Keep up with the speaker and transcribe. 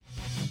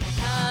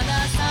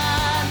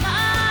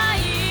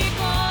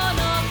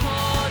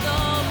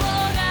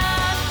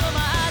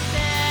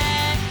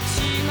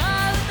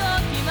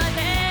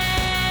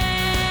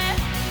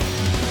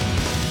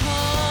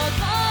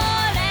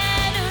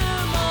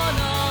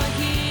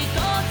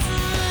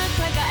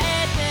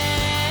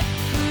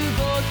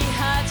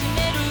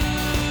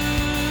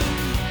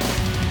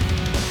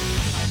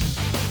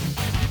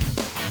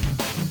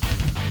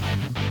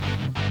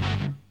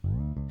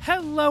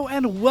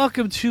and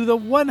welcome to the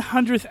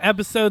 100th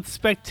episode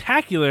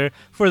spectacular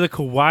for the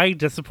Kawaii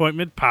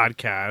Disappointment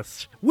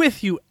Podcast.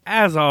 With you,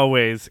 as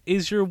always,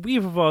 is your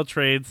weave of all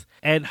trades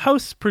and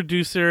host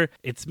producer.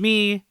 It's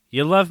me.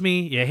 You love me,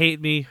 you hate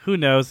me, who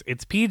knows?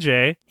 It's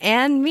PJ.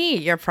 And me,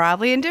 you're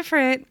probably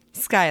indifferent,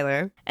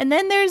 Skylar. And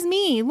then there's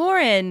me,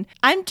 Lauren.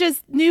 I'm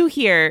just new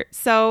here,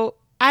 so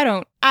I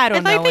don't know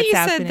what's happening. I like that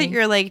you said that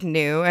you're like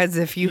new, as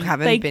if you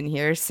haven't been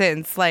here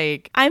since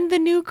I'm the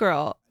new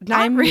girl.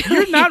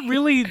 You're not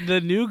really the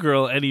new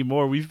girl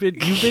anymore. You've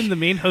been the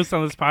main host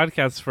on this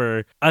podcast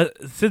for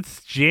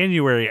since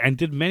January and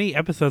did many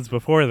episodes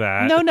before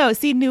that. No.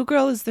 See, New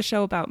Girl is the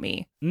show about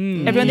me.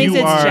 Everyone thinks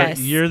it's Jess.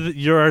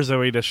 You're our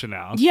Zoe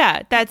Deschanel.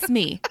 Yeah, that's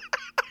me.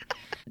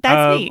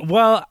 That's me.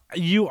 Well,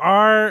 you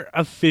are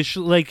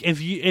officially like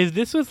if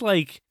this was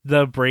like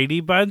the Brady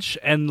Bunch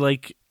and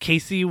like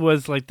Casey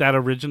was like that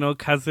original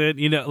cousin,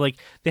 you know, like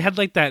they had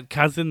like that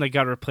cousin that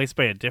got replaced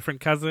by a different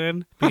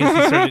cousin because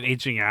he started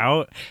aging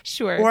out.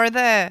 Sure. Or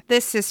the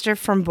sister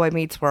from Boy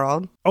Meets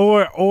World.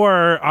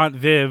 Or Aunt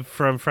Viv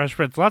from Fresh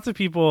Prince. Lots of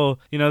people,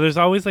 you know, there's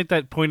always like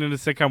that point in a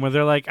sitcom where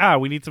they're like,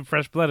 we need some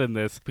fresh blood in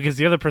this because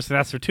the other person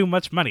asked for too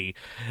much money.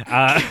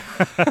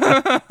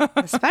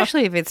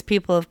 Especially if it's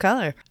people of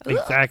color.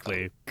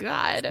 Exactly.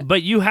 God.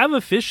 But you have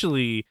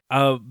officially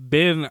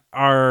been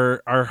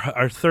our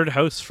third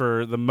host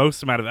for the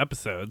most amount of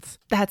episodes.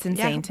 That's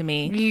insane to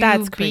me.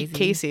 That's crazy. beat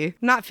Casey.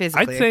 Not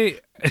physically.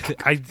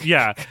 I'd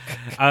say...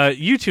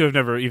 you two have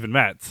never even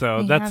met, so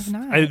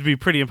it'd be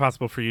pretty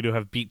impossible for you to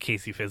have beat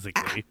Casey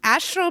physically.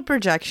 Astral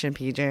projection,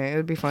 PJ. It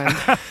would be fun.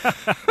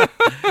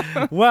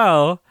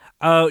 Well,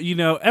 you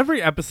know,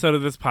 every episode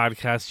of this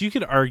podcast, you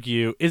could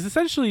argue, is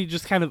essentially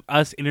just kind of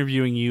us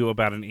interviewing you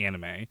about an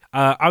anime.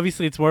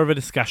 Obviously, it's more of a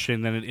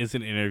discussion than it is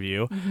an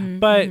interview,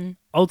 but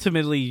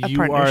ultimately,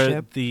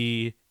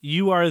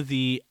 you are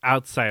the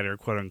outsider,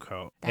 quote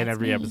unquote, in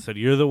every episode.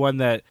 You're the one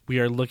that we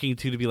are looking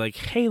to be like,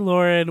 hey,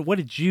 Lauren, what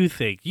did you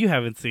think? You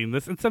haven't seen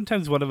this. And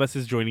sometimes one of us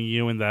is joining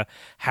you in the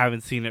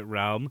haven't seen it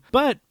realm.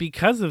 But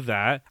because of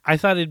that, I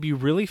thought it'd be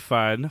really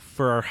fun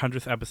for our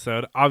 100th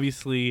episode.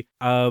 Obviously,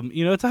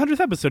 you know, it's a 100th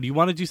episode. You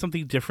want to do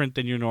something different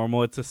than your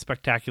normal. It's a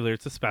spectacular.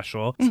 It's a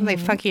special. Something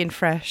funky and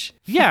fresh.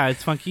 Yeah,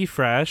 it's funky,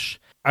 fresh.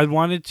 I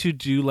wanted to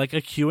do like a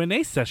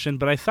Q&A session,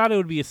 but I thought it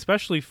would be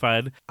especially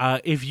fun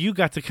if you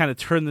got to kind of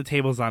turn the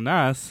tables on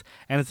us,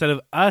 and instead of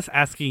us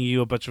asking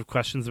you a bunch of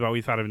questions about what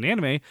we thought of an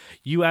anime,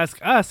 you ask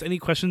us any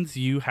questions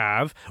you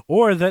have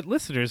or that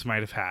listeners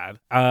might have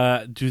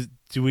had.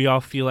 Do we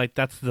all feel like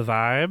that's the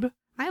vibe?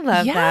 I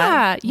love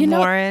that. You know,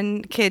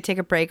 Lauren could take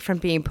a break from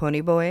being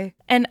Pony Boy.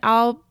 And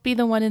I'll be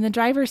the one in the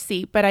driver's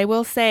seat, but I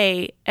will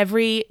say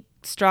every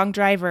strong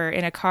driver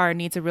in a car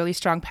needs a really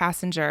strong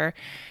passenger,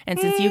 and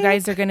since you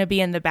guys are going to be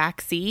in the back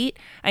seat,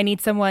 I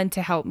need someone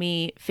to help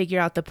me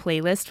figure out the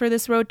playlist for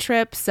this road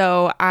trip.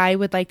 So I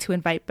would like to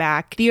invite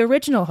back the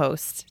original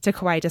host to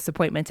Kawaii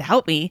Disappointment to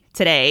help me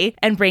today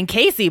and bring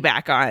Casey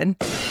back on.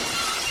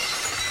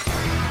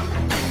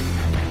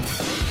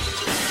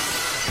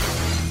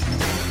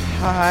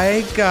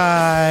 Hi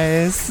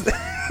guys.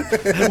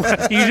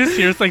 You just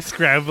hear us like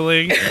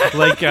scrambling,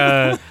 like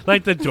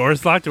the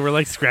door's locked and we're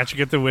like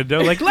scratching at the window,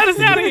 like, let us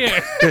out of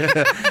here.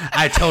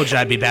 I told you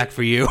I'd be back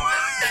for you.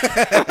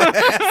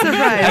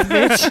 Surprise,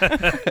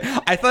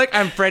 bitch. I feel like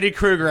I'm Freddy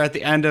Krueger at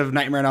the end of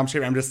Nightmare on Elm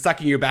Street. I'm just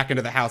sucking you back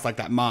into the house like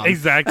that mom.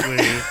 Exactly.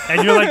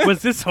 And you're like,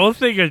 was this whole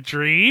thing a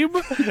dream?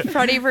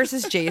 Freddy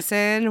versus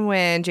Jason,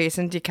 when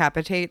Jason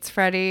decapitates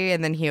Freddy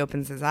and then he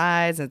opens his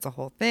eyes and it's a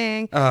whole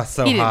thing. Oh,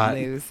 so he hot.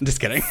 Didn't lose. I'm just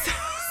kidding.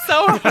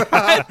 So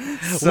hot.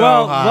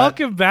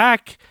 Welcome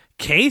back,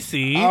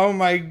 Casey. Oh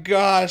my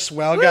gosh.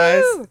 Well,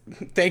 guys,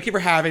 thank you for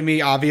having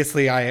me.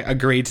 Obviously, I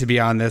agreed to be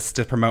on this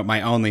to promote my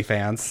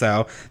OnlyFans.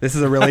 So this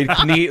is a really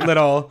neat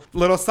little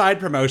side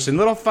promotion,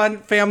 little fun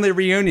family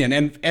reunion.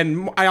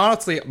 And I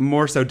honestly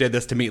more so did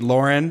this to meet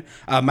Lauren,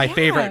 my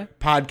favorite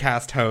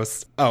podcast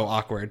host. Oh,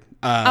 awkward.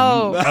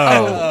 Okay.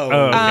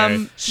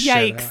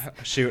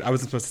 Yikes. Shoot, I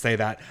wasn't supposed to say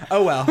that.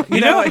 Oh, well.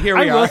 You know what? Here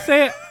we are.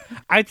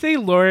 I'd say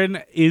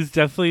Lauren is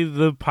definitely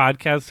the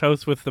podcast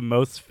host with the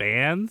most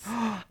fans.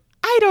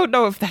 I don't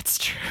know if that's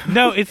true.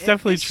 No, it's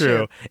definitely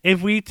true.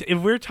 If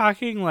we're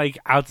talking like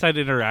outside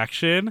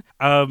interaction,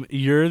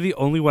 you're the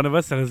only one of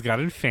us that has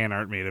gotten fan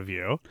art made of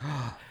you.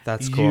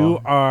 That's cool.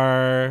 You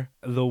are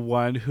the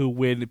one who,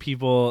 when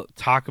people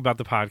talk about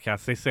the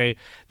podcast, they say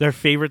their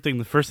favorite thing,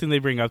 the first thing they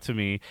bring up to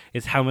me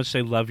is how much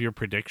they love your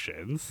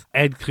predictions.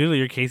 And clearly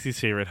you're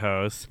Casey's favorite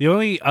host. The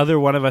only other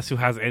one of us who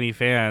has any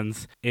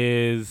fans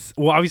is,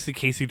 well, obviously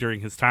Casey during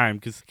his time,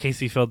 because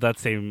Casey filled that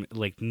same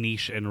like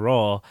niche and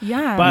role.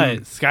 Yeah.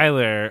 But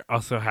Skylar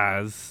also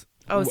has...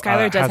 Oh,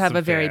 Skylar does have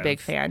a very fans. big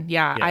fan.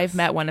 Yeah, Yes. I've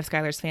met one of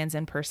Skylar's fans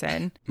in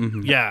person.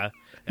 Mm-hmm. Yeah.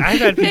 I've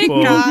had Thank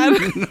people.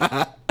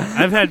 God.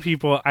 I've had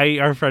people.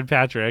 Our friend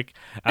Patrick.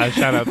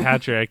 Shout out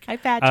Patrick. Hi,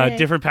 Patrick.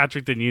 Different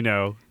Patrick than you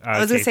know. I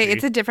was gonna say Casey,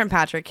 it's a different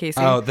Patrick,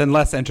 Casey. Oh, then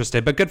less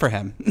interested, but good for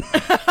him.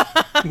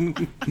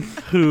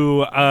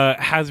 who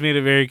has made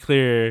it very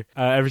clear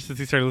ever since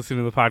he started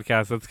listening to the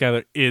podcast that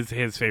Skylar is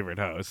his favorite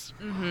host.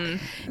 And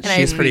I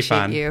She's pretty appreciate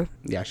fun. you.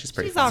 Yeah, she's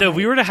pretty She's fun. all So if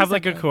we were to have She's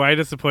like a okay. Kawaii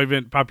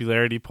Disappointment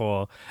popularity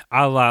poll,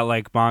 a la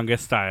like manga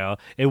style,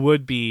 it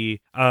would be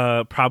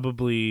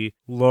probably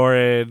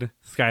Lauren,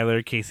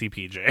 Skylar, Casey,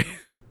 PJ.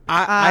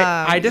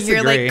 I disagree.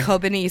 You're like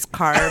Kobani's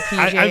car,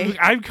 PJ.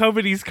 I'm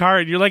Kobani's car,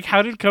 and you're like,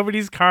 how did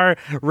Kobani's car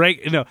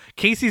rank? No,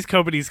 Casey's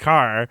Kobani's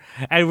car,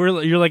 and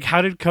you're like,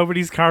 how did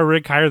Kobani's car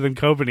rank higher than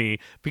Kobani?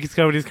 Because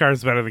Kobani's car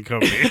is better than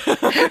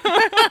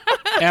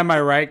Kobani. Am I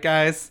right,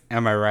 guys?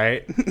 Am I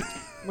right?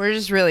 We're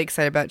just really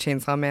excited about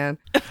Chainsaw Man.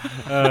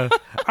 All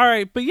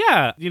right, but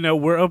yeah,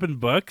 we're open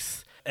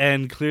books,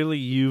 and clearly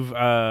you've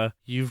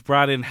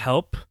brought in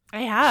help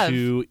I have.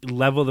 to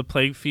level the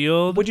playing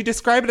field. Would you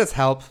describe it as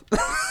help?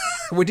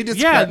 Would you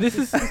Yeah, describe this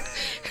is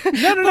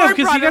no,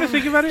 because you got to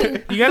think about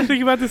it. You got to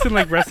think about this in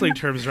like wrestling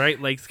terms, right?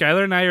 Like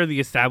Skylar and I are the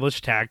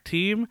established tag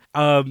team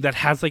that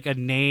has like a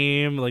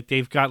name, like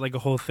they've got like a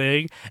whole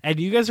thing, and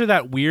you guys are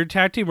that weird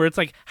tag team where it's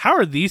like, how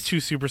are these two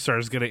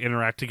superstars going to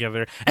interact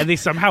together? And they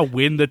somehow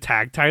win the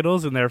tag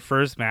titles in their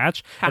first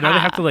match, and now they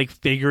have to like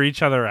figure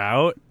each other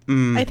out.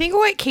 I think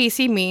what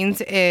Casey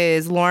means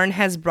is Lauren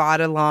has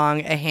brought along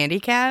a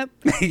handicap.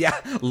 Yeah,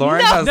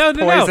 Lauren has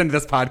poisoned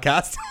this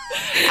podcast.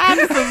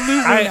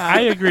 Absolutely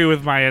I agree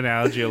with my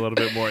analogy a little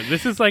bit more.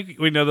 This is like,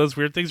 we know those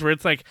weird things where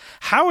it's like,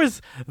 how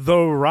is The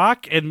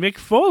Rock and Mick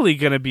Foley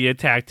going to be a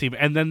tag team?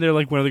 And then they're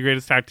like one of the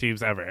greatest tag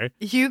teams ever.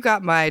 You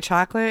got my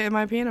chocolate and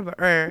my peanut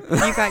butter. Or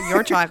you got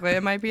your chocolate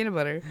and my peanut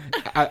butter.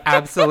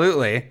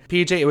 Absolutely.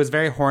 PJ, it was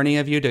very horny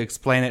of you to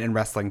explain it in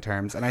wrestling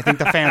terms, and I think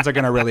the fans are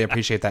going to really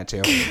appreciate that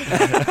too.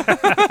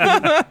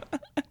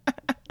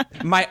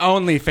 My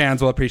only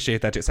fans will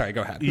appreciate that too. Sorry,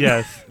 go ahead.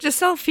 Yes. Just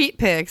sell feet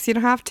pics. You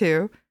don't have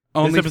to.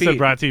 Only This episode feet.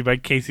 brought to you by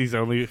Casey's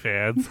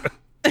OnlyFans.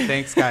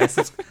 Thanks,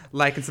 guys.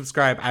 Like and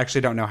subscribe. I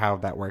actually don't know how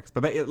that works,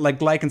 but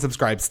like and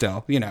subscribe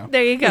still,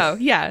 There you go.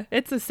 Yeah,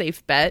 it's a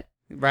safe bet.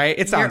 Right?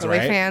 It sounds Your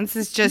right. OnlyFans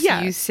is just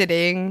Yeah. you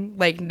sitting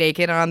like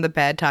naked on the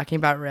bed talking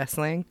about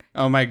wrestling.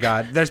 Oh my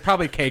God. There's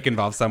probably cake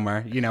involved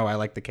somewhere. You know I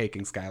like the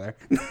caking, Skylar.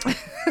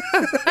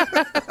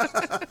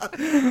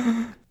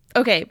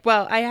 Okay,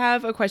 well, I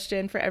have a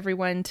question for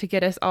everyone to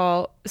get us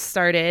all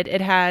started. It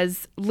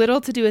has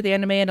little to do with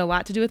anime and a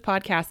lot to do with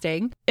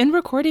podcasting. In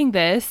recording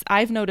this,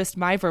 I've noticed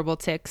my verbal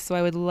tics, so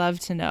I would love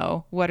to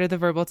know, what are the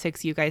verbal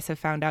tics you guys have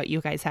found out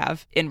you guys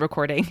have in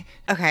recording?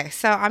 Okay,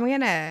 so I'm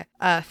going to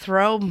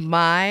throw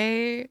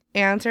my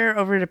answer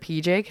over to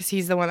PJ because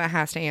he's the one that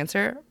has to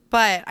answer.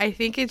 But I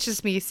think it's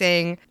just me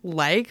saying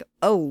like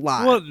a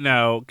lot. Well,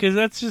 no, because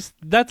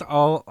that's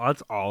all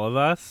of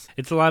us.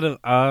 It's a lot of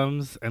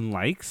ums and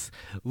likes.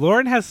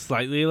 Lauren has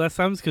slightly less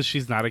ums because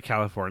she's not a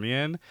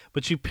Californian,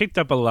 but she picked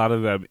up a lot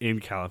of them in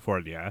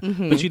California.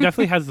 But she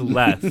definitely has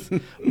less.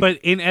 But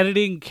in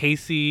editing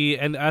Casey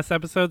and us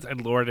episodes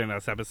and Lauren and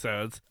us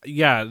episodes,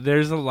 yeah,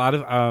 there's a lot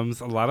of ums,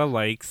 a lot of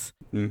likes.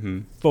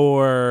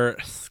 For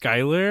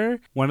Skylar,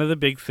 one of the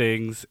big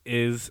things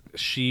is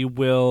she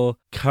will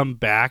come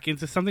back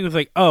into something with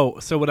like, oh,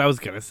 so what I was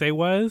gonna say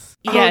was,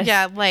 Oh, Yes.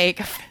 yeah,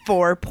 like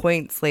 4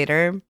 points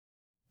later.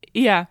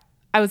 Yeah,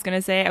 I was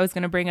going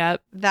to bring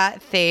up.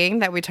 That thing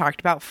that we talked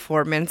about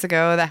 4 minutes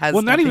ago that has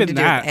well, not nothing even to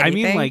do that. with I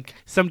mean, anything. like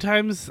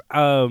sometimes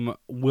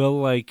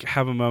we'll like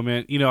have a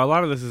moment. A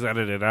lot of this is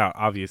edited out,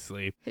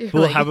 obviously.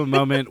 We'll Like- have a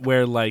moment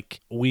where like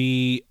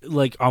we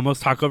like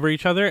almost talk over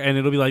each other, and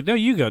it'll be like, no,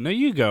 you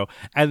go,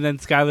 and then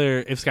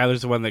Skylar, if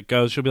Skylar's the one that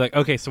goes, she'll be like,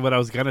 okay, so what I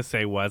was gonna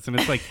say was, and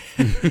it's like,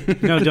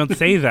 no, don't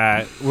say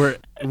that. We're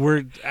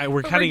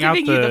cutting out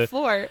giving you the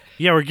floor.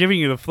 Yeah, we're giving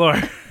you the floor.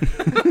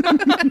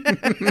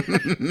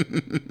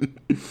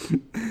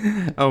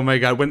 Oh my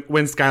God. When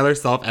Skylar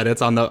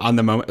self-edits on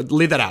the moment,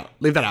 leave that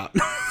out.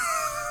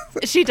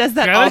 She does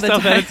that all Skylar the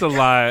time. self-edits a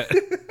lot.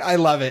 I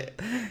love it.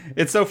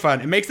 It's so fun.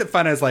 It makes it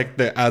fun as like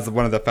as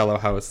one of the fellow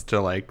hosts to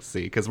like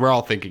see, because we're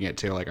all thinking it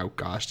too. Like, oh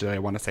gosh, did I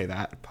want to say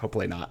that?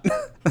 Hopefully not.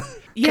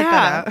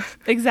 Yeah, out.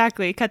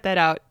 exactly. Cut that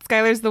out.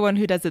 Skylar's the one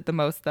who does it the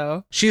most,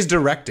 though. She's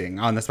directing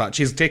on the spot.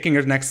 She's taking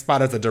her next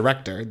spot as a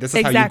director. This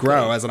is how you Exactly.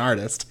 grow as an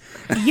artist.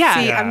 Yeah.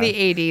 See, I'm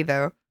the AD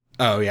though.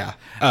 Oh yeah.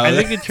 Oh, I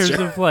think in that's terms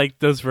true. of like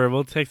those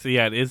verbal tics,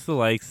 yeah, it is the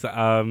likes, the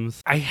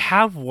ums. I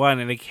have one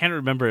and I can't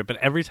remember it, but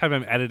every time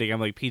I'm editing,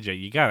 I'm like, PJ,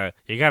 you gotta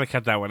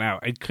cut that one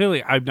out. And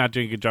clearly, I'm not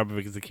doing a good job of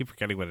it because I keep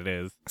forgetting what it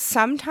is.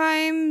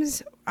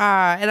 Sometimes,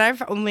 and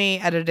I've only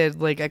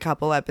edited like a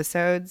couple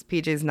episodes.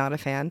 PJ's not a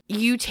fan.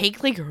 You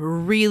take like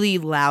really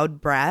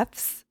loud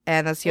breaths.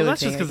 And that's the Well, other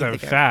that's thing. just because I I'm can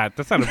think of. fat.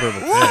 That's not a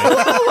verbal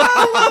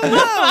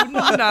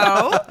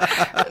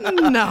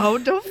tick. No,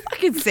 don't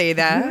fucking say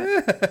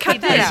that. Cut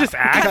that It's out. just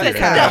accurate.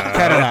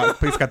 Cut it out.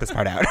 Please cut this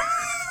part out.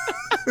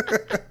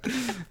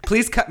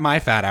 Please cut my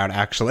fat out,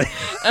 actually.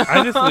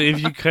 Honestly,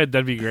 if you could,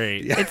 that'd be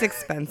great. It's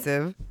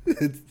expensive.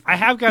 I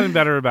have gotten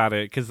better about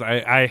it because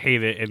I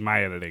hate it in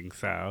my editing.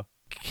 So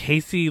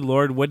Casey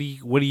Lord, what do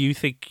you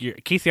think?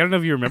 Casey, I don't know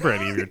if you remember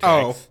any of your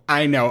Oh, texts.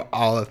 I know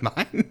all of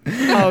mine.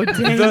 Oh,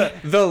 dang.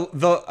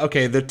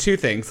 Okay, the two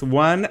things.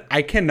 One,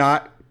 I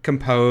cannot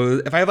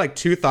compose. If I have like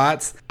two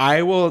thoughts,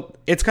 I will.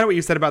 It's kind of what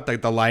you said about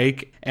the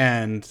like,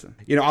 and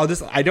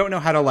I don't know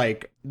how to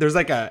like. There's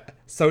like a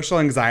social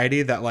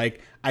anxiety that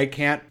like I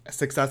can't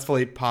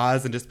successfully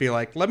pause and just be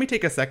like, let me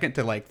take a second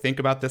to like think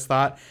about this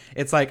thought.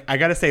 It's like I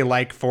gotta say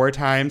like 4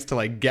 times to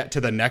like get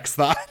to the next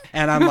thought,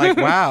 and I'm like,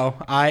 wow,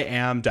 I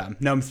am dumb.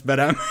 No,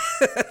 but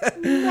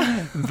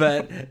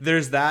but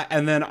there's that,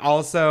 and then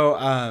also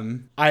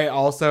I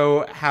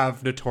also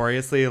have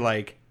notoriously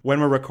like, when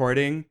we're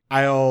recording,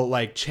 I'll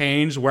like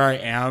change where I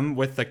am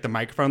with like the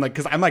microphone, like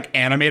because I'm like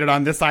animated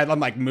on this side, I'm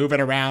like moving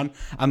around,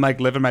 I'm like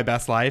living my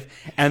best life,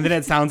 and then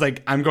it sounds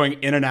like I'm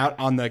going in and out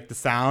on the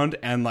sound,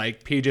 and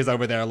like PJ's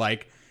over there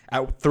like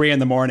at 3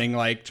 a.m,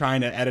 like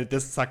trying to edit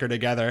this sucker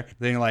together.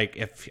 Then like,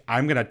 if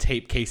I'm gonna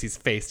tape Casey's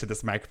face to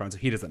this microphone so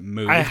he doesn't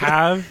move.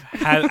 I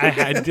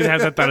did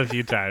have that thought a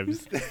few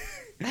times.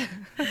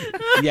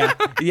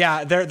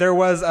 yeah. There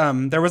was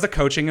a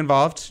coaching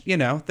involved.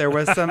 There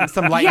was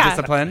some light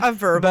discipline. A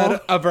verbal.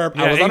 I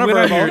was it on a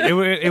went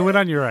verbal. it went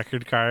on your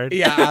record card.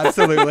 Yeah,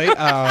 absolutely.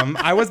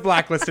 I was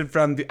blacklisted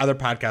from the other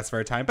podcast for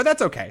a time, but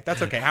that's okay.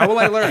 How will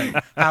I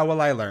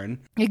learn?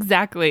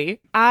 Exactly.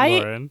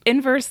 Lauren?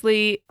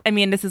 Inversely, I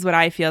mean, this is what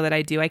I feel that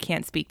I do. I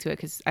can't speak to it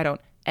because I don't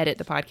edit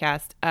the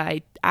podcast.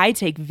 I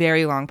take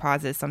very long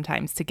pauses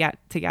sometimes to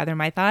gather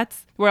my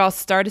thoughts, where I'll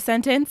start a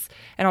sentence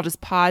and I'll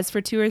just pause for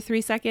 2 or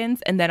 3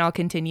 seconds and then I'll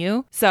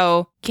continue.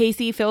 So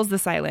Casey fills the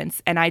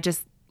silence and I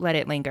just let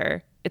it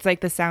linger. It's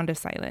like the sound of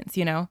silence,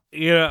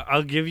 Yeah,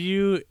 I'll give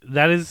you,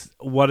 that is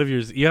one of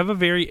yours. You have a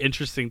very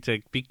interesting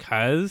take,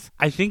 because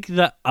I think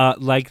the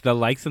the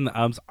likes and the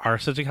ums are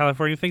such a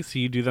California thing, so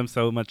you do them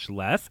so much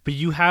less. But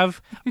you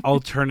have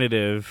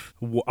alternative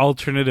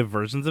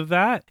versions of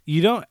that.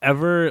 You don't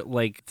ever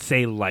like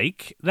say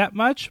like that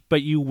much,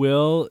 but you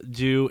will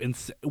do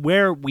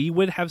where we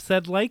would have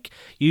said like,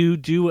 you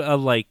do a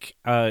like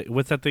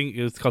what's that thing?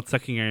 It's called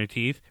sucking on your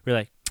teeth. We're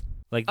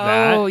like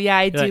that. Oh, yeah,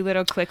 I do like,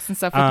 little clicks and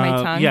stuff with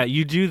my tongue. Yeah,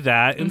 you do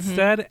that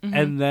instead.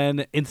 And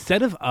then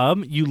instead of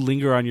you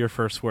linger on your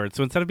first word.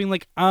 So instead of being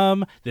like,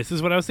 this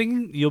is what I was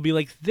thinking, you'll be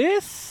like,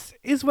 this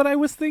is what I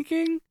was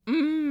thinking.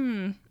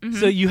 Mm-hmm.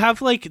 So you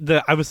have like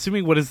I'm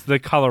assuming what is the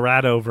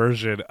Colorado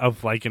version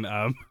of like an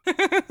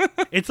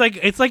It's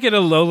like in a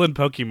lowland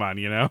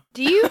Pokemon,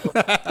 Do you,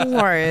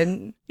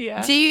 Lauren?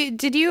 Yeah.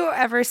 Did you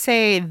ever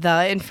say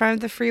the in front of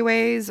the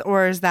freeways,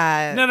 or is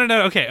that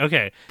No.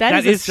 Okay.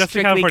 That is a just a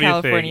strictly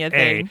California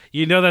thing.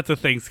 A, that's a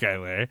thing,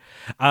 Skylar.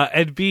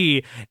 And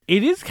B,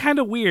 it is kind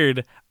of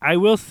weird. I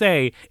will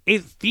say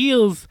it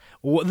feels.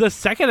 The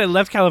second I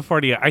left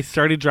California, I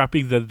started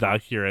dropping the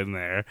here and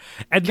there,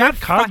 and You're not a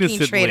fucking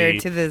cognizantly. traitor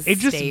to this it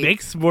just state.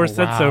 makes more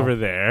sense wow. over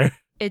there.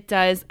 It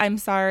does. I'm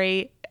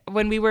sorry.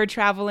 When we were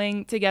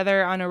traveling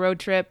together on a road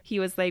trip, he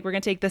was like, we're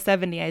going to take the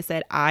 70. I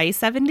said,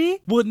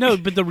 I-70? Well, no,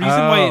 but the reason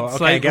why it's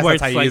okay, I guess why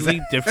it's that's how you use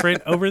slightly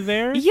different over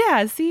there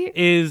Yeah, see?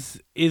 is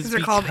they're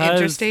called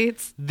because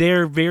interstates?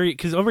 They're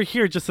because over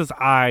here it just says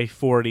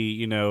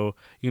I-40,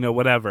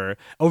 whatever.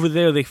 Over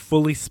there they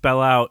fully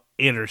spell out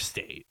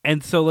interstate,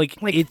 and so like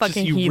it just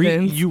fucking you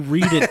heathens.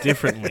 read it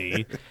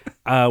differently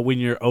when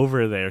you're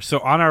over there. So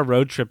on our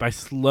road trip, I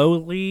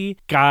slowly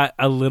got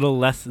a little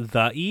less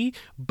the-y,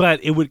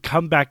 but it would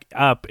come back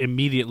up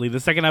immediately the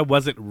second I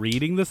wasn't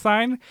reading the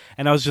sign,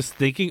 and I was just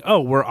thinking, oh,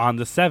 we're on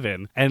the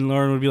 7, and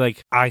Lauren would be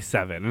like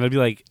I-7, and I'd be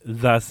like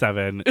the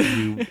 7,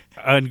 you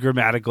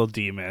ungrammatical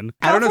demon.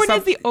 I don't know.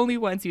 California's the only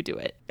ones who do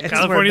it.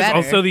 California is better.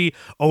 also the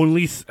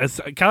only.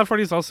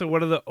 California is also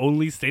one of the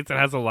only states that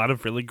has a lot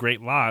of really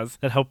great laws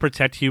that help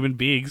protect human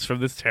beings from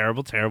this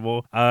terrible,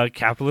 terrible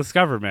capitalist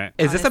government.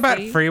 Is this about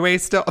Honestly. freeways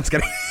still? I'm just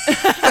kidding.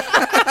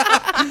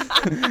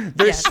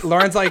 Yes.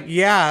 Lauren's like,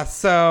 yeah,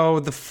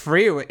 so the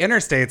freeway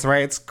interstates,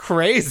 right? It's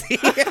crazy.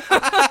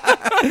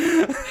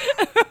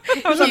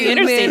 I was on the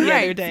interstate the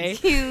other day.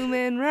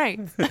 Human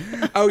rights.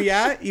 Oh,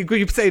 yeah?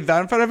 You say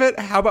that in front of it?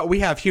 How about we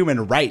have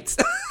human rights?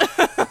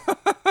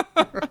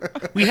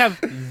 We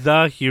have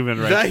the human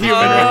rights. The human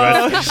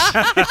rights.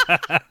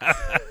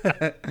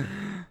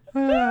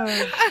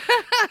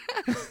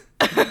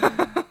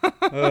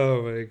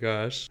 Oh my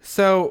gosh.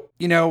 So,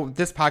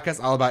 this podcast is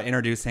all about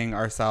introducing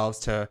ourselves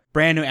to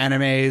brand new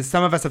animes.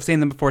 Some of us have seen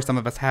them before, some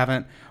of us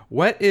haven't.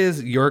 What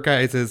is your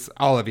guys',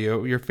 all of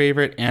you, your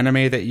favorite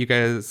anime that you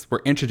guys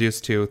were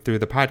introduced to through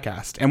the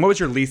podcast? And what was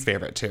your least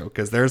favorite too?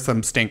 Because there's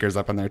some stinkers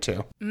up in there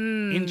too.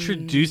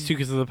 Introduced to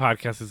because of the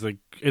podcast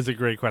is a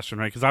great question,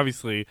 right? Because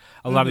obviously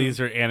a lot of these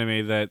are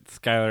anime that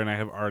Skylar and I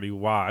have already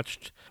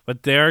watched,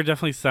 but there are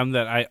definitely some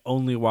that I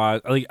only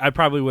watch. Like I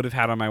probably would have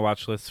had on my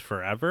watch list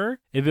forever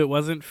if it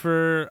wasn't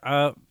for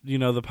the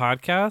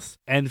podcast.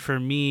 And for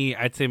me,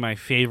 I'd say my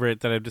favorite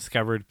that I've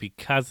discovered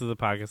because of the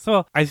podcast.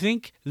 So I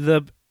think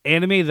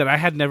anime that I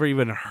had never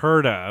even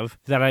heard of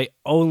that I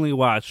only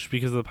watched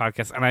because of the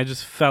podcast and I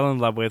just fell in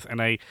love with,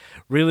 and I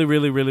really,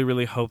 really, really,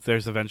 really hope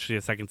there's eventually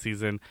a second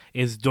season,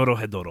 is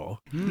Dorohedoro.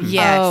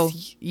 Yes, Oh.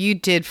 you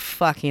did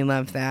fucking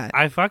love that.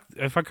 I fuck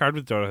hard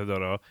with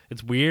Dorohedoro.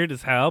 It's weird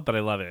as hell, but I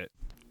love it.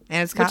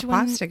 And it's got Which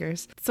one? pot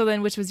stickers. So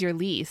then which was your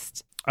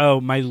least?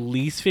 Oh, my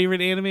least favorite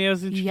anime I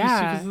was introduced to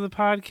Yeah. because of the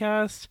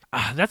podcast?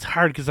 That's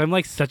hard because I'm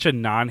like such a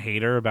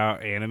non-hater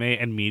about anime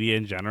and media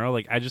in general.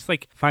 Like I just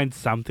like find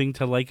something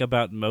to like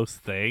about most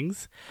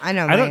things. I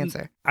know I my don't-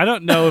 answer. I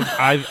don't know if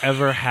I've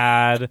ever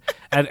had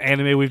an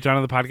anime we've done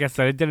on the podcast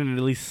that I didn't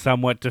at least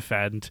somewhat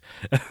defend.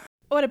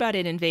 What about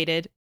It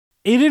Invaded?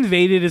 It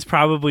Invaded is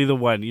probably the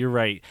one. You're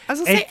right. I was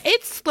gonna say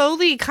it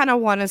slowly kind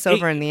of won us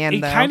over in the end.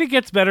 It though. kind of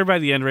gets better by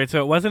the end, right? So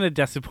it wasn't a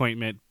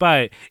disappointment,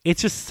 but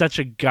it's just such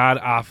a god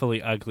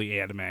awfully ugly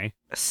anime.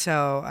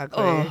 so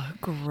ugly. Oh,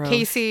 gross.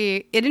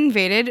 Casey, It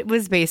Invaded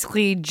was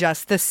basically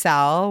just The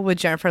Cell with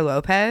Jennifer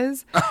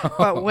Lopez,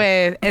 but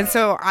with, and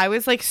so I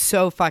was like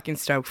so fucking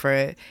stoked for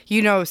it.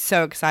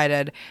 So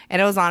excited,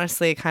 and it was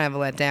honestly kind of a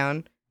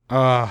letdown.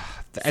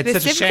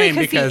 It's such a shame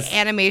because the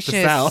animation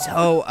The Cell. is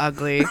so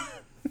ugly.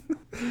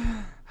 That's It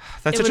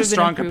such a would've been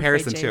strong improved by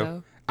comparison too.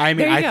 J-Lo. I mean,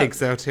 There you I go. think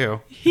so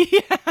too.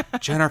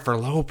 Jennifer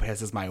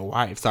Lopez is my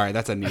wife. Sorry,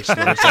 that's a niche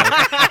little joke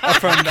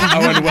from the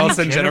Owen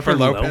Wilson Jennifer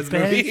Lopez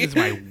movie. is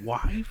my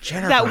wife.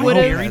 Jennifer That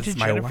would've- Married to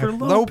my Jennifer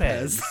wife.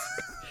 Lopez.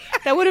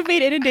 That would have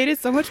made Inundated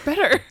so much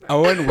better.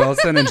 Owen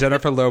Wilson and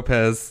Jennifer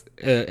Lopez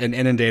in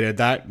Inundated.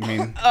 That I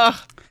mean,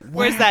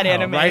 Where's that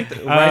anime? write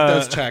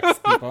those checks,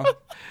 people.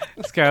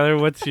 Skylar,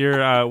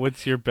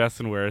 what's your best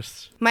and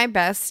worst? My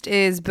best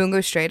is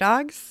Bungo Stray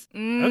Dogs.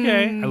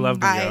 Okay, I love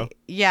Bingo.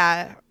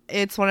 Yeah,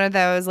 it's one of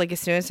those, like, as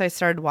soon as I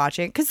started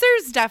watching, because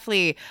there's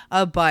definitely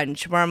a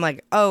bunch where I'm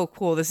like, oh,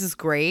 cool, this is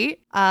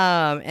great.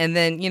 And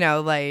then,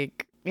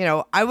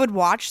 I would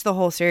watch the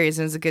whole series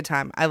and it was a good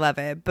time. I love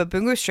it. But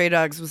Bungo Stray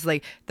Dogs was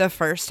like the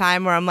first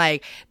time where I'm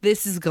like,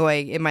 this is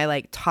going in my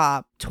like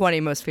top 20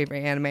 most favorite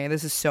anime.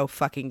 This is so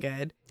fucking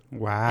good.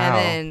 Wow.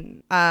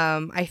 And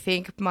then I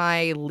think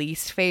my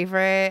least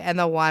favorite, and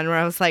the one where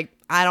I was like,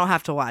 I don't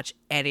have to watch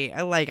any,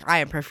 like, I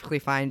am perfectly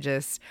fine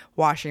just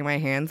washing my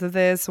hands of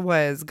this,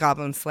 was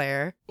Goblin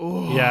Slayer.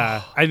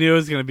 Yeah, I knew it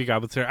was going to be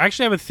Goblin Slayer. I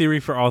actually have a theory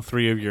for all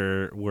three of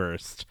your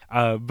worst,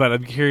 but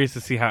I'm curious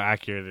to see how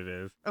accurate it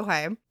is.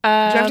 Okay. Do you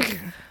have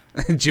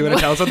to- Do you want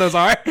to tell us what those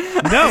are?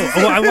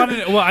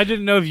 No, I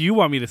didn't know if you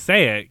want me to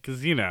say it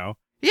because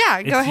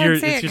yeah, go ahead and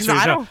say it, because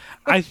I don't.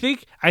 I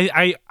think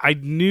I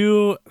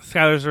knew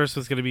Skylar's verse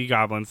was going to be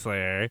Goblin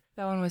Slayer.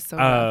 That one was so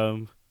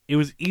rough. It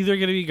was either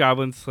going to be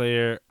Goblin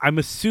Slayer. I'm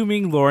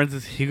assuming Lawrence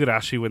is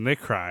Higurashi when they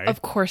cry.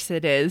 Of course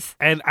it is.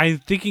 And I'm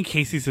thinking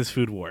Casey's is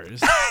Food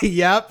Wars.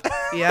 Yep.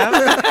 Yeah.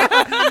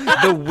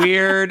 The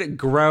weird,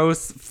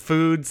 gross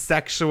food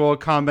sexual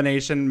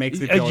combination makes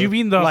me feel You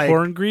mean the like,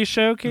 Horngry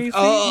show, Casey?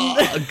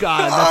 Oh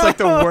God, that's like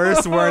the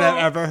worst word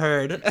I've ever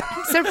heard.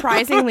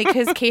 Surprisingly,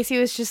 because Casey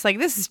was just like,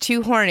 this is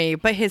too horny,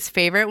 but his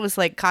favorite was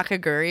like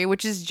Kakaguri,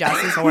 which is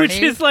just as horny. Which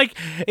is like,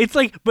 it's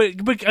like, but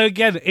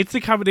again, it's a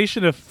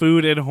combination of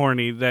food and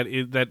horny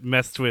that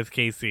messed with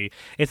Casey.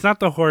 It's not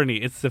the horny,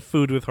 it's the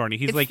food with horny.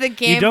 He's It's like the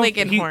you don't- gambling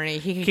and horny.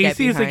 He could get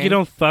Casey is like, behind. you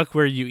don't fuck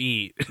where you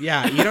eat.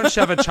 Yeah, you don't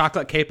shove a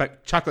chocolate cake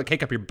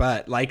up your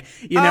butt. Like,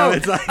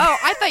 it's like.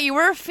 I thought you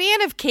were a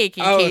fan of Cakey,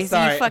 Oh, Casey,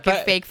 sorry, you fucking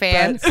but- fake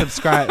fan. but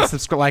subscribe,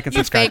 like, and You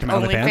subscribe to fake my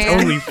only OnlyFans. fan.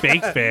 Only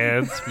fake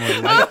fans,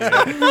 more like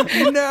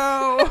it.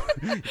 No,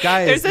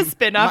 guys. There's a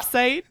spin-off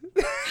site.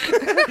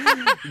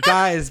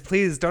 Guys,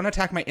 please don't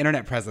attack my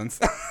internet presence.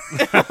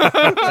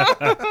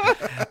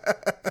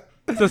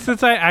 So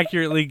since I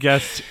accurately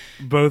guessed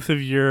both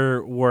of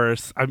your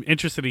worst, I'm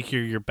interested to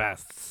hear your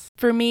bests.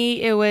 For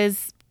me, it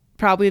was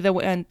probably the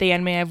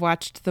anime I've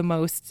watched the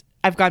most.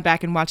 I've gone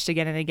back and watched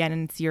again and again,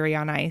 and it's Yuri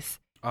on Ice.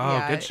 Oh,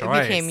 Yeah, good It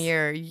choice. became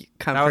your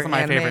comfort That was one of my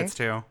anime. favorites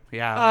too.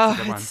 Yeah, that's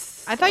a good one.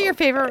 I thought your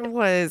favorite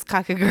was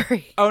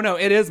Kakaguri. Oh no,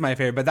 it is my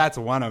favorite, but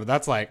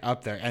that's like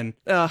up there. And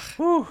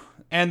Ugh,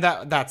 and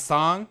that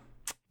song,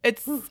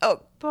 it's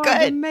so Born good.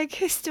 to make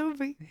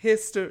history.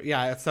 history.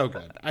 Yeah, it's so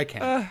good. I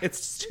can't.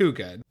 It's too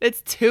good. It's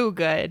too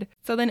good.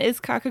 So then, is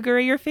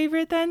Kakaguri your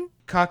favorite then?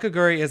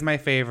 Kakaguri is my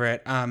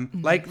favorite.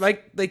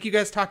 Like you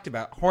guys talked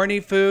about,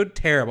 horny food,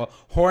 terrible.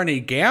 Horny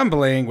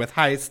gambling with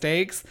high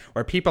stakes,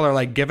 where people are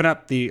like giving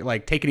up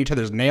taking each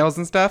other's nails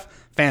and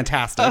stuff.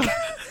 Fantastic,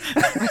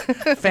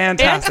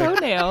 fantastic. And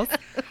toenails.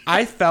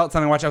 I felt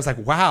something watching. I was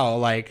like, wow,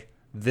 like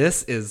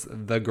this is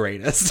the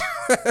greatest.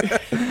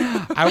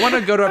 I want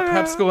to go to a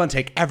prep school and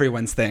take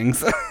everyone's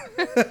things.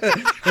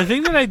 The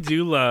thing that I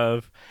do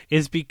love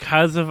is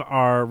because of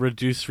our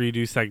reduce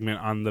redo segment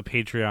on the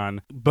Patreon,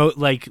 but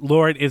like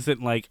Lauren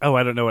isn't like, oh,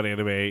 I don't know what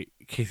anime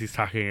Casey's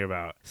talking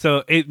about.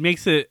 So it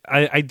makes it,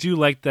 I do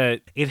like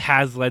that it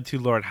has led to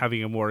Lauren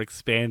having a more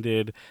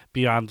expanded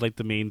beyond like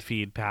the main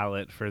feed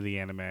palette for the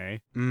anime.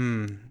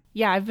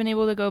 Yeah, I've been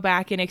able to go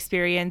back and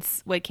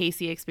experience what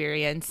Casey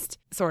experienced,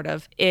 sort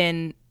of,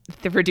 in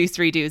the reduced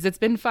redos. It's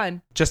been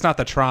fun. Just not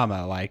the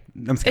trauma. Like,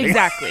 I'm just kidding.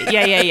 Exactly.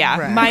 Yeah.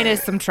 Right.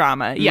 Minus some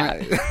trauma.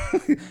 Yeah.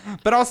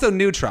 But also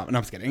new trauma. No,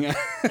 I'm just kidding.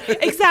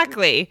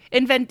 Exactly.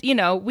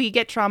 We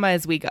get trauma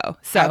as we go.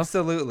 So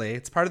Absolutely.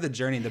 It's part of the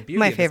journey. The beauty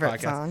My of this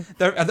favorite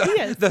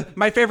podcast. song.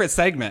 My favorite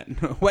segment.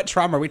 What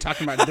trauma are we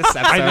talking about in this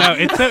episode? I know,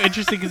 it's so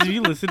interesting because if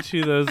you listen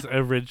to those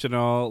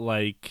original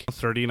like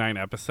 39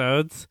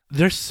 episodes,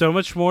 there's so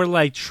much more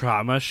like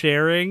trauma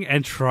sharing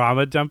and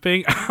trauma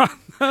dumping on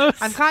those.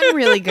 I've gotten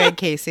really good,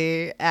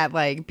 Casey, at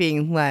like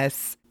being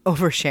less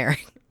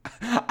oversharing.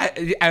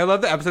 I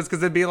love the episodes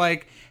because it'd be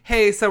like,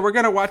 hey, so we're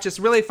going to watch this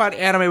really fun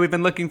anime we've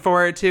been looking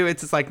forward to.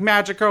 It's this like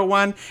magical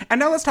one. And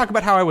now let's talk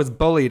about how I was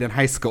bullied in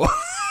high school.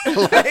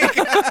 But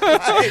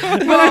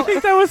I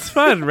think that was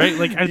fun, right?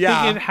 Like I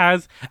Yeah. think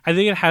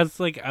it has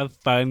like a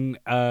fun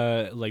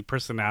like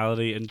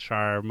personality and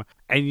charm.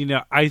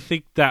 And I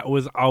think that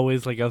was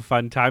always like a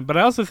fun time. But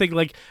I also think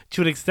like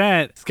to an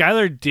extent,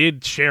 Skylar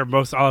did share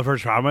most all of her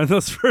trauma in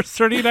those first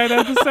 39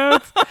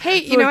 episodes. Hey,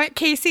 you know what,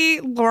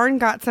 Casey? Lauren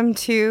got some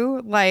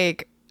too.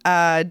 Like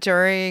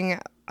during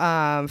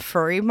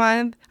furry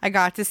month, I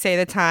got to say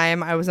the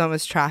time I was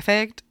almost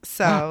trafficked.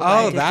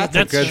 So that's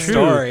a good true.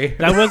 story.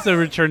 That was a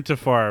return to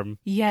form.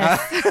 yes.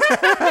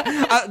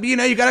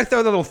 You got to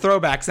throw the little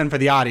throwbacks in for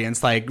the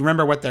audience. Like,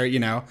 remember what they're,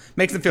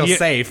 makes them feel Yeah,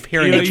 safe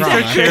hearing the you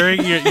trauma.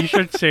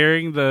 start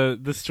sharing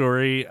the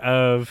story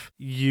of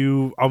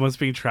you almost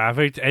being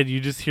trafficked, and you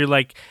just hear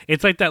like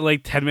it's like that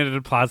like 10-minute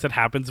applause that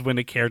happens when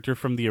a character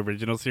from the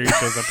original series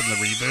shows up in the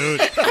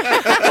reboot.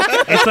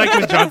 It's like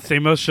when John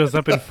Stamos shows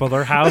up in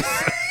Fuller House.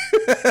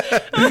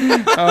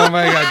 Oh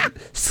my God.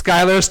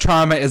 Skylar's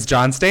trauma is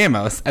John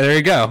Stamos. There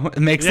you go. It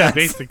makes Yeah, sense.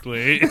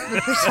 basically.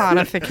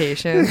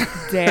 personification.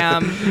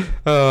 Damn.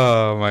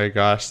 Oh my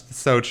gosh.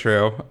 So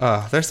true.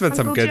 There's been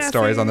some Uncle good Jesse.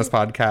 stories on this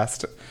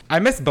podcast. I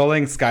miss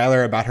bullying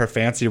Skylar about her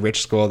fancy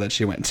rich school that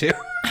she went to.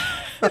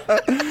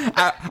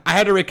 I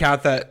had to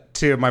recount that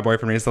to my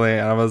boyfriend recently,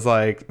 and I was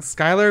like,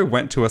 Skylar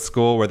went to a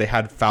school where they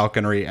had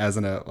falconry as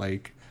an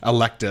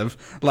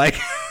elective. Like,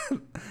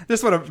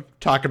 just want to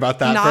talk about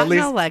that Not for at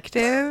least. an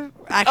elective.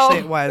 Actually,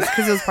 it was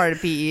because it was part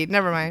of PE.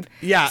 Never mind.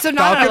 Yeah, So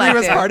not an falconry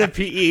was elective. part of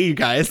PE, you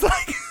guys.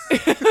 Like,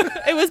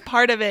 It was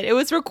part of it. It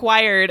was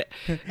required.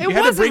 It you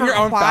had to wasn't bring your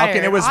own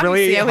falcon. It was required.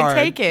 really Honestly, hard.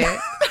 I would take it.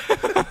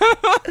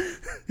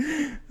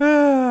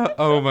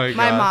 Oh my god.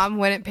 My mom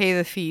wouldn't pay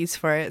the fees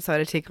for it, so I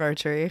had to take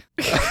archery.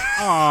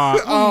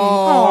 Aw.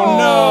 Oh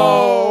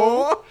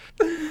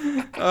no.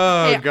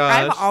 Oh Hey,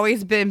 gosh. I've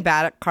always been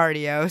bad at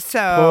cardio, Poor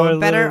so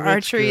better little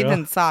rich archery girl.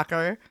 than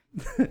soccer.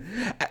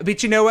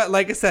 But you know what?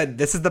 Like I said,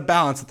 this is the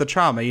balance with the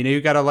trauma.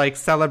 You got to like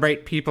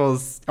celebrate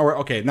people's, or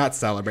okay, not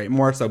celebrate,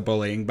 more so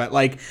bullying, but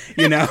like,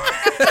 got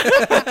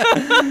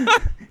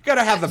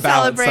to have the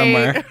balance Celebrate.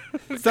 somewhere.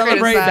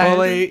 Celebrate, Criticize.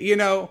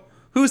 bully.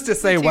 Who's to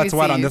say what's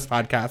what on Two this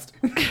podcast?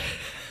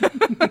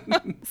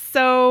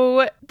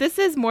 So this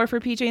is more for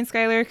PJ and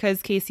Skylar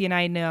because Casey and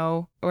I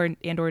know or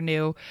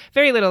knew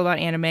very little about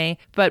anime.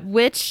 But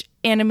which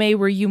anime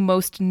were you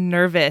most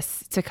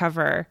nervous to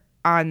cover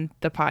on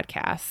the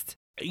podcast?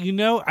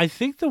 I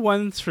think the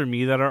ones for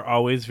me that are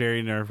always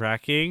very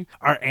nerve-wracking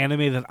are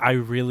anime that I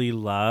really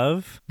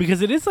love,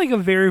 because it is like a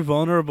very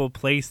vulnerable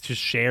place to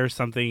share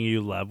something you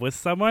love with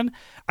someone.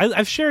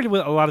 I've shared with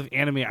a lot of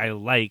anime I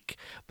like,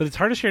 but it's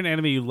hard to share an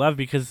anime you love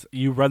because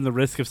you run the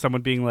risk of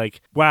someone being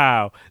like,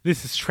 wow,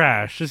 this is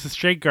trash. This is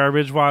straight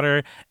garbage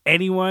water.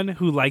 Anyone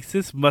who likes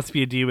this must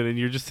be a demon. And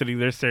you're just sitting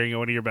there staring at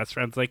one of your best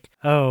friends like,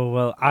 oh,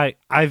 well,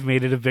 I've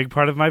made it a big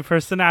part of my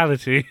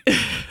personality.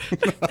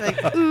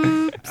 Like,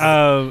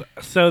 oops.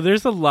 So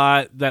there's a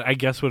lot that I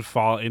guess would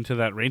fall into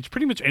that range.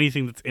 Pretty much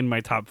anything that's in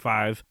my top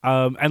 5.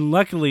 And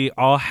luckily,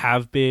 all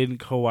have been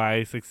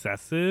kawaii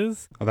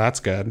successes. Oh, that's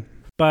good.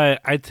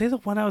 But I'd say the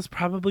one I was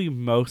probably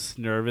most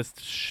nervous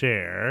to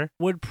share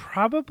would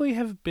probably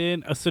have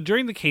been... so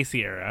during the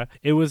Casey era,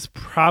 it was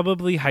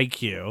probably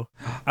Haikyuu.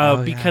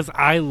 Because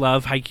I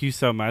love Haikyuu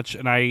so much.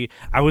 And I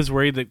was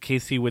worried that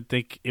Casey would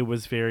think it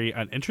was very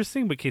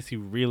uninteresting, but Casey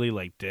really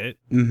liked it.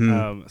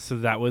 Mm-hmm. So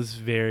that was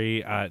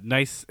very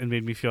nice and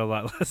made me feel a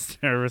lot less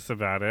nervous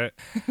about it.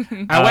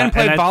 I went and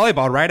played and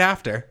volleyball right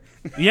after.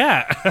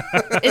 Yeah.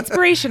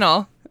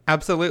 Inspirational.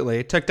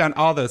 Absolutely. Took down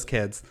all those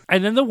kids.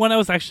 And then the one I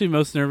was actually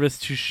most nervous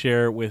to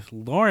share with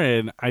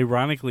Lauren,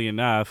 ironically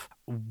enough,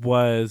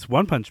 was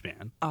One Punch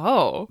Man.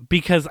 Oh.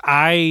 Because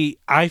I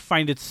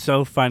find it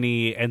so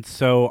funny and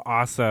so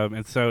awesome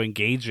and so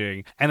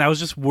engaging. And I was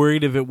just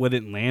worried if it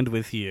wouldn't land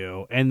with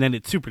you. And then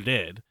it super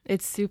did.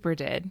 It super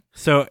did.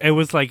 So it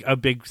was like a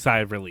big sigh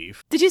of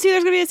relief. Did you see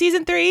there's going to be a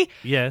season 3?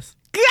 Yes.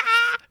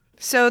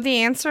 So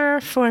the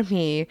answer for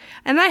me,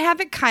 and I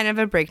have it kind of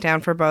a breakdown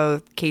for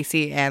both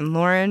Casey and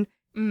Lauren.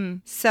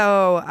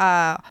 So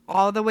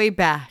all the way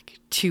back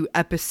to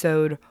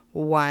episode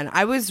 1,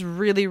 I was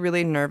really,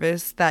 really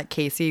nervous that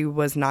Casey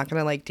was not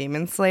going to like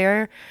Demon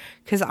Slayer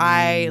because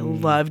I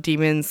love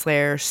Demon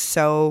Slayer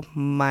so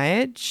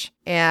much.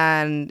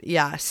 And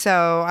yeah,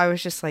 so I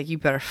was just like, you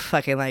better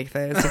fucking like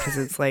this because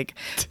it's like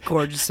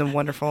gorgeous and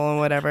wonderful and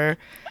whatever.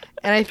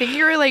 And I think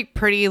you were like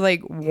pretty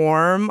like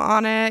warm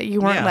on it.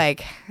 You weren't Yeah. like,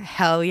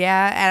 hell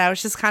yeah. And I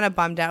was just kind of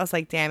bummed out. I was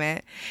like, damn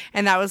it.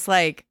 And that was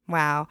like,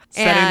 wow.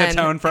 Setting And- the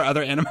tone for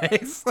other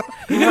animes.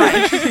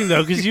 It's interesting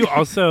though, because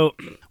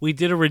we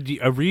did a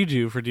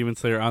redo for Demon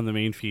Slayer on the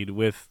main feed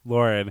with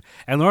Lauren,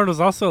 and Lauren was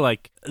also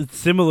like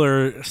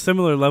similar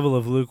level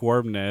of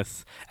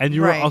lukewarmness, and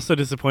you were Right. also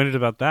disappointed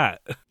about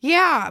that.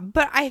 Yeah,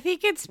 but I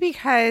think it's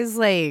because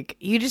like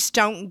you just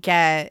don't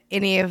get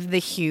any of the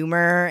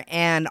humor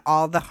and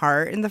all the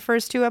heart in the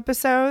first 2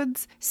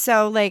 episodes.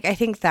 So like I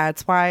think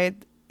that's why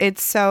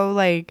it's so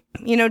like,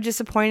 you know,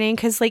 disappointing,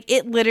 because like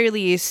it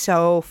literally is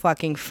so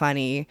fucking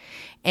funny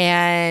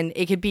and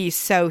it could be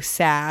so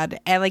sad,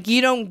 and like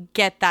you don't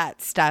get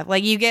that stuff.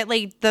 Like you get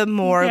like the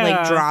more Yeah.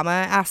 like drama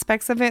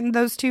aspects of it in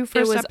those 2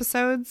 first was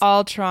episodes.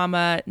 All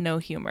trauma, no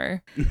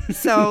humor.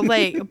 So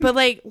like, but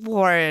like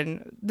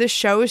Lauren, the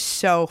show is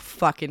so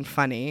fucking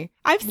funny.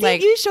 I've seen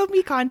Like- you showed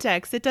me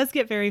context. It does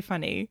get very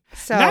funny.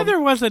 So Neither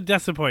was a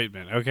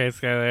disappointment, okay,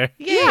 Skylar?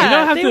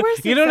 Yeah, you they were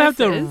don't have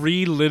to successes.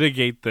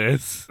 relitigate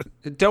this.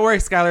 Don't worry,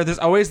 Skylar. There's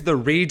always the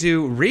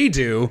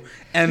redo,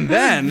 and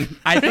then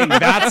I think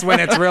that's when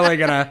it's really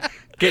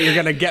you're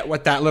gonna get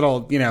what that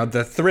little, you know,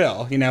 the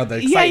thrill, you know, the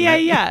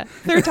excitement. Yeah.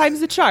 Third time's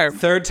the charm.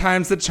 Third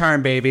time's the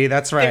charm, baby.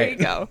 That's right.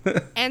 There you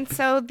go. And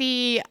so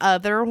the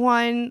other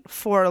one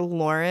for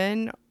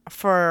Lauren,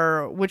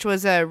 which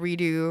was a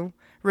reduced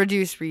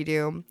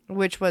redo,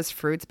 which was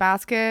Fruits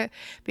Basket,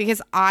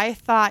 because I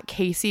thought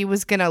Casey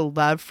was gonna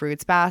love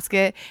Fruits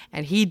Basket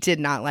and he did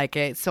not like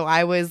it. So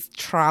I was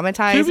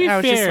traumatized. To be and I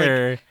was just like,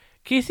 fair,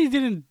 Casey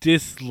didn't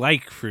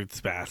dislike Fruits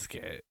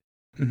Basket.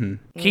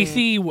 Mm-hmm.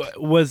 Casey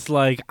was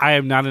like, I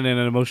am not in an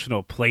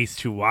emotional place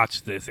to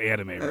watch this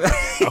anime right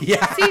now.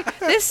 Yeah. see,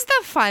 this is the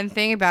fun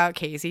thing about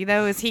Casey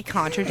though, is he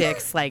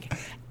contradicts like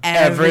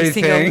every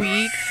single Everything.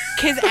 week,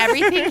 because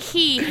everything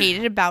he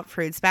hated about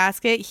Fruits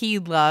Basket he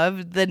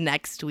loved the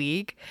next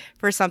week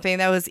for something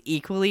that was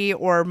equally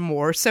or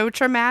more so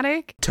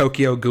traumatic.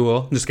 Tokyo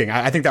Ghoul. Just kidding.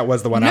 I think that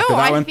was the one No, after that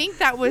I one. think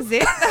that was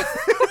it.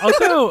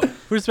 Also,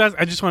 Fruits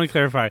Basket, I just want to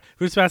clarify,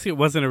 Fruits Basket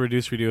wasn't a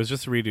reduced redo, it was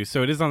just a redo.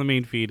 So it is on the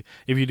main feed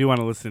if you do want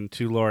to listen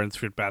to Lauren's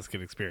Fruit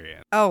Basket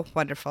experience. Oh,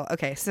 wonderful.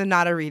 Okay, so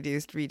not a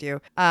reduced redo.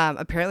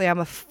 Apparently I'm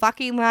a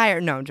fucking liar.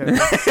 No, I'm joking.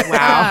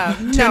 Wow.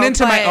 Tune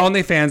into my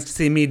OnlyFans to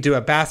see me do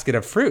a basket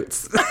of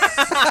fruits. You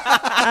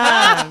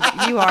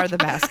are the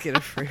basket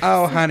of fruit.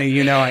 Oh, honey,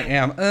 you know I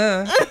am.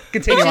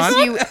 Continue Just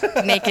on. you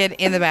naked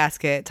in the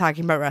basket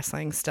talking about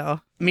wrestling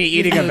still. Me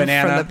eating a Moved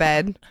banana. from the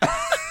bed.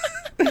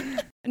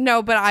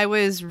 No, but I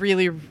was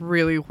really,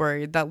 really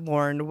worried that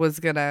Lauren was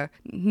gonna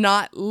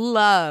not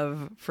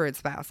love Fruits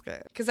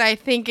Basket, because I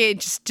think it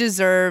just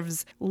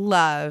deserves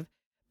love.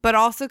 But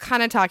also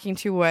kind of talking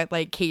to what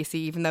like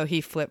Casey, even though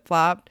he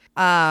flip-flopped,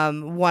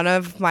 one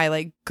of my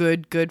like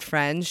good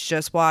friends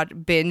just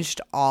binged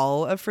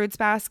all of Fruits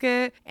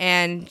Basket,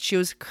 and she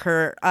was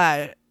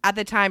at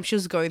the time she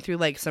was going through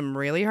like some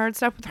really hard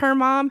stuff with her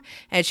mom,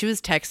 and she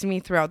was texting me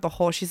throughout the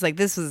whole, she's like,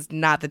 this was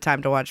not the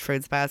time to watch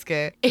Fruits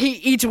Basket.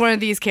 Each one of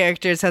these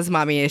characters has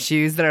mommy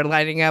issues that are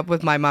lining up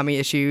with my mommy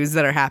issues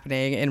that are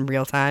happening in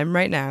real time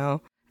right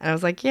now. And I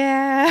was like,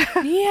 yeah.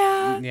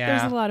 Yeah. Yeah.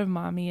 There's a lot of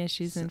mommy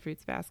issues in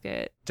Fruits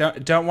Basket.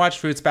 Don't watch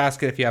Fruits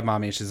Basket if you have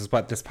mommy issues, is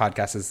what this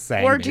podcast is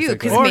saying. Or do,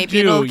 because basically. Or maybe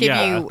it'll do, give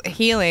yeah. you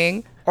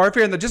healing. Or if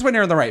you're just when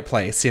you're in the right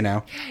place, you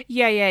know.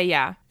 Yeah.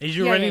 If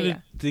you're Yeah, ready yeah,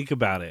 to think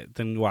about it,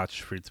 then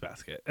watch Fruits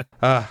Basket.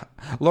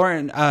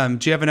 Lauren,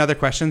 do you have another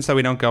question so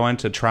we don't go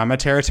into trauma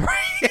territory?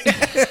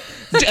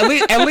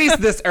 at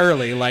least this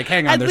early. Like,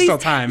 hang on, there's still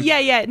time.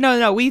 Yeah.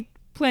 No, we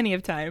plenty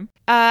of time.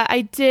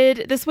 I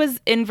did. This was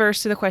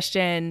inverse to the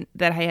question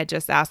that I had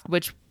just asked.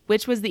 Which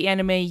was the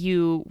anime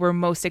you were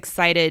most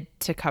excited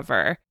to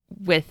cover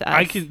with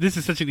us? This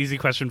is such an easy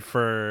question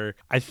for,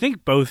 I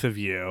think, both of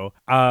you.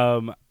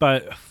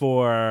 But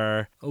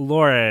for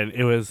Lauren,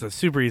 it was a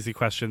super easy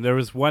question. There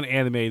was one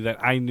anime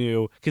that I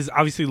knew, because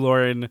obviously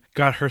Lauren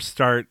got her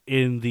start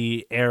in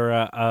the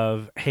era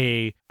of,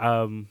 hey,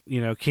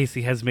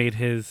 Casey has made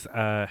his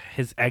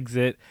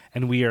exit,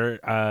 and we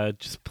are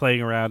just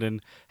playing around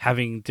and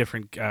having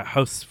different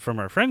hosts from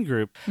our friend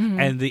group.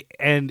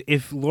 And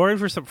if Lauren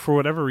for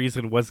whatever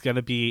reason was going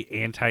to be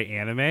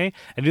anti-anime,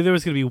 I knew there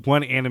was going to be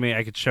one anime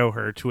I could show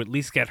her to at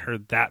least get her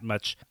that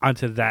much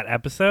onto that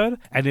episode,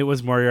 and it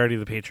was Moriarty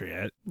the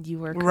Patriot. You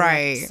were correct,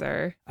 Right.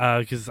 sir.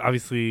 Because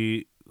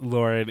obviously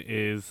Lauren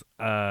is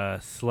a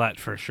slut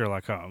for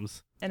Sherlock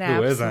Holmes. An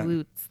Who isn't?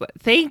 absolute slut.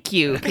 Thank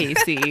you,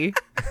 Casey.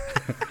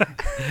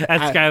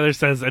 As Skylar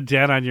says, a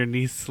down on your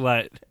knees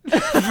slut.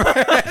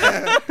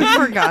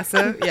 For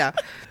gossip, yeah.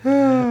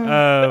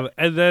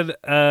 And then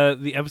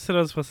the episode I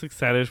was most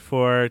excited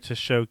for to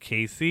show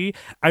Casey,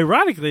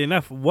 ironically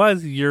enough,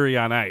 was Yuri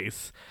on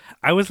Ice.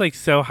 I was like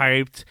so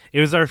hyped.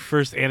 It was our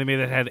first anime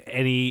that had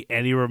any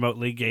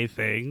remotely gay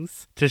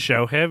things to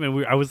show him,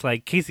 and I was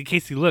like, Casey,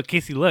 look,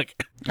 Casey, look.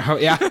 Oh,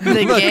 yeah.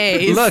 The look,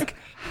 gays. Look.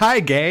 Hi,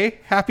 gay.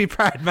 Happy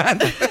Pride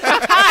Month.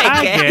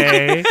 Hi,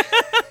 Gay.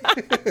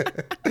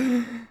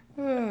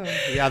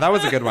 Yeah, that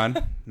was a good one.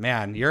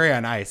 Man, Yuri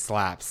on Ice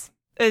slaps.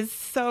 It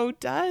so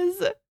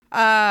does.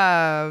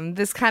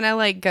 this kind of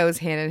like goes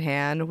hand in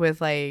hand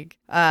with like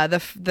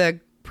the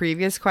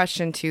previous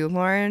question too,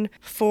 Lauren.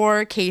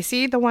 For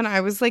Casey, the one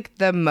I was like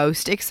the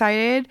most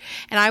excited,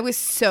 and I was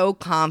so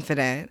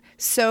confident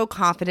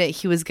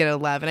he was gonna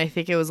love, and I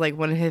think it was like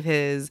one of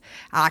his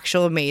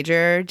actual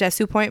major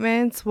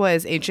disappointments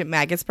was Ancient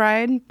Magus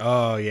Bride.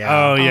 Oh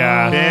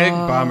yeah. Big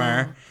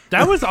bummer.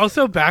 That was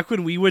also back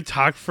when we would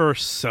talk for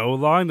so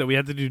long that we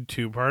had to do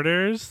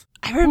two-parters.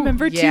 I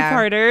remember yeah.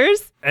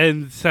 two-parters.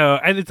 And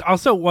it's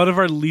also one of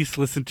our least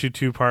listened to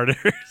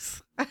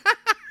two-parters.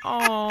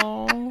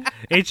 Oh.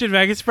 Ancient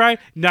Magus Bride,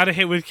 not a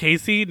hit with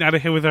Casey, not a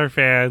hit with our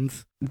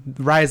fans.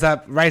 Rise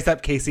up,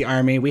 Casey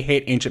Army. We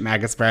hate Ancient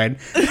Magus Bride.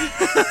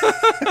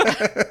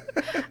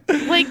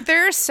 Like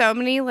there are so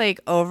many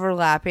like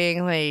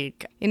overlapping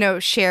like, you know,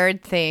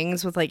 shared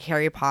things with like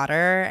Harry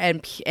Potter,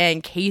 and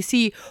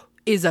Casey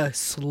is a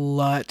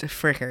slut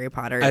for Harry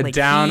Potter. Like,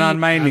 down on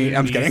my knee.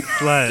 I'm just kidding.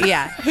 Slut.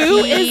 Yeah. Who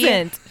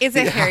isn't? Is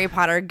a Harry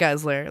Potter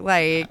guzzler.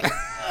 Like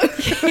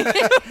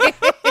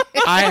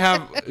I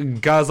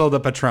have guzzled a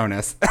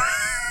Patronus.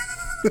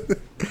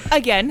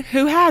 Again,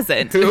 who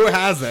hasn't? Who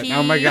hasn't?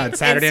 Oh my God,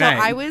 Saturday and so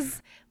night. I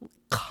was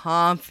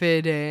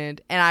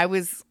confident, and it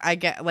was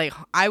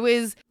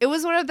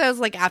one of those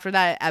like after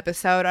that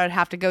episode I'd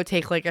have to go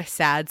take like a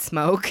sad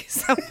smoke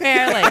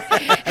somewhere. Like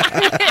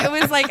it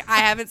was like I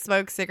haven't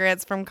smoked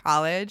cigarettes from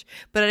college,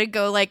 but I'd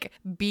go like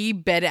be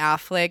Ben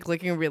Affleck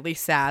looking really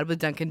sad with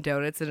Dunkin'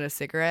 Donuts and a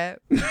cigarette.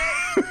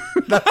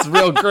 That's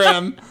real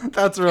grim.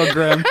 That's real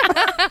grim.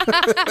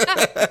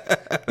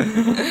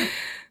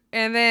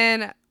 And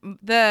then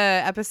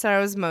the episode I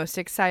was most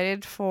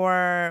excited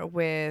for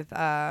with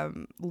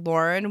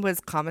Lauren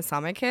was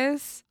Kamisama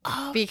Kiss.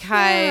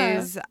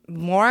 Because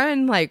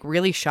Lauren like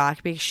really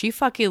shocked me. She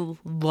fucking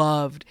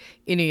loved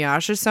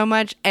Inuyasha so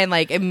much and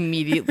like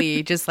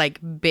immediately just like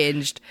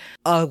binged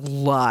a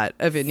lot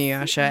of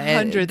Inuyasha. And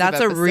Hundreds that's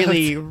of a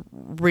really,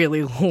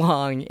 really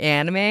long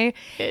anime. It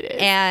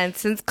is. And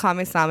since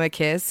Kamisama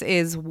Kiss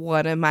is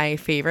one of my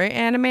favorite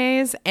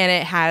animes, and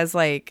it has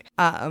like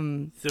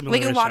Similar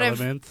like a lot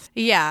elements.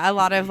 a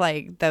lot of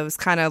like those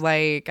kind of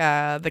like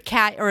the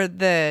cat or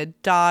the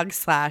dog /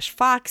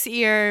 fox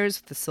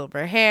ears, the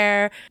silver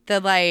hair, the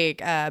like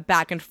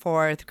back and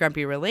forth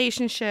grumpy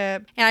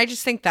relationship, and I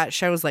just think that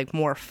show is like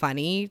more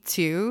funny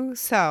too.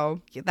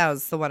 So that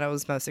was the one I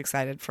was most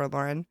excited for,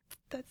 Lauren.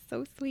 That's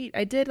so sweet.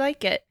 I did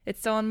like it.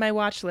 It's still on my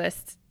watch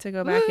list to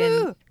go back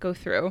and go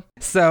through.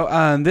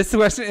 So this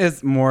question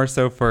is more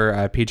so for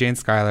PJ and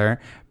Skylar,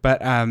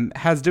 but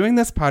has doing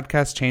this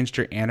podcast changed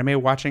your anime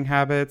watching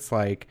habits?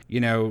 Like, you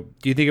know,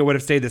 do you think it would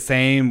have stayed the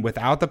same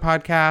without the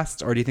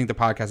podcast, or do you think the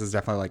podcast has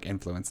definitely like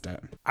influenced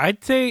it?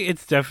 I'd say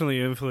it's definitely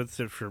influenced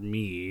it for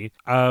me.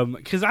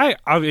 Because I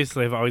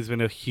obviously have always been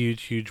a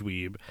huge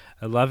weeb.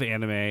 I love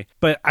anime,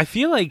 but I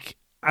feel like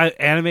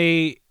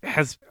anime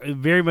has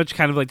very much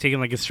kind of like taken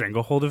like a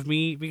stranglehold of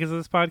me because of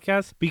this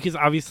podcast, because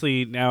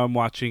obviously now I'm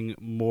watching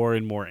more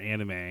and more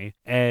anime,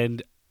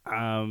 and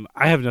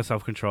I have no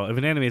self-control. If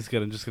an anime is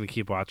good, I'm just going to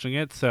keep watching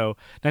it. So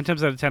 9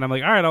 times out of 10, I'm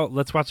like, all right,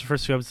 let's watch the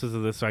first 2 episodes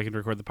of this so I can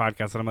record the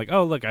podcast. And I'm like,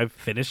 oh, look, I've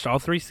finished all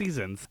 3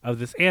 seasons of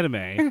this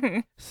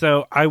anime.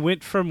 So I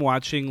went from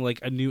watching like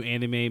a new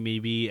anime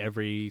maybe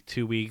every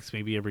 2 weeks,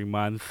 maybe every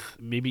month,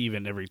 maybe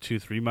even every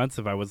 2-3 months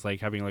if I was like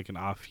having like an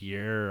off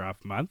year or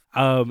off month,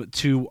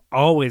 to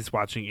always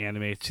watching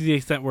anime, to the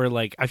extent where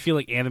like I feel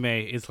like anime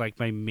is like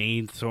my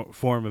main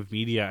form of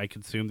media I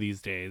consume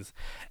these days.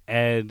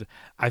 And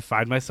I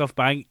find myself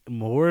buying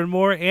more and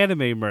more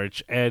anime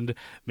merch and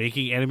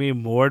making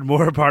anime more and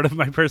more a part of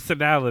my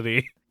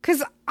personality.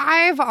 Because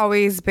I've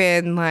always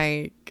been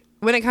like,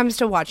 when it comes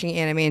to watching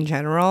anime in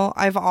general,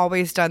 I've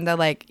always done the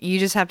like, you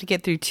just have to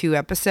get through 2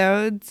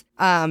 episodes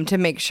to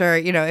make sure,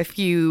 you know, if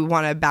you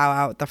want to bow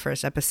out the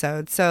first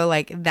episode. So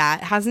like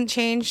that hasn't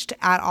changed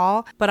at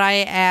all. But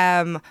I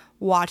am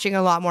watching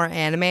a lot more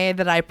anime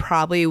that I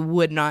probably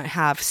would not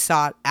have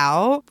sought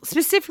out,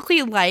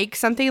 specifically like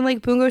something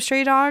like Bungo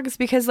Stray Dogs,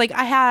 because like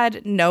I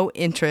had no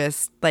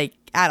interest like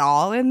at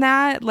all in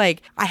that.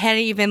 Like I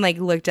hadn't even like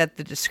looked at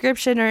the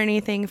description or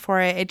anything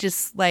for it. It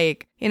just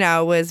like, you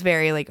know, was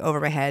very like over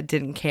my head,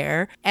 didn't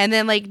care. And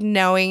then like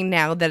knowing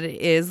now that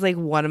it is like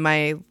one of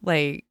my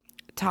like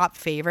top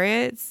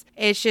favorites,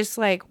 it's just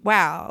like,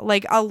 wow,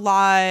 like a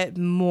lot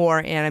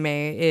more anime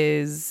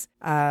is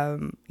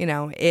you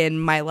know, in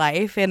my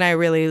life, and I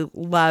really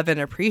love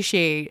and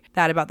appreciate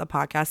that about the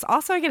podcast.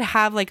 Also, I can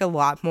have like a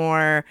lot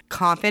more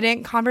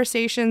confident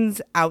conversations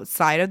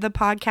outside of the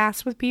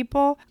podcast with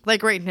people.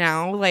 Like right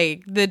now,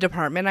 like the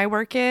department I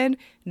work in,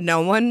 no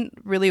one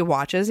really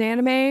watches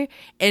anime,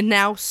 and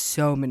now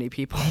so many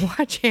people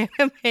watch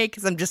anime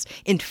because I'm just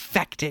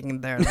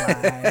infecting their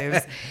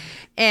lives.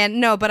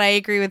 And no, but I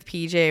agree with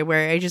PJ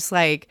where I just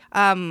like,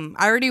 I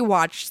already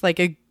watched like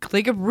a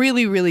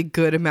really, really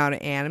good amount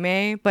of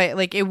anime, but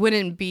like it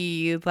wouldn't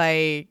be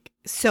like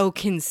so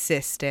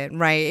consistent,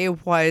 right?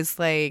 It was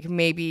like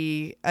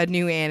maybe a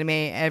new anime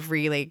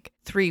every like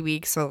 3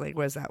 weeks, so like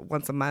what is that,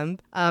 once a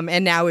month?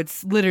 And now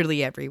it's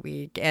literally every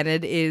week, and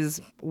it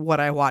is what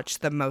I watch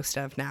the most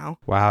of now.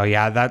 Wow,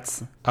 yeah,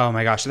 that's, oh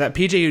my gosh. That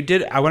PJ, you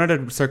did, I wanted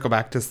to circle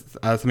back to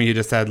something you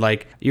just said.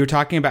 Like, you were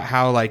talking about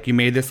how like you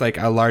made this like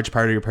a large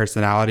part of your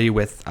personality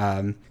with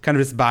kind of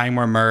just buying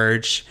more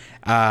merch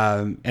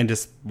and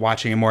just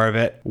watching more of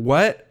it.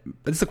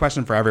 This is a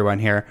question for everyone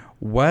here.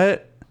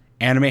 What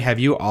anime have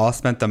you all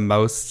spent the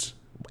most,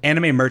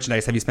 anime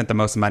merchandise have you spent the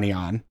most money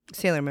on?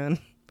 Sailor Moon.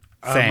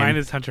 Mine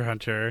is Hunter x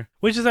Hunter,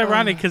 which is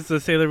ironic because the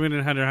Sailor Moon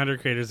and Hunter x Hunter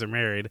creators are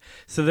married,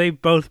 so they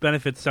both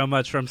benefit so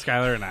much from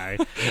Skylar and I.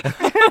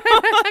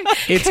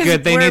 It's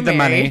good. They need the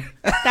money.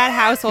 That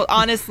household,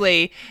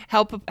 honestly,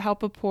 help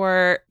a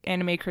poor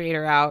anime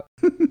creator out.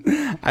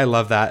 I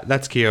love that.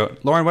 That's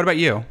cute. Lauren, what about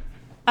you?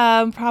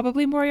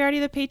 Probably Moriarty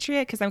the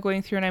Patriot, because I'm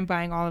going through and I'm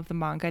buying all of the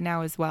manga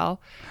now as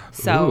well.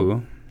 So.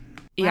 Ooh.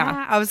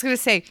 Yeah, I was gonna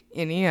say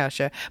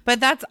Inuyasha,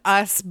 but that's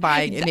us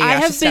buying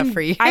Inuyasha stuff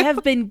for you. I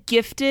have been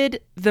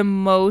gifted the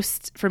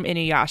most from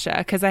Inuyasha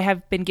because I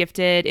have been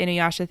gifted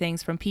Inuyasha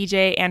things from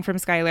PJ and from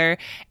Skylar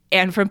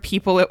and from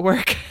people at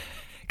work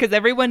because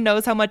everyone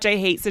knows how much I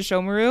hate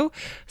Sesshomaru,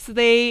 so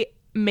they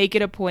make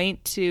it a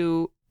point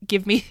to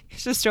give me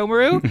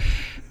Sesshomaru.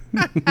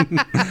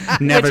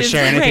 Never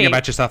share anything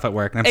about yourself at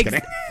work. No, I'm just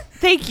kidding.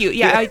 Thank you.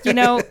 Yeah,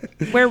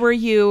 where were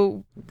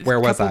you? Where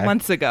was I? A couple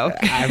months ago.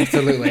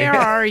 Absolutely. Where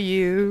are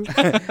you?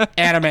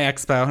 Anime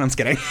Expo. I'm just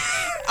kidding.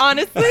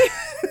 Honestly,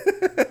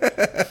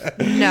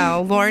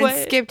 no. Lauren What?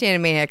 skipped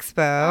Anime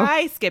Expo.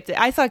 I skipped it.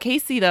 I saw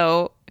Casey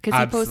though because he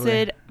Absolutely.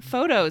 posted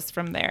photos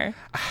from there.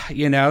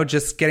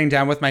 Just getting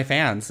down with my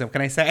fans. What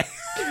can I say?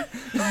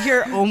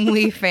 Your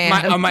only fan.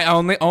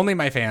 only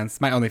my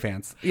fans. My only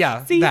fans.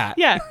 Yeah, See, that.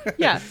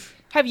 yeah.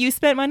 Have you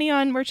spent money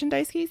on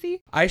merchandise,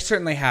 Casey? I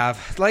certainly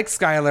have. Like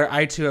Skylar,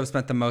 I too have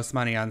spent the most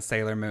money on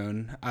Sailor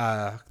Moon.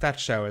 That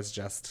show is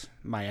just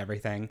my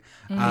everything.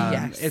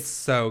 Yes. It's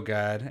so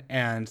good.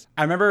 And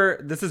I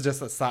remember, this is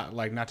just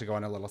not to go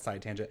on a little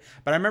side tangent,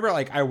 but I remember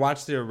like I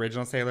watched the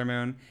original Sailor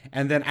Moon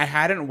and then I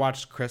hadn't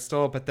watched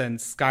Crystal, but then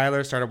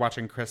Skylar started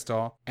watching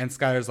Crystal and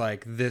Skylar's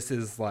like, this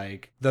is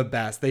like the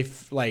best. They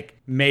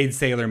made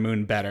Sailor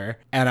Moon better.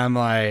 And I'm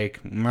like,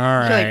 all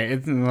right.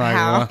 It's like,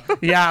 how? well,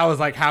 yeah, I was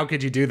like, how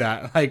could you do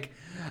that? Like,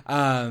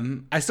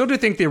 I still do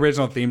think the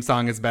original theme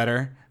song is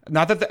better.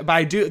 Not that, but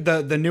I do.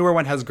 The newer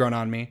one has grown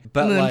on me.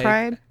 But Moon like,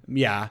 Pride?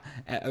 Yeah,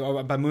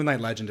 but Moonlight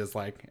Legend is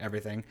like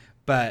everything.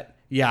 But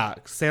yeah,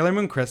 Sailor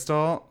Moon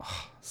Crystal,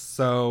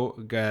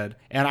 so good.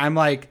 And I'm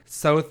like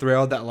so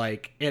thrilled that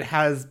like it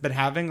has been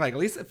having like, at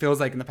least it feels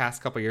like in the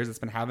past couple of years, it's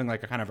been having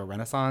like a kind of a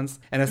renaissance.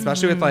 And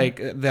especially with like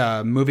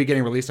the movie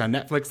getting released on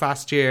Netflix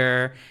last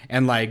year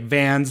and like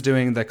Vans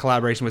doing the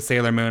collaboration with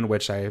Sailor Moon,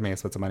 which I may have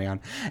spent some money on.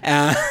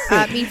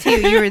 Me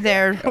too. You were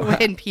there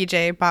when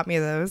PJ bought me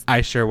those.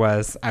 I sure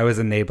was. I was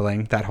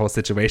enabling that whole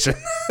situation.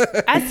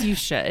 As you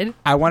should.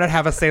 I wanted to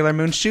have a Sailor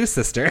Moon shoe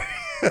sister.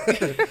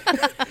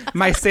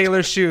 My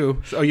sailor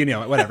shoe. Oh, you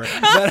know it. Whatever.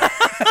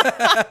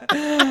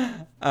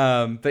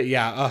 But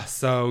yeah,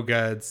 so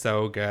good,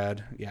 so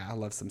good. Yeah, I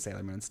love some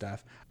Sailor Moon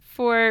stuff.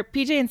 For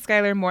PJ and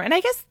Skylar more, and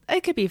I guess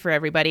it could be for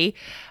everybody,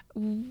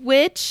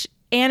 which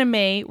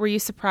anime were you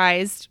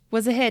surprised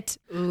was a hit?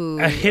 Ooh,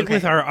 A hit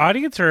with our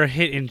audience or a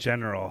hit in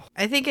general?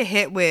 I think a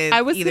hit with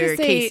I was either gonna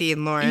say, Casey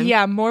and Lauren.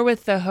 Yeah, more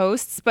with the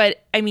hosts,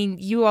 but I mean,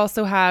 you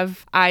also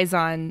have eyes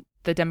on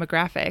the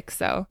demographic,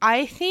 so.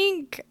 I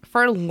think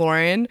for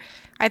Lauren,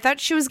 I thought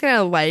she was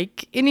gonna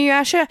like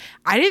Inuyasha.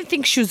 I didn't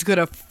think she was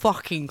gonna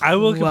fucking I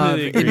will love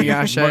completely agree.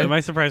 Inuyasha.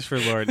 My surprise for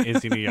Lauren is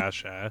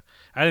Inuyasha.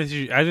 I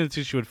didn't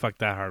think she would fuck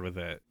that hard with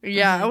it.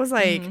 Yeah, I was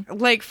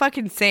like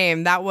fucking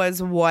same. That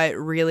was what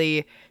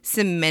really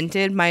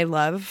cemented my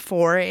love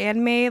for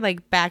anime,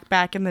 like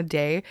back in the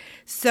day.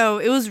 So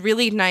it was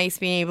really nice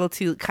being able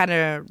to kind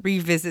of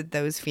revisit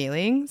those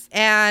feelings.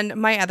 And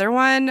my other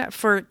one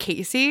for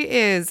Casey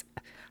is,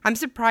 I'm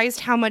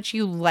surprised how much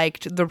you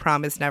liked The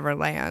Promised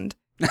Neverland.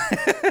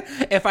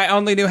 If I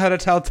only knew how to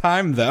tell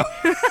time, though.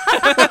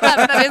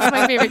 That is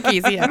my favorite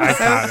Casey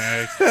episode.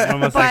 Iconic. One of the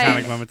most But-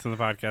 iconic moments in the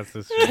podcast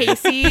this year.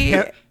 Casey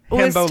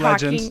was Himbo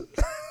talking. legend.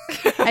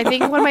 I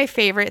think one of my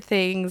favorite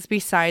things,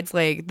 besides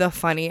like the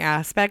funny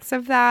aspects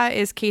of that,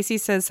 is Casey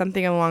says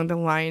something along the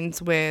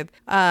lines with,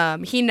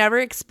 he never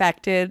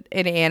expected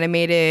an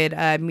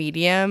animated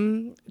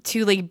medium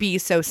to like be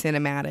so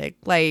cinematic.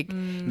 Like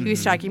he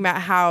was talking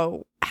about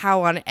how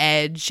on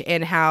edge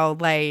and how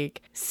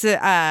like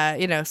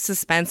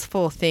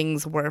suspenseful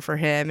things were for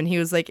him, and he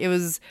was like, it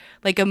was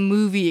like a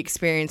movie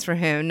experience for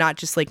him, not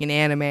just like an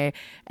anime.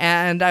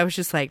 And I was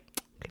just like,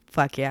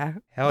 fuck yeah.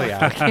 Hell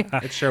yeah.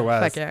 It sure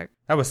was. Fuck yeah.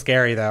 That was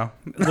scary, though.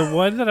 The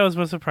one that I was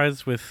most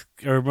surprised with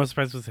was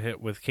a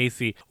hit with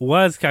Casey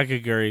was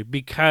Kakaguri,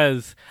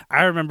 because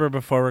I remember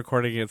before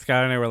recording it,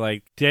 Scott and I were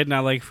like, did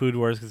not like Food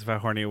Wars because of how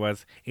horny it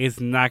was. Is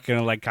not going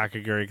to like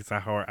Kakaguri because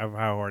of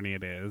how horny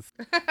it is.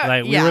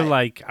 Like, we were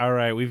like, all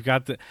right, we've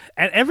got the...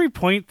 At every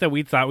point that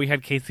we thought we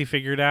had Casey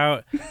figured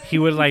out, he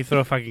would like throw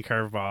a fucking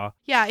curveball.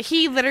 Yeah,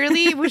 he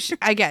literally was,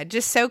 again,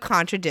 just so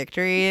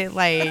contradictory.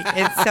 Like,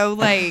 it's so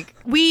like,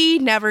 we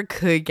never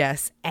could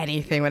guess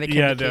anything when it came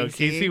to Casey. Yeah, no,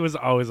 Casey was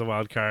always a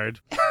wild card.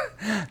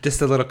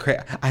 Just a little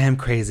I am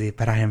crazy,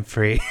 but I am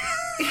free.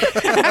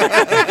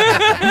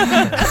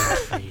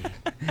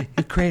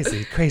 You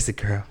crazy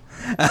girl.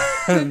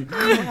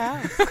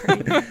 Wow,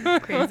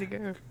 crazy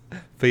girl.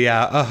 But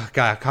yeah, oh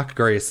god,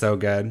 Kakaguri is so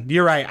good.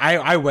 You're right.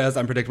 I was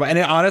unpredictable, and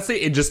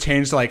it just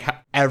changed like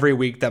every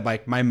week that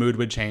like my mood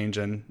would change,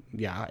 and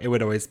yeah, it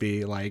would always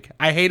be like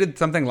I hated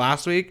something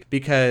last week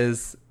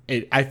because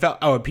I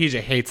felt PJ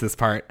hates this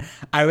part.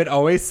 I would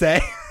always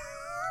say.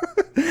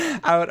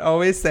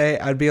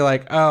 I'd be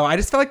like, oh, I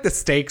just felt like the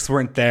stakes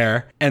weren't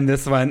there in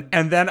this one.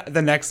 And then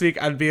the next week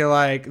I'd be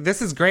like,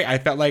 this is great. I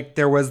felt like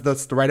there was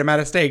the right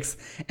amount of stakes.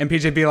 And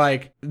PJ'd be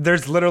like,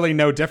 there's literally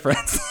no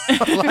difference.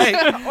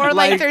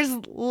 like there's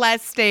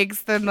less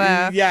stakes than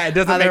the it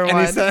doesn't make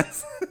any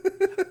sense.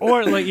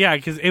 Or like, yeah,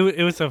 because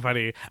it was so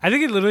funny. I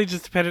think it literally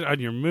just depended on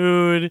your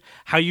mood,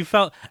 how you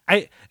felt.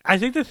 I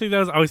think the thing that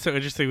was always so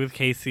interesting with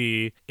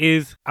Casey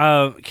is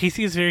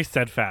Casey is very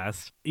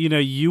steadfast. You know,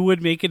 you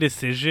would make a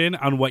decision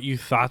on what you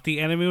thought the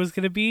anime was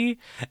going to be,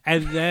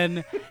 and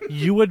then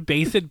you would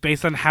base it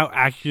based on how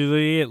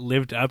accurately it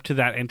lived up to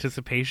that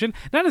anticipation.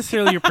 Not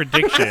necessarily your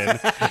prediction,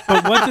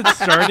 but once it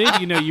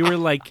started, you know, you were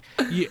like,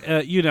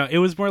 you know, it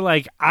was more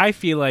like, I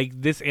feel like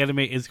this anime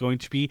is going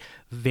to be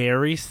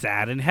very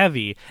sad and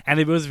heavy. And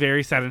if it was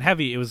very sad and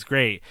heavy, it was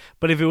great.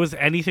 But if it was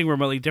anything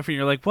remotely different,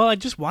 you're like, well, I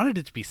just wanted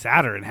it to be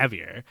sadder and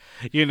heavier,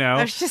 you know?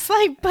 I was just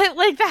like, but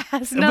like that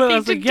has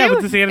nothing to do yeah,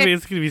 but with this anime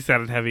is going to be sad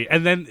and heavy.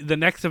 And then the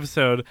next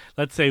episode,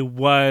 let's say,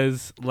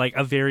 was like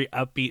a very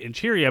upbeat and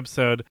cheery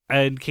episode,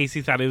 and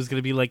Casey thought it was going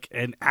to be like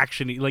an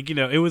action, like, you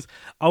know, it was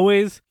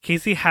always,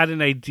 Casey had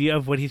an idea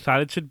of what he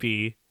thought it should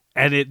be,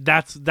 and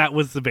that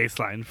was the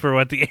baseline for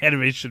what the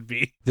anime should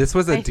be. This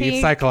was a deep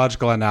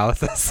psychological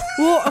analysis.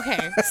 Well,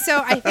 okay.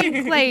 So I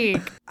think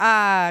like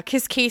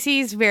because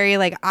Casey's very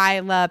like, I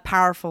love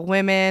powerful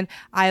women.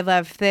 I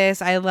love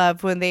this. I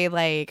love when they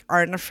like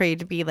aren't afraid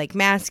to be like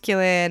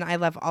masculine. I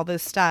love all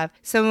this stuff.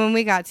 So when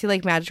we got to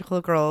like Magical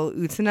Girl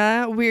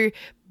Utena,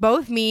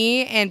 both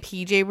me and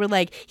PJ were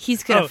like,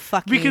 he's gonna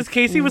fucking because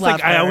Casey was love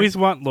like, her. I always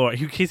want lore.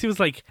 Casey was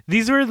like,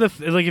 these were the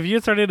like, if you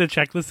had started a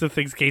checklist of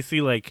things Casey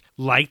like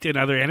liked in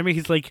other anime,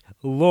 he's like,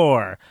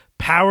 lore,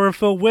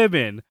 powerful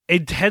women,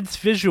 intense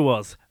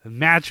visuals,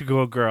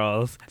 magical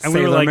girls, and Sailor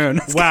we were like, Moon.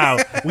 wow,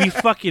 we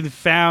fucking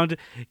found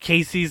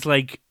Casey's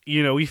like,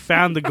 you know, we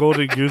found the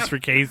golden goose for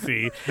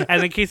Casey.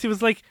 And then Casey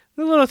was like,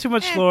 a little too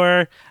much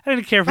lore. I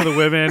didn't care for the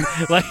women,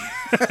 like.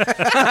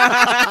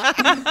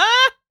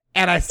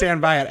 And I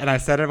stand by it, and I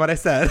said what I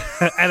said.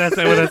 And I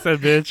said what I said,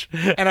 bitch.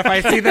 And if I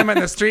see them in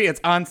the street,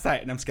 it's on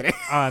site. And I'm just kidding.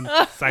 On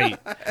site.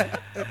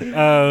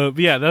 But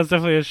yeah, that was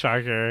definitely a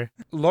shocker.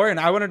 Lauren,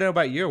 I want to know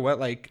about you. What,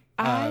 like,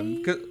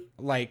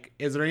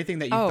 is there anything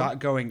that you thought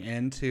going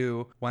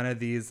into one of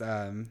these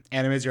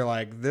animes you're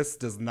like, this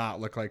does not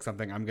look like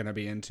something I'm going to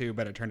be into,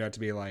 but it turned out to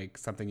be like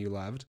something you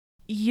loved?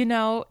 You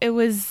know, it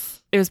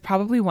was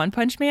probably One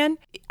Punch Man.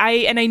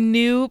 I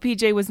knew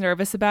PJ was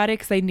nervous about it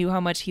because I knew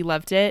how much he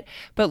loved it.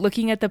 But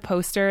looking at the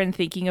poster and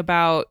thinking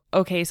about,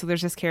 okay, so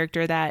there's this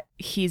character that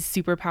he's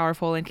super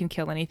powerful and can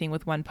kill anything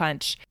with one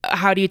punch.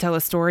 How do you tell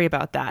a story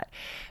about that?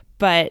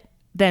 But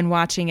then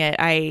watching it,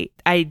 I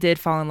did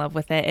fall in love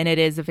with it, and it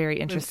is a very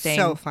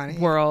interesting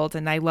world,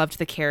 and I loved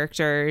the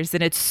characters,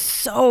 and it's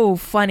so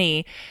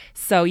funny.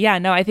 So yeah,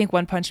 no, I think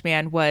One Punch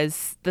Man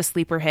was the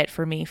sleeper hit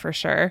for me for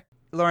sure.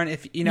 Lauren, I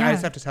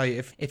just have to tell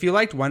you, if you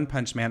liked One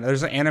Punch Man,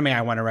 there's an anime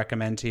I want to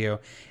recommend to you.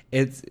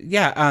 It's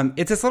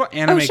this little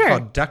anime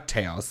called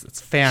DuckTales.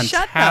 It's fantastic.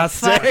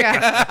 Shut the fuck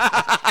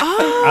up.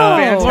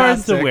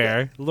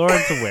 Fantastic.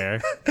 Lauren's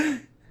aware.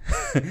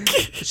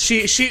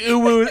 she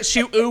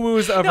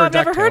ooh-woos over No, I've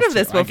never heard of too.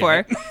 this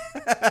before.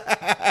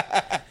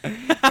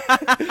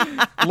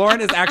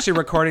 Lauren is actually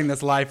recording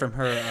this live from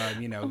her,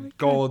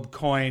 gold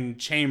coin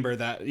chamber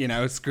that,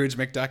 Scrooge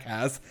McDuck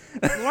has.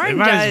 Lauren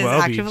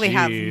does actively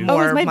have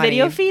more is my money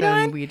video feed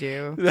than on? we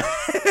do.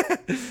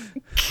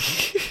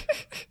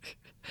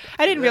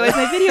 I didn't realize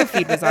my video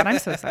feed was on. I'm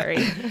so sorry.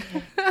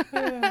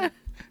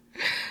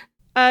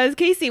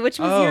 Casey, which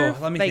was your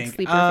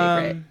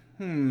sleeper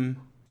favorite?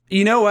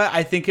 You know what?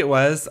 I think it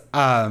was,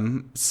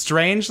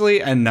 strangely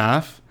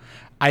enough,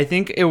 I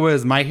think it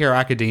was My Hero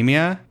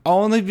Academia.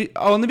 Only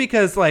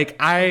because, like,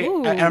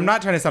 I'm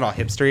not trying to sound all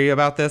hipstery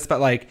about this, but,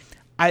 like,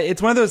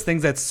 it's one of those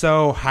things that's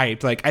so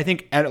hyped. Like, I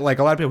think, like,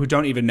 a lot of people who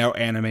don't even know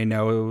anime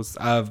knows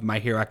of My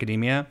Hero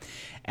Academia.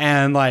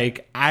 And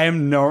like I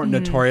am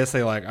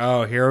notoriously like,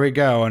 oh, here we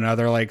go,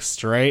 another like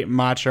straight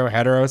macho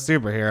hetero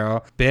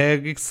superhero.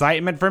 Big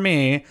excitement for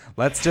me.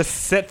 Let's just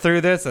sit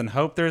through this and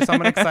hope there's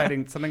something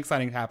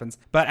exciting happens.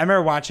 But I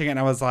remember watching it and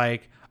I was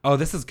like, oh,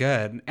 this is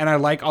good. And I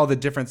like all the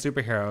different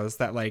superheroes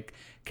that like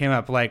came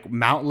up, like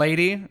Mount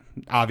Lady,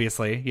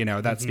 obviously, you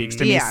know, that speaks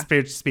to me,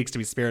 speaks to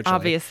me spiritually.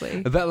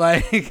 Obviously. But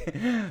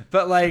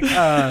like,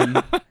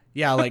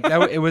 yeah, like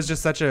it was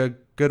just such a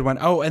good one.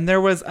 Oh, and there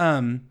was,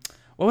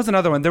 what was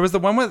another one? There was the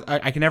one with,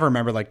 I can never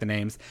remember like the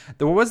names.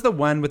 There was the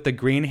one with the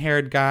green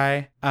haired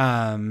guy.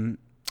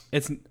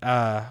 It's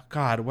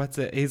God, what's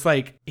it? He's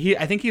like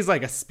I think he's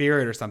like a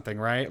spirit or something,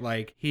 right?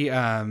 Like he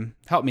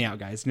help me out,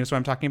 guys. You know what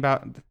I'm talking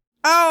about?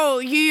 Oh,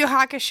 Yu Yu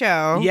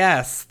Hakusho.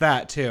 Yes,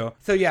 that too.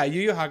 So yeah,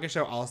 Yu Yu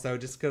Hakusho also,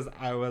 just because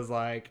I was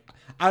like,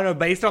 I don't know,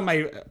 based on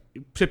my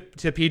to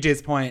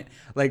PJ's point,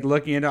 like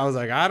looking into it, I was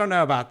like, I don't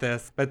know about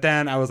this. But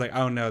then I was like,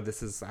 oh no,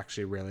 this is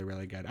actually really,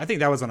 really good. I think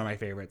that was one of my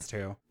favorites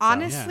too.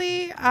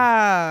 Honestly,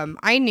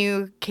 I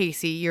knew,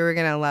 Casey, you were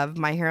gonna love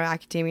My Hero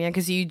Academia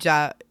because you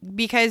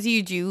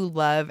do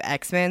love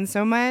X-Men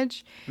so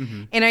much,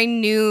 and I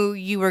knew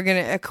you were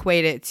gonna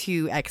equate it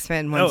to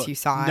X-Men once you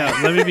saw it. No,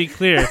 let me be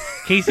clear.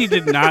 Casey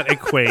did not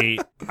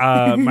equate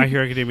My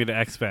Hero Academia to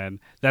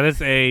X-Men. That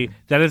is a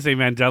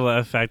Mandela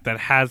effect that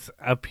has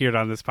appeared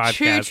on this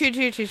podcast.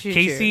 True.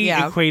 Casey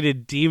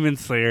equated Demon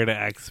Slayer to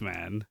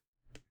X-Men.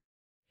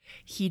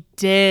 He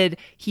did.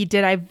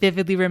 I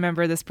vividly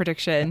remember this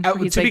prediction. To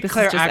be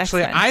clear,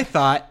 actually, X-Men. I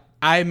thought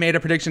I made a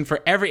prediction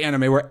for every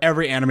anime where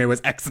every anime was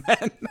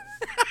X-Men.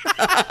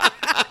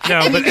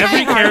 No, but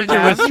every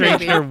character with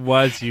straight hair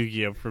was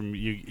Yu-Gi-Oh! From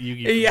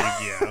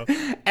Yu-Gi-Oh!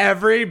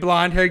 Every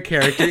blonde-haired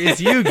character is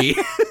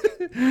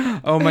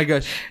Yugi. Oh my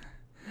gosh.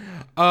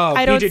 Oh,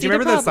 PJ, do you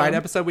remember the side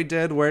episode we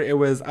did where it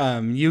was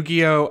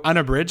Yu-Gi-Oh!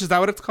 Unabridged? Is that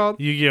what it's called?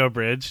 Yu-Gi-Oh!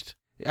 Abridged.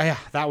 Yeah,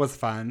 that was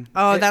fun.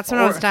 Oh, that's when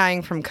I was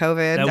dying from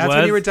COVID. That's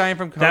when you were dying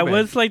from COVID. That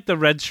was like the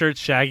Red Shirt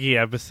Shaggy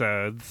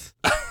episodes.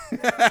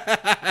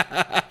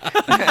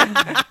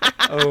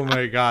 Oh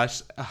my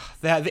gosh.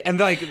 And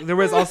like there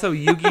was also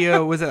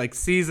Yu-Gi-Oh! Was it like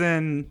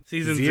season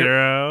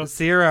zero?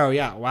 Zero,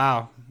 yeah.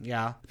 Wow.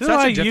 Yeah. There's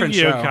such a different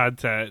Yu-Gi-Oh! Show.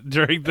 Content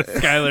during the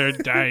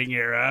Skylar dying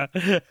era.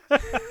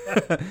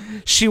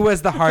 She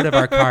was the heart of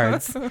our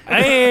cards.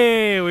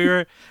 Hey, we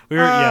were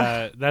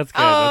yeah, that's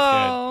good.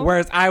 That's good.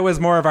 Whereas I was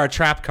more of our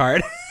trap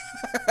card.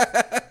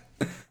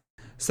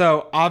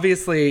 So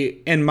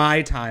obviously in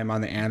my time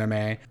on the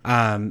anime,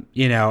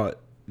 you know,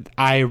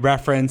 I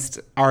referenced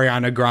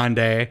Ariana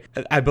Grande,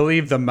 I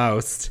believe the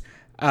most,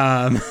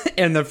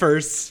 in the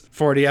first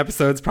 40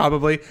 episodes,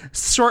 probably.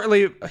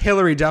 Shortly,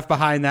 Hilary Duff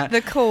behind that.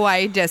 The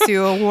Kawaii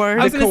Desu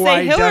Award. The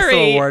Kawaii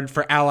Desu Award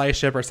for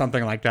allyship or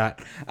something like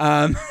that.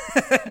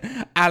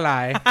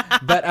 Ally.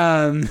 But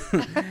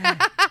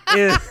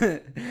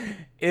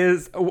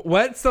is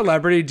what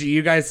celebrity do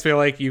you guys feel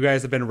like you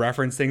guys have been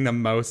referencing the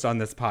most on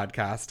this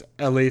podcast,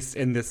 at least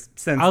in this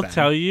sense? I'll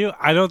tell you,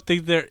 I don't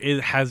think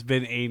has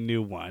been a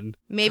new one.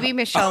 Maybe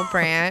Michelle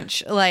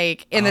Branch,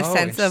 like in the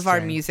sense of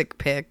our music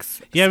picks.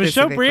 Yeah,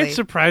 Michelle Branch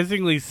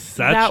surprisingly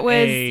such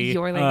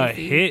your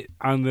legacy. Hit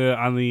on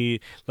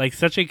the like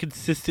such a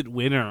consistent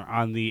winner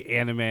on the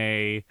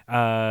anime.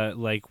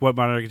 Like what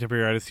modern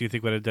contemporary artists do you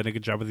think would have done a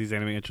good job with these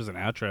anime intros and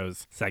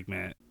outros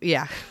segment?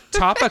 Yeah,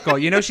 topical.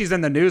 You know she's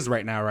in the news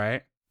right now,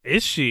 right?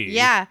 Is she?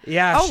 Yeah.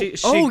 Yeah.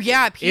 Oh,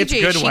 yeah.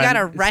 PJ, she got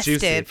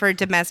arrested for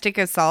domestic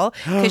assault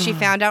because she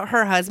found out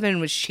her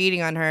husband was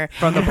cheating on her.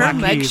 From the her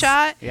Black Keys.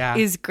 mugshot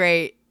is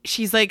great.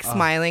 She's like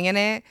smiling in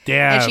it.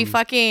 Damn. And she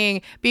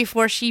fucking,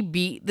 before she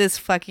beat this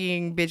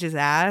fucking bitch's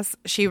ass,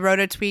 she wrote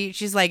a tweet.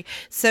 She's like,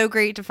 so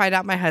great to find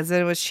out my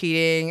husband was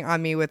cheating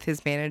on me with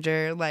his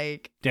manager.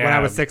 Like, damn. When I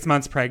was 6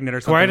 months pregnant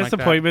or something Quiet like that.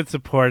 Disappointment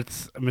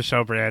supports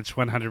Michelle Branch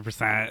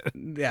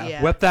 100%.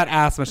 Yeah. Whip that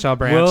ass, Michelle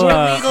Branch.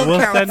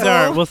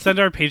 We'll send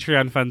our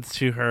Patreon funds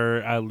to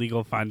her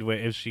legal fund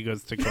if she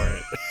goes to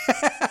court.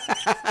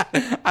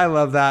 I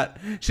love that.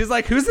 She's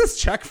like, who's this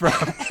check from?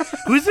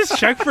 Who's this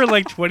check for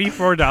like $24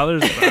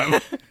 from?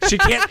 She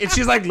can't. And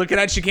she's like looking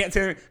at it. She can't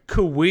say,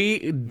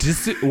 what?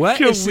 Despot?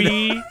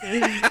 Despot?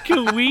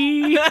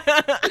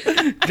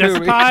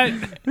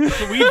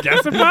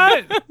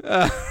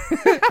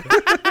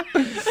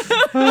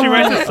 She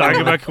writes a song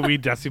about Kawi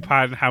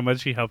Desupot and how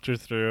much he helped her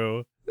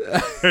through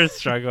her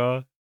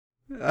struggle.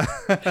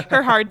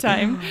 Her hard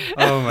time.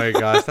 Oh my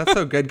gosh, that's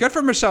so good. Good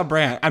for Michelle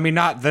Brandt. I mean,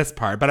 not this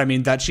part, but I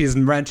mean that she's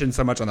mentioned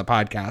so much on the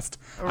podcast.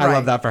 Right. I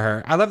love that for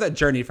her. I love that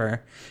journey for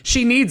her.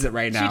 She needs it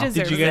right now. She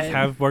deserves Did you guys it.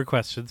 have more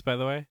questions, by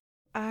the way?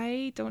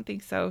 I don't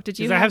think so. Did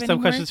you? Because I have some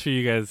more? questions for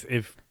you guys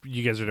if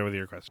you guys are done with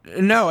your questions.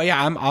 No,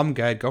 yeah, I'm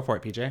good. Go for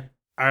it, PJ.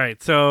 All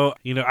right, so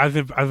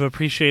I've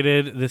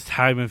appreciated this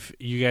time of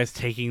you guys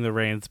taking the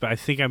reins, but I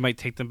think I might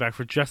take them back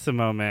for just a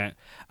moment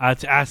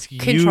to ask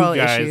Control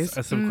you guys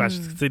issues. some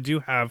questions, because I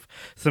do have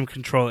some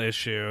control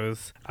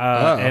issues,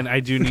 and I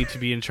do need to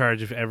be in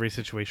charge of every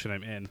situation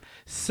I'm in.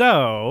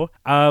 So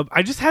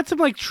I just had some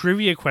like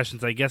trivia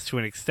questions, I guess, to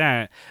an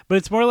extent, but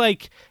it's more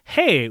like,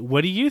 hey,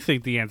 what do you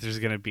think the answer is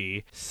going to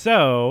be?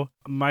 So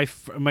my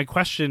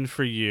question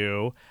for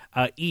you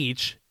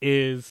each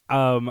is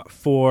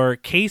for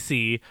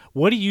Casey,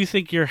 what do you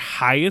think your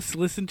highest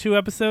listened to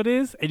episode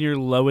is and your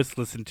lowest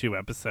listened to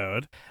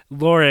episode?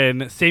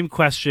 Lauren, same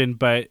question,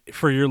 but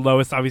for your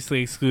lowest,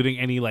 obviously excluding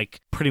any like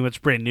pretty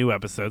much brand new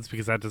episodes,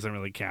 because that doesn't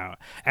really count.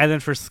 And then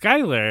for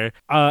Skylar,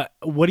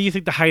 what do you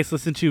think the highest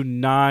listened to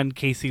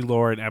non-Casey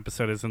Lauren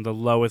episode is and the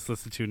lowest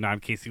listened to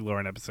non-Casey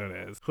Lauren episode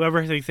is?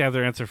 Whoever thinks they have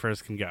their answer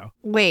first can go.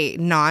 Wait,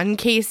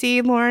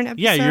 non-Casey Lauren episode?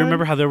 Yeah, you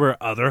remember how there were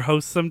other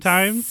hosts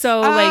sometimes?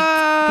 So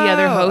like the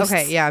other hosts.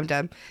 Okay, yeah, I'm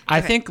done.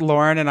 I think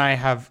Lauren and I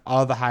have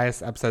all the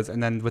highest episodes,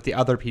 and then with the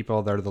other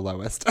people, they're the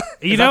lowest.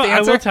 You know, I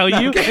will tell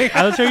you,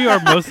 our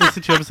most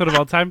listened to episode of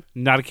all time,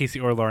 not a Casey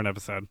or Lauren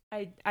episode.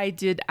 I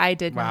did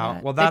know Wow.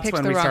 that. Well, They that's picked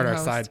when the we start wrong our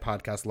host. side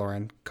podcast,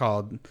 Lauren,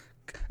 called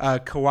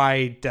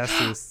Kawaii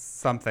Desu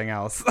something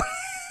else.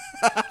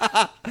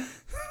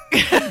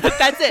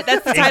 That's it.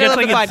 That's the It title gets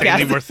of the like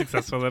insanely podcast. more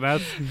successful than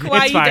us.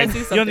 Why It's you fine. guys do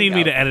You'll something need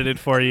me to else. edit it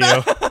for you.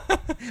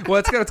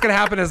 What's going to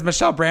happen is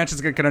Michelle Branch is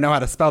going to know how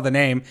to spell the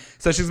name.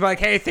 So she's like,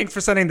 hey, thanks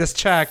for sending this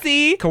check.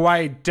 See?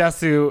 Kawaii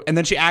Desu. And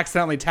then she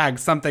accidentally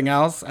tags something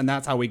else, and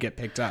that's how we get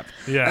picked up.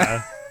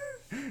 Yeah.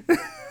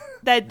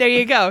 There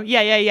you go.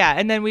 Yeah.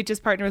 And then we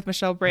just partner with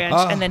Michelle Branch,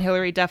 and then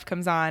Hillary Duff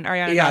comes on.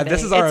 Ariana Yeah, Grande.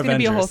 this is our It's going to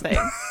be a whole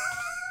Avengers.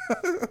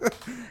 thing.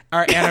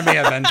 Our anime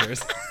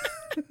Avengers.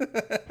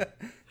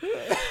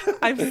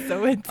 I'm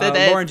so into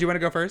this. Lauren, do you want to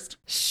go first?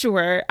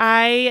 Sure.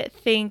 I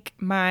think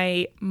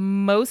my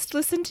most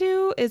listened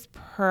to is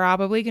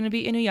probably going to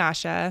be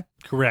Inuyasha.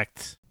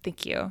 Correct.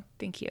 Thank you.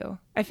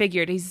 I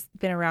figured he's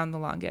been around the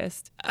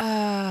longest.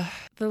 The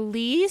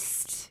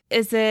least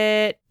is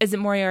it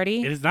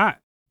Moriarty? It is not.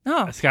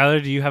 Oh,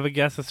 Skylar, do you have a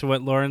guess as to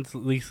what Lauren's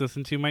least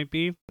listened to might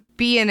be?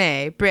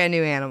 B&A, Brand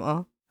New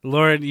Animal.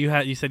 Lauren, you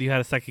said you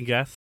had a second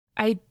guess.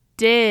 I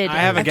did. I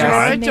have a guess.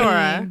 forgot the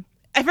Dora. name.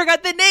 I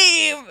forgot the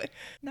name.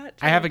 Not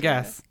I have a Dora.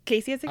 guess.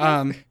 Casey has a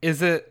guess.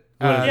 Is it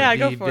Yeah, the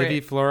go for Vivi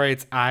it.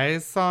 Florate's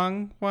Eyes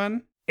song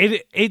one?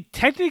 It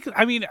technically,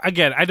 I mean,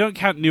 again, I don't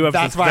count new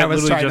episodes. That's why I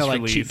was literally trying to just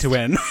like cheat released. to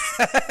win.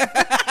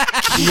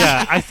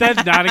 Yeah, I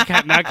said not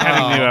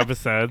counting new Oh.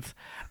 episodes.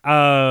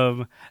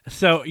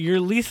 So your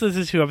least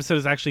listened to episode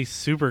is actually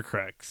Super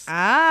Crooks.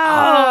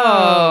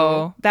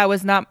 Oh, that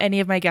was not any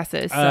of my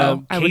guesses.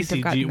 So I wouldn't Casey,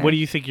 have gotten what do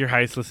you think your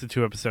highest listened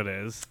to episode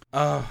is?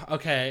 Oh,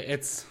 okay.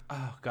 It's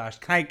gosh.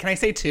 Can I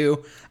say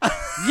two?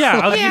 Yeah,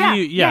 I'll give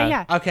you.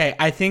 Yeah. Okay,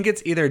 I think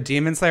it's either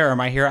Demon Slayer or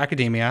My Hero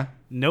Academia.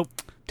 Nope.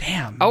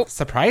 Damn. Oh.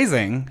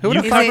 Surprising. Who would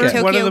You have thought it covered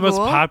that? one of the Tokyo most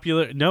Ghoul?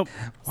 popular. Nope.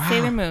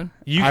 Sailor Moon.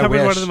 You I covered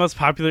one wish. of the most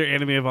popular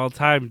anime of all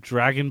time,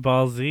 Dragon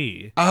Ball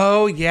Z.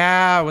 Oh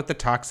yeah, with the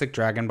toxic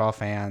Dragon Ball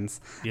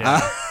fans. Yeah.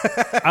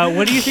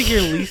 What do you think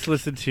your least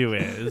listened to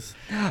is?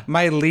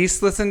 My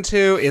least listened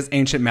to is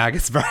Ancient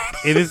Magus Bride.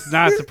 It is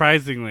not,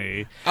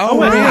 surprisingly. Oh,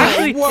 wait, really?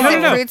 actually, Whoa.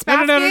 no. Fruits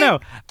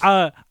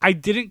No. I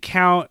didn't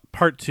count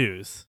part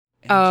twos.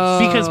 Oh,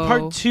 Because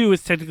part 2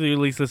 is technically your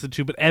least listened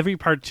to, but every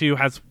part 2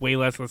 has way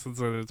less listens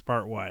than its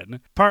part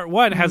 1. Part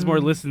 1 has more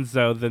listens,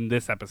 though, than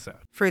this episode.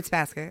 Fruits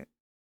Basket.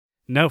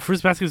 No,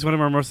 Fruits Basket is one of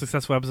our most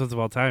successful episodes of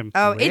all time.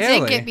 Oh, it Really?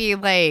 did get me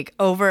like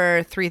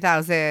over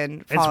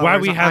 3,000 It's followers why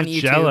we have on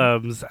YouTube.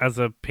 Jellums as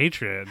a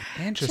patron.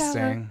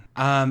 Interesting.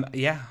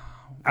 Yeah.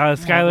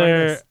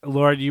 Skylar,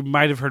 Lord, you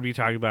might have heard me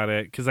talk about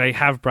it, because I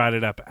have brought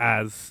it up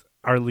as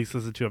our least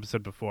listened to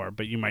episode before,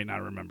 but you might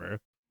not remember.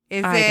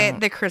 Is I it don't.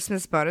 the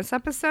Christmas bonus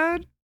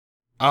episode?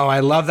 Oh,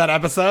 I love that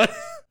episode.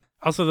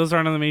 Also, those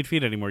aren't on the main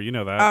feed anymore. You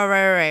know that. Oh,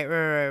 right.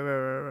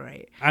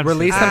 I'm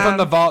Release just- them from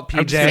the vault,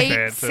 I'm PJ.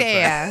 just- Say,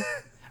 it's Seiya.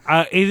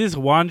 It is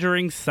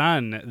Wandering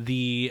Sun,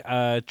 the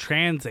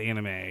trans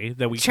anime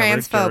that we covered during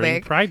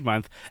Transphobic. Pride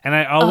Month. And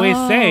I always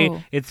say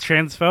Oh. it's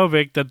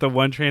transphobic that the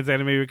one trans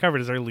anime we covered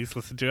is our least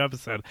listened to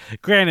episode.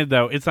 Granted,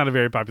 though, it's not a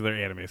very popular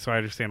anime, so I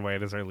understand why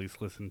it is our least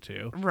listened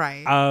to.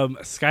 Right.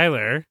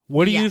 Skylar,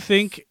 what do you Yes.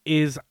 think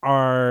is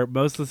our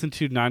most listened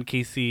to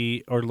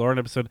non-Casey or Lauren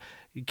episode?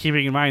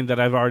 Keeping in mind that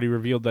I've already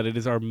revealed that it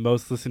is our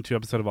most listened to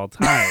episode of all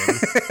time.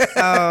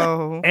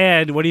 Oh.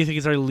 And what do you think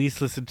is our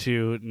least listened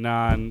to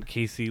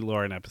non-Casey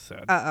Lauren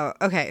episode? Uh-oh.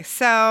 Okay.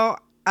 So,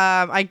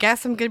 I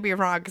guess I'm going to be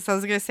wrong because I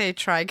was going to say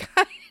Trigun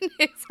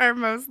is our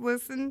most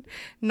listened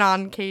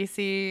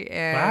non-Casey.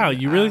 And, Wow,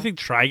 you really think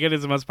Trigun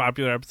is the most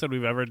popular episode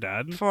we've ever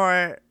done?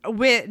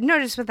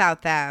 just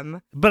without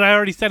them. But I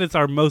already said it's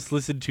our most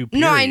listened to,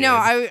 period. No, I know.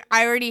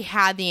 I already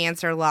had the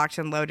answer locked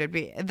and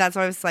loaded. That's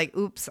why I was like,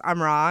 oops,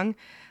 I'm wrong.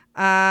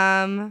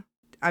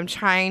 I'm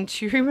trying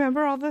to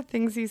remember all the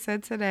things he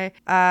said today.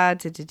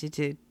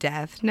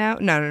 Death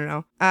Note?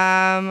 No.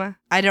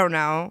 I don't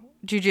know.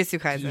 Jujutsu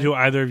Kaisen. Do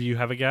either of you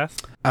have a guess?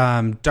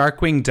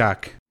 Darkwing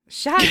Duck.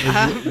 Shut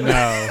up. No. We've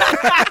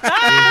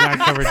not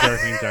covered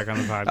Darkwing Duck on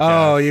the podcast.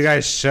 Oh, you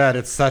guys should.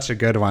 It's such a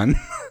good one.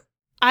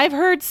 I've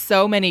heard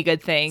so many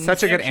good things.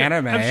 Such a good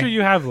anime. I'm sure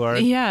you have,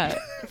 Lauren. Yeah.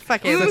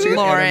 Fucking Such a good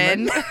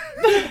Lauren.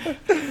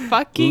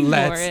 Fucking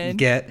Let's Lauren.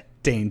 get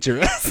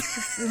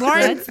dangerous.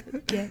 Lauren's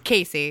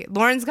Casey.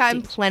 Lauren's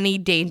gotten plenty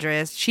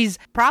dangerous. She's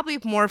probably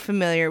more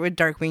familiar with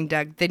Darkwing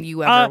Duck than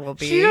you ever will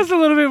be. She knows a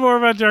little bit more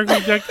about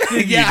Darkwing Duck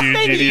than Yeah. you do,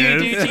 Thank you,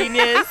 genius.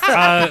 genius.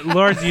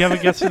 Lauren, do you have a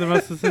guess for the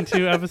most listened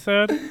to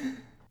episode?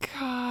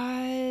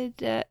 God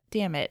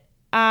damn it.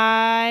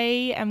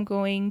 I am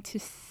going to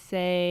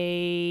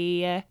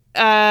say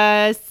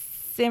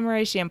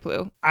Samurai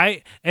Champloo.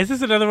 Is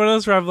this another one of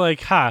those where I'm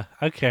like,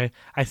 okay,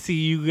 I see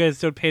you guys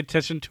don't pay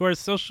attention to our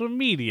social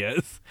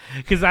medias.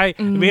 Because I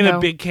made a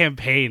big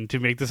campaign to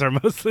make this our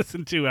most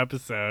listened to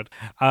episode.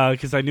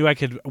 Because I knew I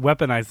could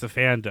weaponize the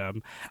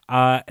fandom.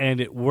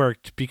 And it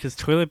worked because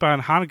Toilet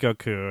Bound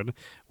Hanako-kun,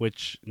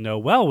 which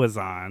Noelle was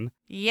on,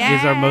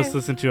 is our most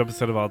listened to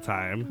episode of all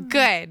time.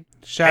 Good.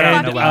 Shout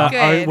out And, Noelle.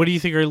 Good. what do you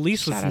think our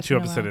least Shout listened out to to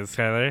episode Noelle. is,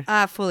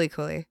 Skylar? Fully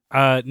Cooley.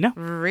 No.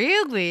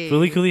 Really?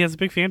 Fully Cooley has a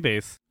big fan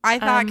base. I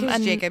thought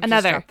because Jacob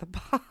another. just dropped the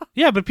ball.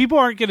 Yeah, but people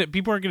aren't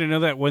gonna know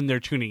that when they're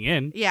tuning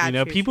in. Yeah, you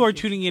know, true, people true, are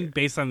true, tuning true. in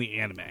based on the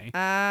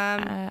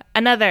anime.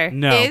 Another.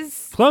 No,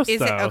 Is close is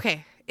though. it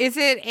okay? Is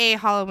it a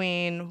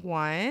Halloween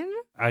one?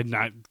 I'm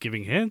not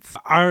giving hints.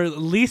 Our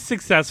least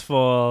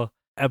successful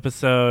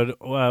episode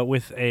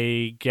with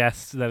a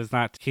guest that is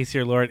not Casey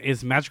or Lauren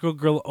is Magical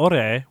Girl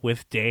Ore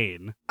with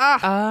Dane.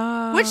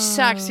 Which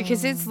sucks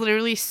because it's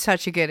literally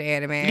such a good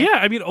anime. Yeah,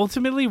 I mean,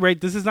 ultimately, right?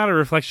 This is not a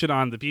reflection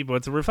on the people;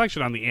 it's a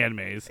reflection on the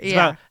animes. It's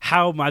Yeah. about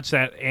how much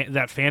that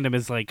fandom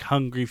is like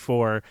hungry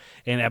for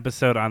an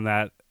episode on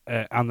that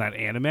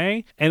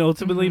anime, and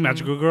ultimately,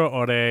 Magical Girl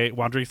Ore,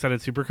 Wandering Sun,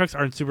 and Supercooks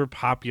aren't super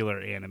popular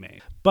anime,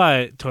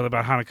 but Toilet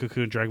About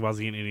Hanako-kun, Dragon Ball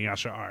Z, and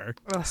Inuyasha are.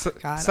 Oh,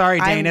 God. Sorry,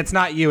 Dane. I'm- It's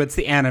not you. It's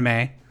the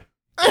anime.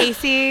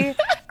 Casey,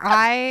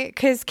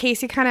 because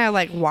Casey kind of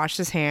like washed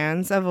his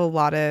hands of a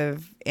lot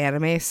of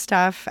anime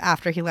stuff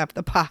after he left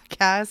the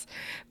podcast.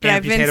 But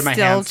I've been Amputated my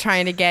still hands.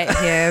 trying to get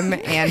him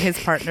and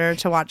his partner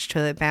to watch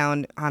Toilet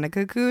Bound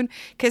Hanako-kun.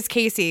 Because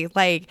Casey,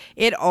 like,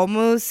 it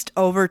almost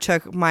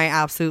overtook my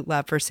absolute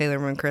love for Sailor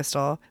Moon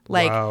Crystal.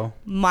 Like, Wow.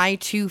 my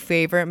two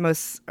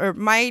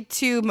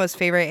most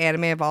favorite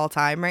anime of all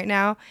time right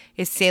now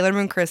is Sailor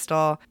Moon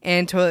Crystal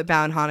and Toilet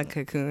Bound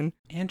Hanako-kun.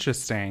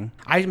 Interesting.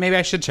 Maybe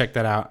I should check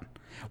that out.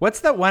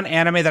 What's that one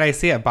anime that I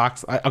see at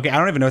Box? Okay, I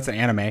don't even know it's an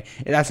anime.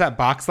 That's at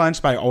Box Lunch,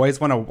 but I always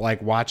want to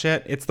like watch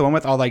it. It's the one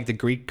with all like the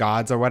Greek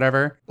gods or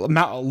whatever.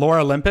 Lore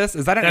Olympus.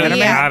 Is that an That is anime?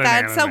 not Yeah, an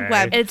that's a anime.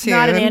 webtoon. It's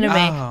not an anime,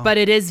 Oh. but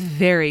it is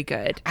very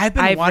good. I've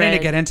been wanting to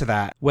read- get into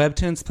that.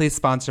 Webtoons, please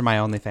sponsor my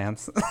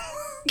OnlyFans.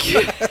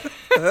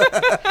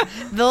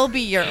 They'll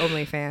be your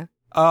only fan.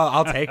 Oh,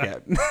 I'll take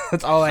it.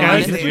 That's all I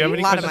Guys, need. do you have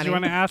any Lot of questions you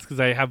money. want to ask? Because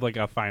I have like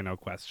a final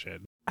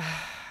question.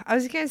 I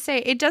was going to say,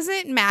 it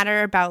doesn't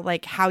matter about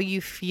like how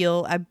you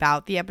feel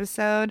about the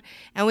episode.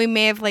 And we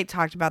may have like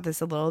talked about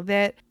this a little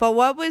bit, but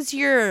what was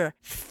your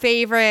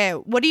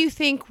favorite? What do you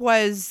think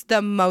was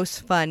the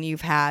most fun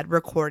you've had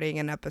recording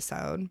an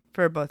episode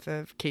for both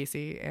of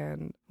Casey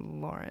and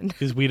Lauren?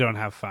 Because we don't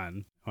have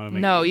fun. I wanna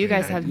make No, it you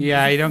clear. guys have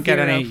Yeah, you don't get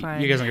zero any.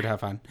 fun. You guys don't get to have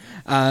fun.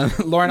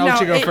 Lauren, I'll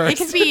let you go it, first. it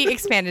can be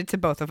expanded to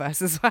both of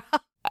us as well.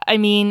 I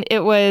mean,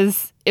 it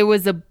was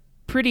a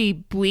pretty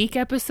bleak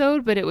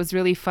episode, but it was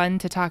really fun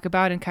to talk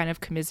about and kind of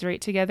commiserate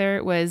together.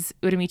 It was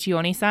Uramichi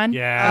Oni-san.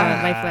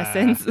 Yeah. Life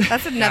lessons.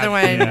 That's another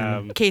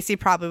Goddamn. one Casey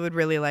probably would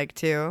really like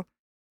too,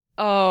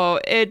 Oh,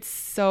 it's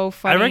so I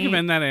funny.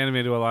 recommend that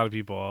anime to a lot of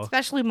people.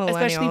 especially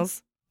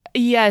millennials.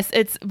 Yes,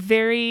 it's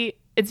very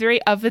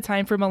of the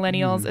time for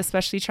millennials,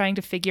 especially trying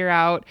to figure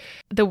out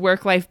the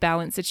work-life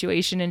balance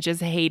situation and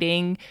just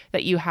hating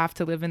that you have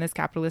to live in this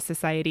capitalist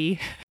society,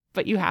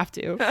 but you have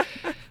to.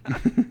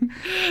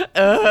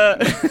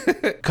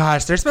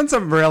 Gosh, there's been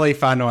some really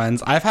fun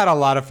ones. I've had a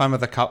lot of fun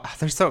with a couple.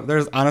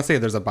 There's honestly,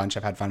 there's a bunch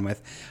I've had fun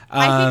with.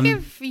 I think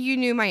if you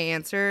knew my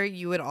answer,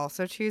 you would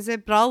also choose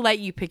it, but I'll let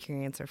you pick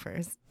your answer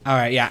first. All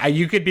right, yeah,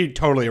 you could be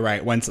totally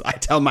right. Once I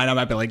tell mine, I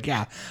might be like,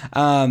 yeah.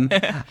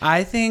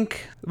 I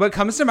think what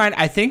comes to mind,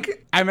 I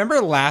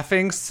remember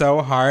laughing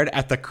so hard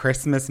at the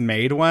Christmas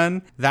Maid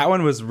one. That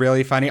one was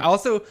really funny.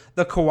 Also,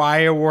 the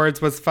Kawaii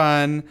Awards was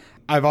fun.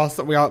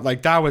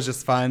 That was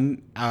just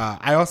fun.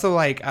 I also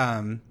like,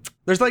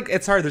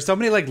 it's hard. There's so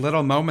many like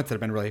little moments that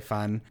have been really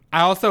fun.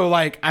 I also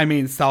like,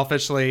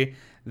 selfishly,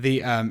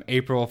 the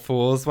April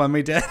Fool's one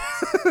we did.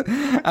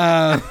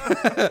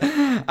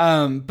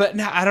 But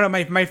no, I don't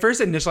know. My first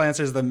initial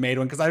answer is the maid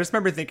one because I just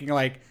remember thinking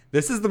like,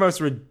 this is the most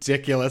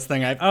ridiculous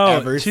thing I've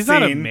ever she's seen.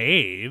 not a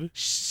maid.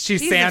 She's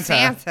She's Santa.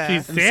 Santa.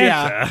 She's Santa.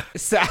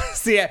 Yeah.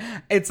 See,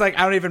 it's like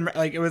I don't even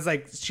like. It was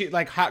like she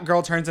like hot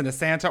girl turns into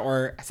Santa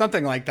or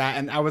something like that,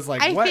 and I was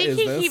like, I what think is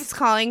he this? keeps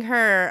calling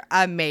her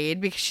a maid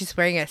because she's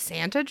wearing a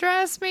Santa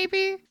dress,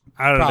 maybe?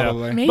 I don't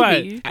Probably. know.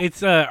 Maybe. But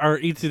it's our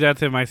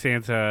Itsudate My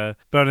Santa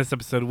bonus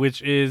episode,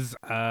 which is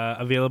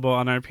available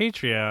on our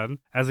Patreon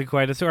as a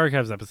Quietus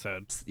Archives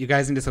episode. You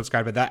guys need to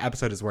subscribe, but that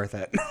episode is worth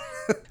it.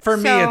 For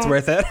me, So- it's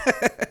worth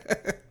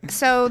it.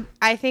 So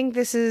I think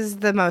this is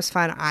the most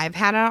fun I've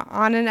had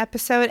on an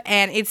episode,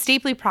 and it's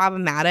deeply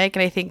problematic,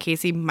 and I think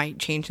Casey might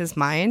change his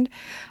mind.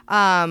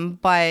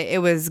 But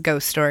it was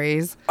Ghost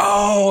Stories.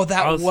 Oh,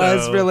 that Also-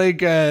 was really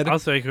good.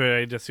 Also, a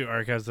Quietus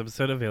Archives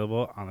episode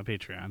available on the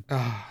Patreon.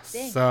 Oh,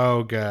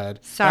 so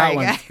good. Sorry, that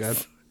one's guys.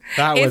 good.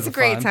 That was It's a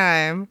great fun.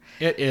 time.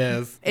 It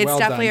is. It's Well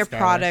definitely done, a Skylar.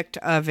 product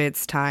of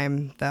its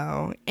time,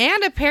 though.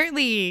 And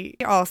apparently,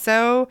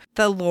 also,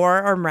 the lore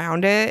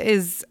around it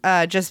is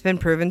just been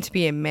proven to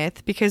be a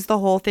myth because the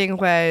whole thing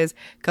was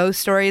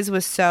Ghost Stories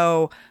was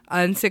so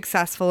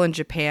unsuccessful in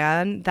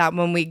Japan that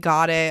when we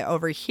got it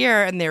over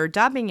here and they were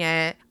dubbing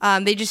it,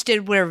 they just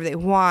did whatever they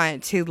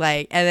want to,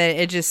 like, and then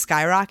it just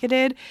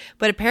skyrocketed.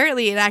 But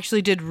apparently, it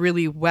actually did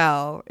really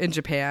well in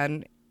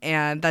Japan,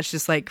 and that's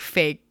just like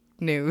fake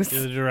news.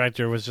 The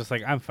director was just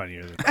like, I'm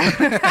funnier than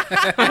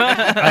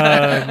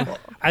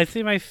I'd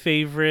say my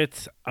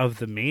favorite of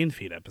the main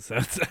feed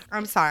episodes.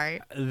 I'm sorry.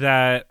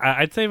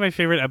 I'd say my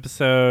favorite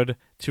episode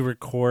to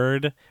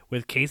record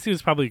with Casey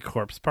was probably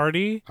Corpse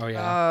Party. Oh, yeah.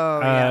 Oh,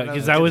 yeah.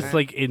 Because that was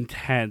like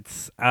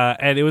intense,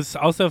 and it was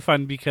also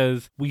fun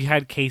because we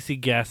had Casey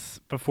guess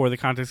before the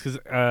context.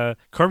 Because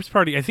Corpse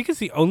Party, I think, is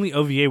the only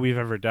OVA we've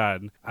ever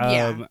done,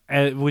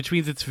 which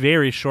means it's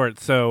very short.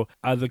 So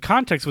the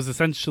context was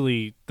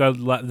essentially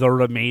the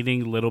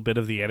remaining little bit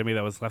of the anime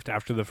that was left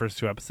after the first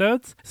two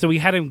episodes. So we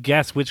had him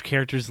guess which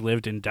characters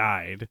lived and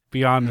died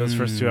beyond those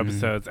first two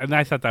episodes, and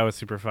I thought that was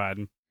super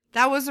fun.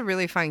 That was a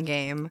really fun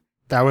game.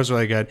 That was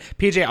really good.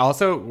 PJ,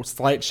 also,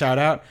 slight shout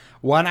out.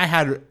 One I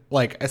had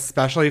like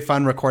especially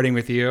fun recording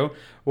with you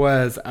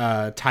was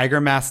Tiger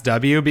Mask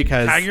W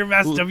because Tiger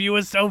Mask W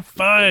was so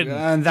fun.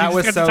 And that We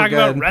was just got so to talk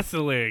about good.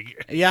 wrestling.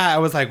 Yeah, I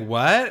was like,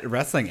 what?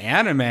 Wrestling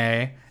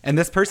anime? And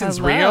this person's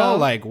Hello? real?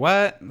 Like,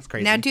 what? It's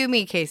crazy. Now do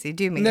me, Casey.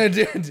 Do me. No,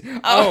 dude.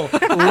 Oh,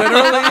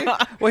 literally?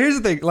 Well, here's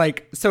the thing.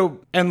 Like, so,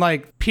 and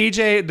like,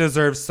 PJ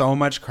deserves so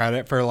much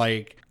credit for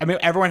like, I mean,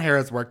 everyone here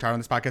has worked hard on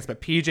this podcast, but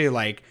PJ,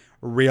 like,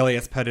 really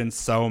has put in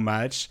so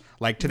much.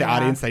 Like, to the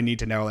audience, they need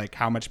to know, like,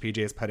 how much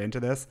PJ has put into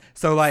this.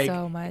 So, like,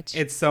 So much.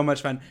 it's so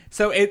much fun.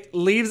 So, it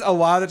leaves a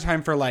lot of the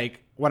time for,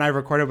 like, when I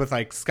recorded with,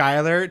 like,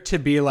 Skylar to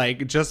be,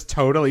 like, just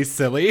totally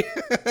silly.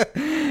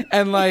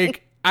 And,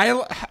 like,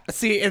 I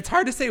see, it's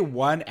hard to say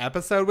one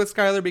episode with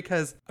Skylar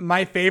because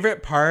my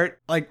favorite part,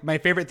 like my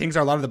favorite things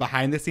are a lot of the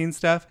behind the scenes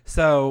stuff.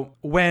 So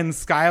when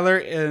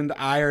Skylar and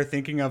I are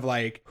thinking of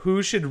like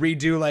who should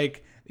redo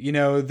like, you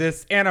know,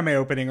 this anime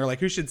opening or like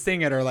who should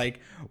sing it or like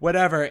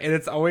whatever. And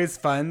it's always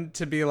fun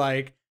to be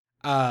like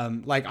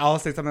I'll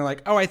say something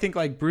like, oh, I think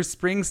like Bruce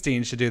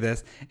Springsteen should do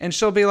this. And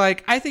she'll be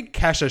like, I think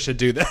Kesha should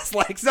do this.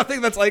 Like something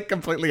that's like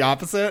completely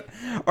opposite.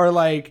 Or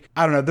like,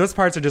 I don't know. Those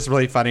parts are just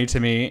really funny to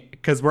me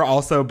because we're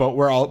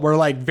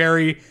like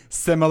very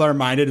similar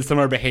minded and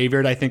similar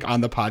behaviored, I think,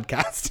 on the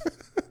podcast.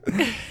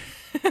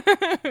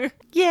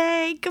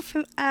 Yay, good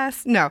for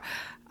us. No.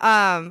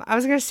 I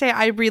was gonna say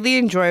I really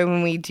enjoy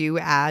when we do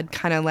add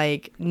kind of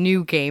like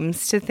new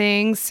games to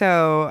things.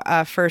 So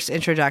first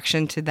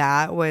introduction to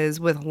that was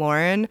with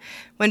Lauren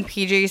when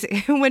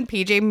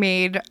PJ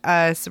made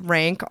us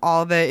rank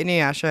all the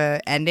Inuyasha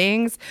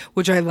endings,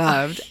 which I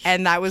loved,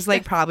 and that was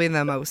like probably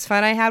the most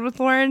fun I had with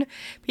Lauren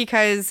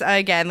because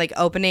again, like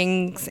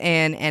openings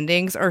and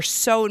endings are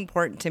so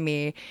important to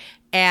me.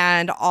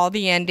 And the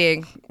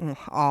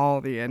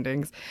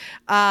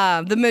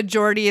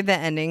majority of the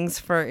endings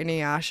for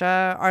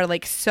Inuyasha are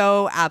like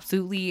so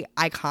absolutely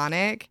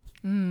iconic.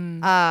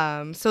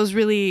 So it was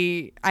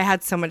really, I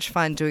had so much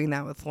fun doing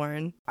that with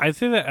Lauren. I'd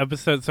say that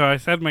episode, so I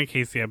said my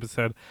Casey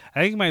episode.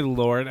 I think my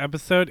Lauren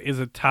episode is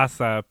a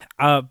toss-up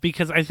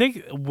because I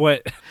think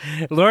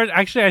I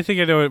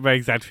think I know what my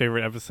exact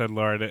favorite episode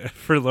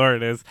for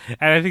Lauren is.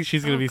 And I think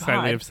she's going to be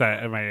slightly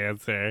upset at my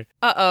answer.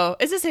 Uh-oh.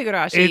 Is this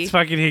Higurashi? It's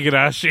fucking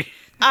Higurashi.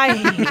 I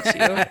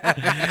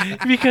hate you.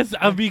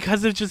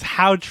 because of just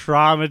how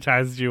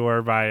traumatized you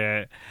were by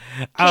it.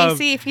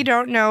 Casey, if you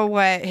don't know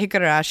what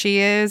Higurashi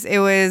is, it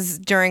was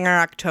during our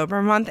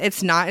October month.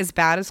 It's not as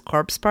bad as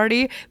Corpse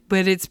Party,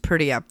 but it's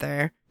pretty up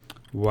there.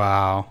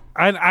 Wow.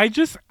 And I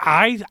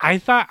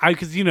thought,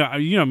 because you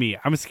know me,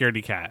 I'm a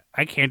scaredy cat.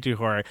 I can't do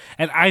horror.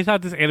 And I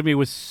thought this anime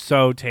was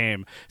so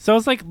tame. So I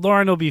was like,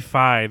 Lauren will be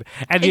fine.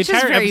 And the It's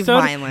just entire very episode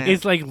violent.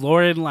 is like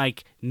Lauren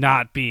like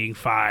not being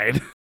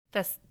fine.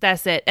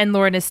 That's it. And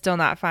Lauren is still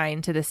not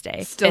fine to this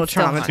day. Still It's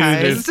haunting.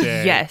 traumatized. To this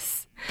day.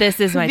 Yes.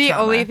 This is my The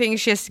trauma. only thing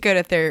she has to go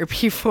to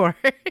therapy for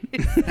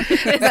is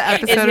the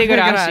episode of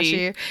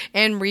Higurashi. Higurashi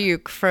and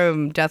Ryuk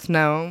from Death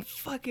Note.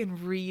 Fucking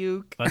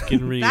Ryuk.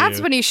 Fucking Ryu. That's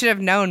when you should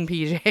have known,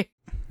 PJ.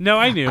 No,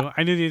 I knew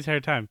the entire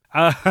time.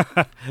 But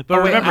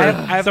wait,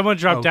 remember, someone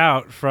dropped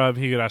out from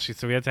Higurashi,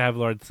 so we had to have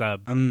Lord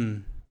sub.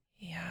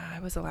 Yeah,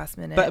 it was the last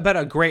minute. But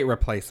a great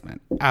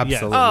replacement.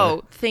 Absolutely.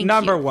 oh, thank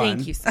Number you. one.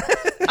 Thank you.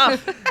 Oh.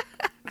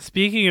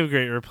 Speaking of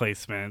great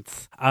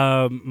replacements,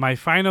 my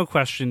final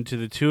question to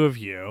the two of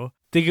you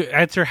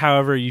answer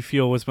however you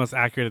feel was most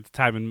accurate at the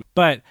time.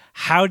 But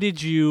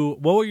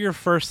what were your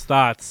first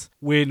thoughts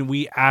when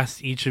we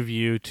asked each of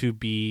you to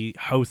be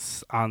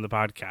hosts on the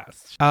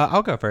podcast?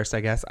 I'll go first, I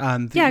guess.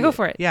 Yeah, go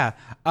for it. Yeah.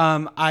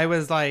 I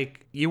was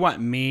like, you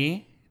want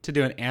me to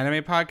do an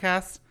anime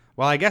podcast?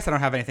 Well, I guess I don't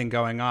have anything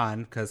going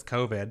on because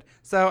COVID.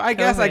 So I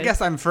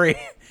guess I'm free.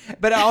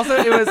 But also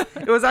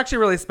it was actually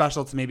really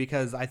special to me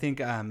because I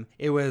think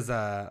it was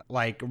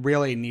like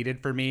really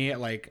needed for me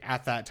like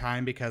at that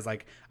time because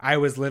like I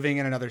was living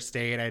in another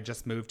state I had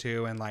just moved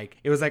to, and like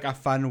it was like a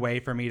fun way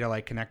for me to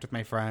like connect with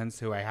my friends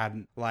who I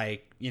hadn't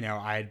like, you know,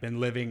 I had been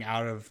living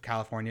out of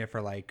California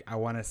for like, I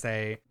want to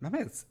say maybe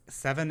it's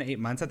 7-8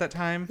 months at that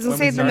time. I was gonna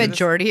say the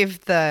majority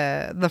of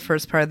the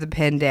first part of the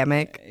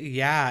pandemic.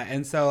 Yeah,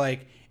 and so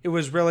like it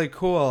was really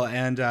cool,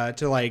 and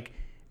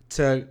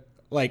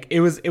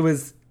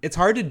it's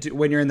hard to do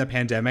when you're in the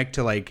pandemic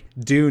to like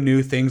do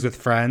new things with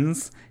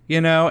friends, you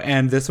know,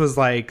 and this was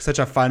like such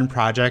a fun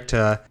project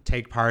to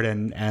take part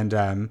in.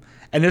 And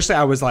initially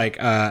I was like,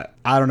 I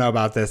don't know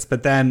about this,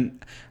 but then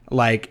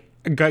like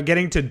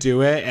getting to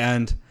do it,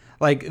 and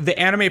like the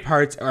anime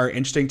parts are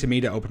interesting to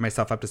me to open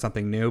myself up to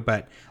something new,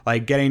 but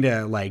like getting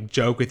to like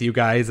joke with you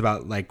guys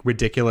about like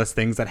ridiculous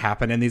things that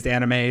happen in these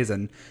animes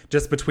and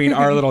just between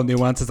our little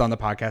nuances on the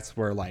podcast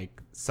were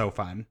like so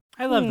fun.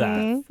 I love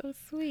that. So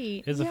sweet.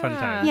 It was a fun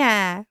time.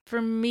 Yeah.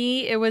 For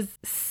me, it was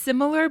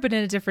similar, but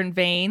in a different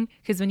vein.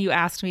 Because when you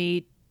asked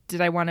me,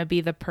 did I want to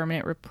be the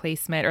permanent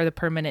replacement or the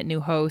permanent new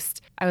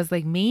host, I was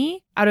like,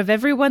 me? Out of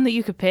everyone that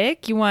you could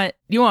pick, you want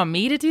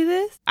me to do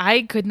this?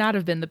 I could not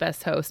have been the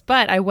best host,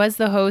 but I was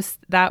the host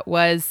that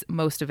was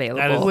most available.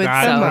 That is With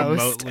not the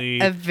most remotely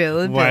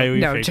available. why we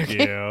No, picked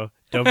joking. you.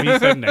 Don't be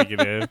so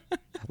negative.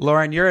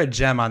 Lauren, you're a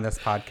gem on this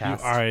podcast.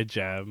 You are a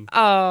gem.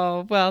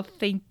 Oh, well,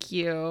 thank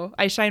you.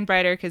 I shine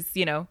brighter because,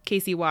 you know,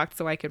 Casey walked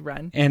so I could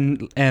run. And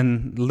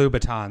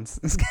Louboutins.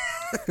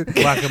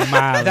 Like a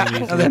mile. That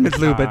is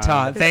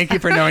Louboutin. Thank you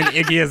for knowing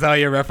Iggy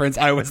Azalea reference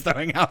I was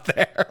throwing out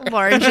there.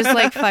 Lauren's just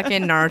like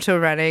fucking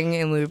Naruto running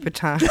in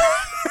Louboutin.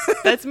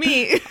 That's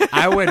me.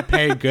 I would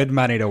pay good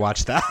money to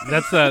watch that.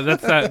 That's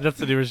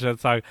the new version of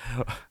that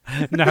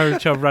song.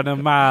 Naruto run a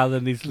mile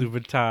in these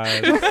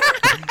Louboutins.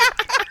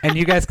 And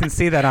you guys can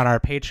see that on our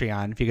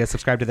Patreon. If you guys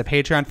subscribe to the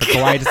Patreon for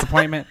Kawaii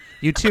Disappointment,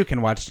 you too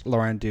can watch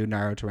Lauren do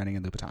Naruto running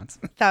in Louboutins.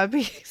 That would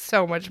be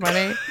so much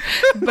money,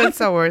 but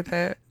so worth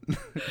it.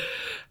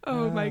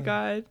 Oh my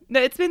God. No,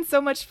 it's been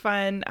so much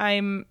fun.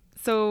 I'm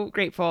so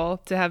grateful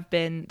to have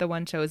been the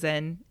one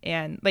chosen.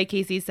 And like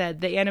Casey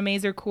said, the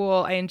animes are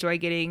cool. I enjoy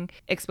getting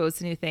exposed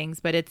to new things,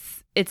 but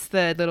it's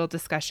the little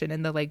discussion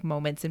and the like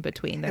moments in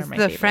between that It's are my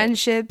the favorite.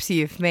 friendships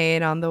you've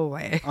made on the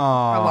way.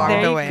 Aww. There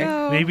Along the you way.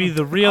 go. Maybe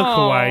the real Aw.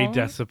 kawaii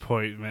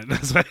disappointment.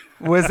 That's what-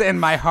 Was in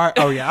my heart.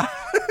 Oh, yeah.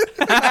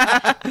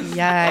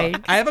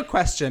 Yikes. I have a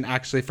question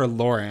actually for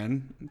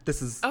Lauren.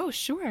 This is... Oh,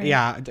 sure.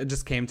 Yeah, it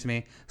just came to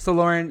me. So,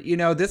 Lauren, you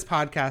know, this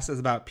podcast is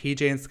about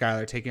PJ and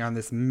Skylar taking on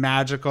this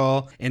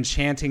magical,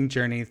 enchanting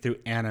journey through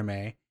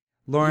anime.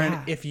 Lauren,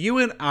 Yeah. if you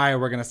and I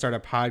were going to start a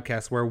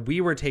podcast where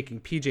we were taking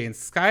PJ and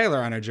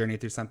Skylar on a journey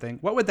through something,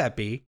 what would that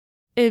be?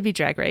 It would be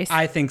Drag Race.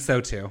 I think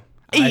so, too.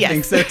 Yes. I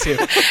think so, too.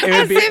 It would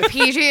As be... if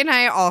PJ and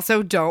I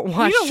also don't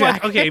watch We don't Drag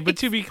watch, okay, Race. but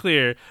to be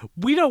clear,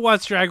 we don't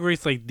watch Drag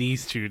Race like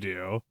these two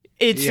do.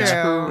 It's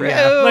Yeah. true.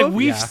 Yeah. Like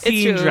we've Yeah.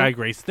 seen It's true. Drag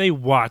Race. They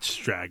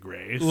watch Drag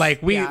Race.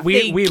 Like, we Yeah. we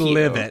Thank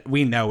live you. it.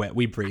 We know it.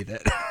 We breathe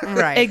it.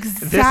 Right.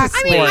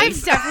 Exactly. I mean, sports.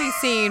 I've definitely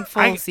seen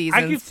full I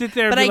seasons. could sit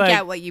there and but be I like,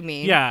 get what you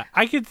mean. Yeah,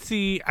 I could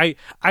see.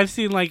 I've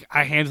seen like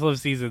a handful of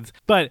seasons,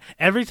 but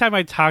every time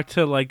I talk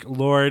to like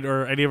Lord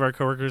or any of our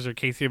coworkers or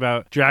Casey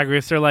about Drag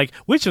Race, they're like,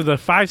 "Which of the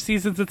 5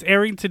 seasons that's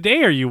airing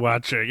today are you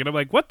watching?" And I'm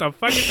like, "What the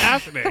fuck is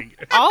happening?"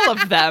 All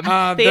of them.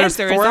 The There's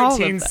answer is all of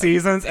 14 them.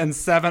 seasons and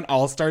 7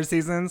 all-star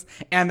seasons,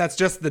 and that's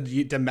just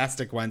the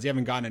domestic ones. You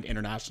haven't gotten it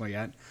international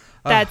yet.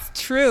 That's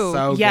true.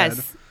 so yes.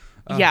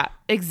 good. Yeah,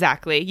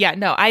 exactly. Yeah,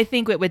 no, I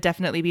think it would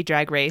definitely be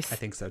Drag Race. I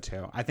think so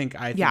too. I think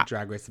Yeah.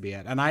 Drag Race would be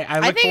it, and I I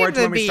look think forward it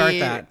to when would we start be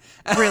that.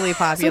 really So do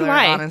popular,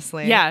 I.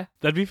 honestly. Yeah.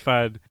 That'd be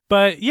fun.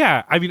 But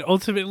yeah, I mean,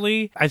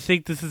 ultimately, I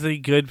think this is a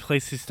good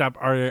place to stop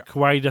our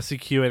Kawaii Desu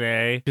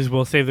Q&A, because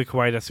we'll save the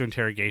Kawaii Desu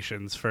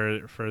interrogations for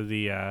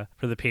the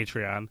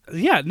Patreon.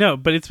 Yeah, no,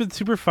 but it's been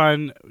super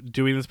fun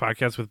doing this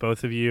podcast with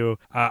both of you.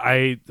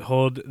 I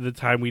hold the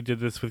time we did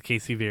this with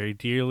Casey very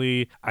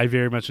dearly. I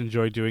very much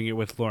enjoy doing it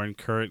with Lauren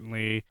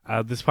currently.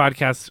 This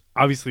podcast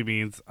obviously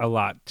means a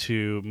lot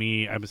to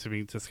me, I'm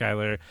assuming to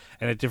Skylar,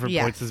 and at different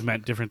Yeah. points has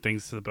meant different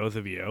things to the both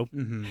of you.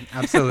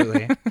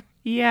 Absolutely.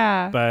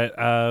 Yeah.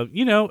 But,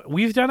 you know,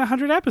 we've done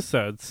 100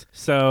 episodes.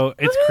 So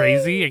it's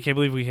crazy. I can't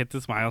believe we hit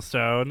this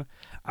milestone.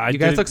 You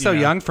guys look so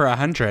young for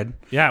 100.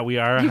 Yeah, we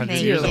are 100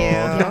 Thank years old.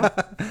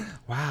 you.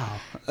 Wow.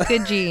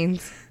 Good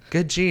genes.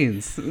 Good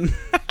genes.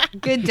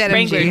 Good denim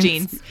Wrangler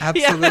jeans. jeans.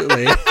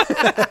 Absolutely.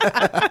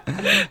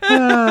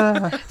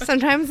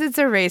 Sometimes it's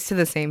a race to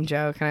the same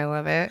joke, and I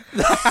love it.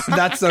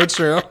 That's so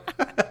true.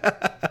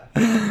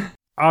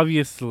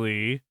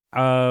 Obviously,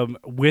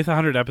 with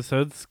 100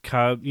 episodes,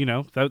 you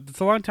know, that's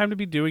a long time to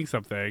be doing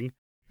something.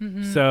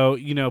 So,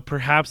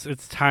 perhaps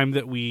it's time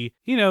that we've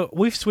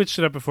switched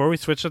it up before. We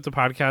switched up the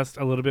podcast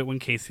a little bit when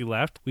Casey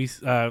left. We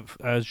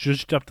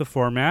zhuzhed up the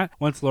format.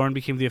 Once Lauren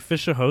became the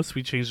official host,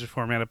 we changed the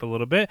format up a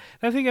little bit.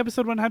 And I think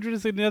episode 100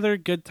 is another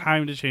good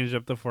time to change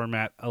up the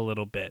format a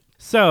little bit.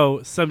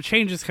 So, some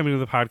changes coming to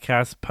the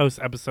podcast post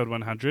episode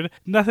 100.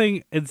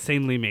 Nothing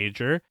insanely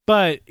major,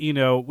 but,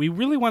 we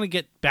really want to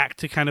get back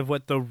to kind of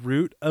what the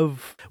root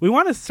of... We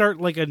want to start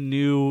like a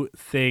new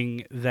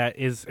thing that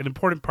is an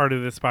important part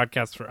of this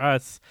podcast for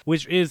us,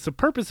 which is the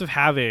purpose of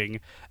having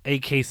a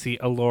Casey,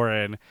 a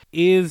Lauren,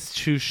 is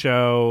to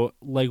show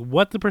like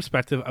what the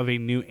perspective of a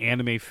new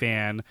anime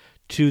fan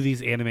to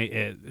these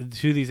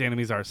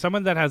animes are.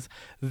 Someone that has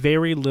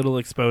very little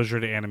exposure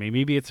to anime.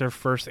 Maybe it's their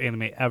first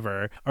anime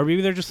ever, or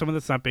maybe they're just someone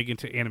that's not big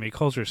into anime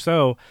culture.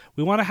 So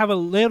we want to have a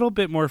little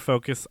bit more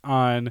focus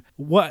on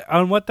what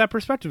that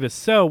perspective is.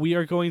 So we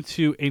are going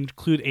to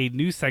include a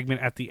new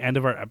segment at the end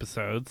of our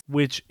episodes,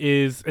 which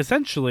is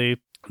essentially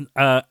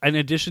in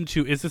addition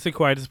to is this a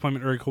kawaii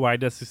disappointment or a kawaii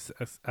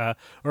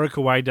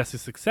desu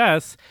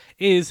success,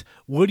 is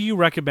would you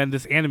recommend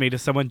this anime to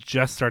someone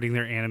just starting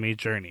their anime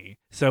journey?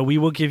 So we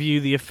will give you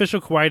the official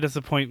kawaii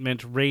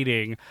disappointment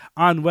rating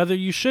on whether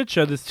you should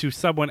show this to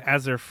someone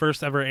as their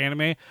first ever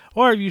anime,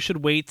 or if you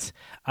should wait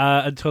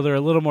until they're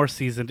a little more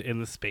seasoned in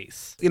the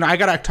space. I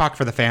gotta talk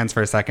for the fans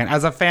for a second.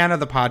 As a fan of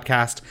the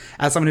podcast,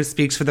 as someone who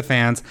speaks for the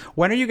fans,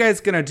 when are you guys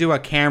gonna do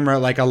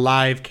a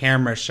live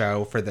camera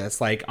show for this?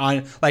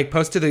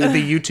 Post to the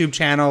YouTube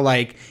channel,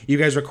 you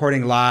guys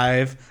recording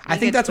live? I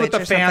think that's what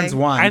the fans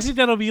want. I think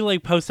that'll be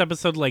post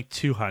episode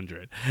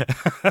 200.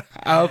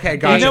 Okay,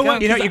 gotcha.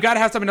 You gotta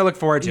have something to look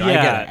forward to.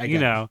 Yeah, I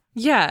get it.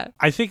 Yeah.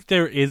 I think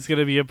there is going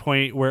to be a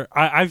point where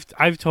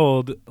I've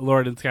told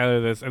Lauren and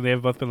Skylar this, and they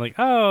have both been like,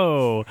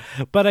 oh,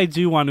 but I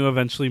do want to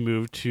eventually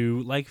move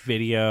to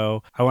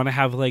video. I want to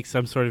have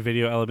some sort of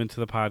video element to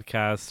the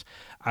podcast.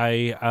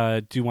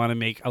 I do want to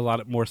make a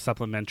lot more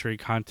supplementary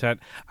content.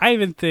 I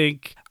even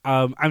think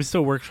I'm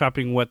still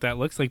workshopping what that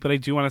looks like, but I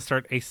do want to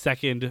start a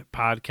second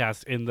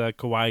podcast in the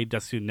Kawaii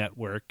Desu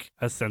network,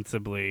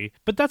 ostensibly.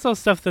 But that's all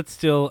stuff that's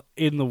still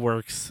in the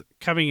works,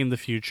 coming in the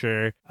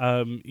future.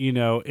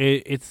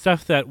 It's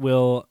stuff that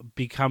will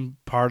become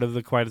part of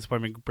the Kawaii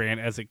Disappointment brand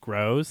as it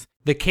grows.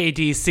 The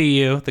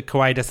KDCU, the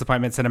Kawaii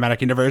Disappointment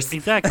Cinematic Universe.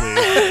 Exactly.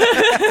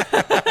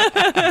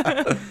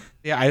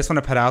 Yeah, I just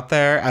want to put out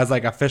there as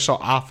official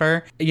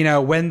offer,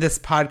 when this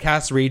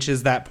podcast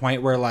reaches that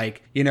point where we're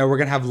going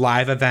to have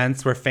live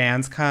events where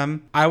fans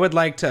come, I would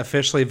like to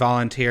officially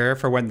volunteer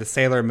for when the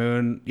Sailor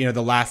Moon,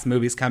 the last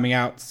movie's coming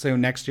out soon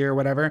next year or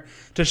whatever,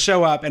 to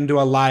show up and do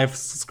a live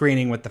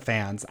screening with the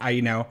fans.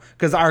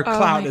 Because our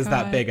clout is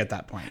that big at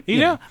that point.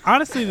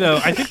 Honestly though,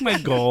 I think my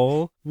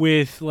goal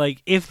with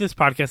if this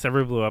podcast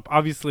ever blew up,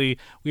 obviously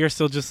we are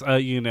still just a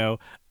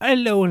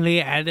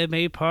lonely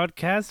anime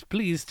podcast.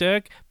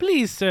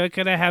 Please sir,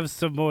 can I have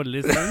some more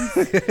listens?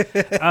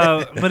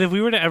 But if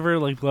we were to ever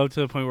blow up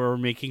to the point where we're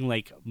making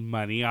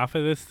money off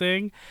of this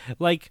thing,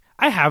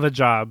 I have a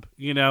job,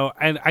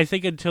 and I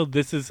think until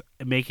this is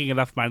making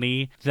enough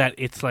money that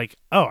it's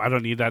oh, I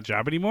don't need that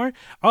job anymore,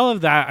 all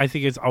of that I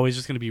think is always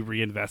just going to be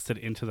reinvested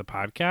into the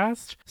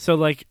podcast.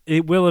 So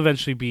it will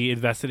eventually be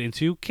invested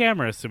into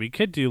cameras, so we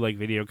could do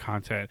video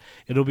content.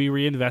 It'll be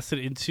reinvested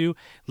into,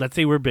 let's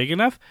say we're big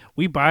enough,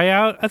 we buy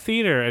out a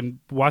theater and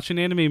watch an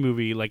anime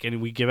movie,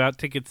 and we give out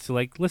tickets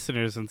to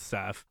listeners and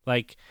stuff.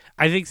 I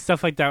think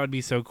stuff like that would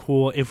be so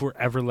cool if we're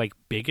ever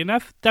big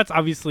enough. That's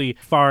obviously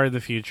far in the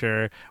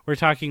future. We're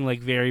talking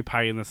very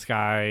pie in the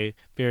sky,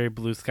 very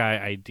blue sky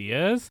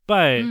ideas.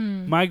 But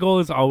my goal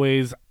is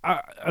always,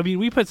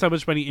 we put so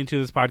much money into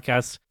this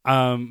podcast,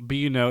 but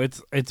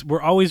it's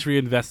we're always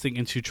reinvesting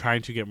into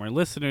trying to get more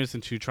listeners,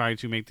 into trying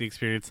to make the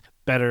experience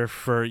better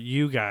for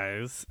you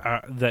guys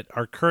that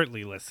are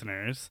currently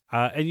listeners.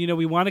 And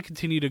we want to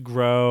continue to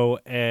grow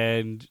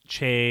and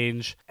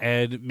change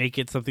and make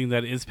it something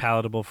that is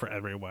palatable for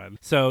everyone.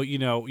 So,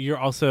 you're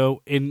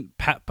also in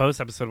post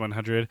episode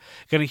 100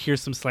 going to hear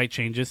some slight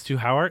changes to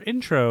how our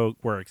intro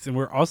works. And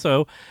we're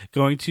also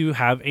going to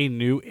have a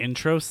new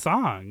intro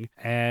song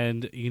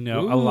and,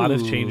 a lot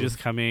of changes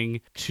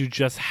coming to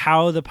just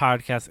how the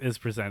podcast is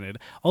presented.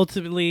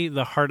 Ultimately,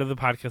 the heart of the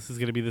podcast is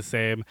going to be the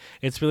same.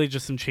 It's really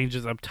just some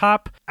changes up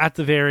top at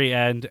the very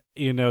end,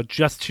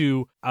 just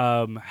to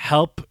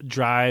help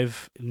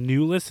drive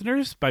new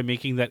listeners by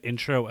making that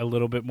intro a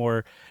little bit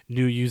more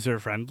new user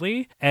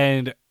friendly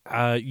and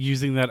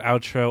using that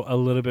outro a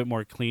little bit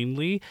more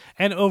cleanly,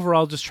 and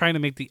overall just trying to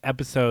make the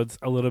episodes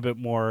a little bit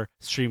more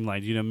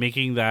streamlined,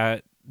 making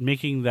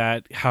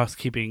that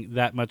housekeeping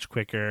that much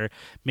quicker,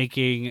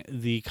 making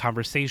the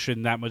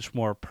conversation that much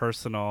more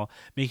personal,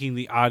 making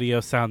the audio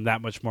sound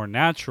that much more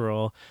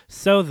natural,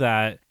 so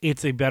that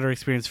it's a better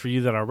experience for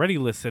you that already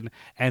listen,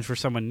 and for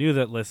someone new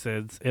that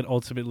listens, it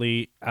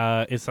ultimately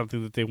is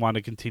something that they want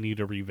to continue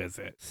to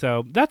revisit.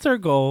 So that's our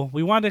goal.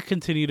 We want to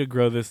continue to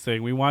grow this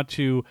thing. We want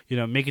to,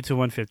 make it to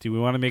 150. We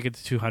want to make it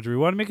to 200. We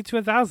want to make it to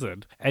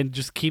 1,000, and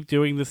just keep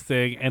doing this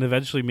thing, and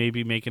eventually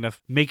maybe make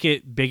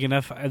it big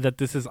enough that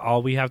this is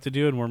all we have to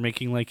do, and we're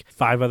making like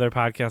 5 other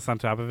podcasts on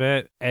top of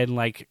it. And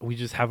like we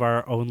just have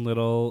our own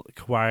little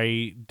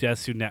Kawaii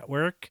Desu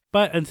network.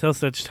 But until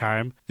such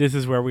time, this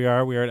is where we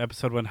are. We are at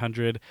episode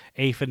 100,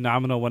 a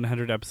phenomenal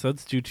 100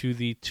 episodes due to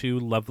the 2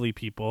 lovely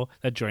people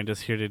that joined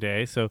us here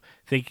today. So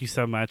thank you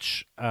so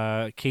much,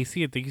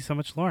 Casey, and thank you so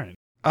much, Lauren.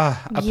 A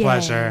Yay.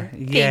 pleasure.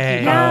 Thank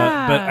Yay. you.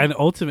 And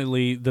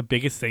ultimately, the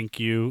biggest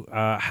thank you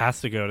has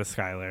to go to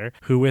Skylar,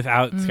 who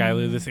without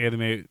Skylar, this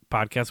anime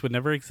podcast would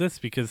never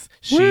exist because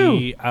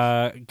she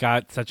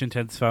got such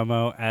intense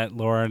FOMO at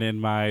Lauren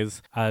and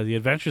Mai's The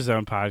Adventure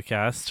Zone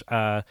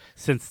podcast,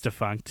 since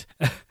defunct.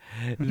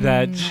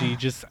 That she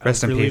just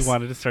Rest in really peace.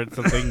 wanted to start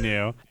something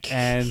new.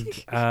 And,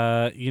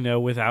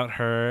 without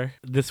her,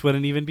 this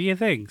wouldn't even be a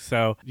thing.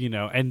 So,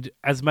 and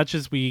as much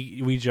as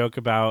we joke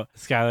about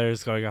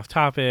Skylar's going off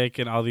topic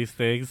and all these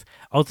things,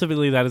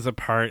 ultimately that is a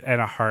part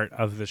and a heart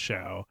of the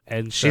show.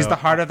 And She's so, the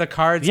heart of the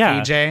cards,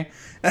 yeah. PJ.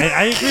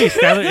 I agree.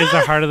 Skylar is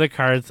the heart of the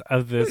cards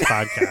of this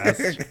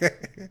podcast.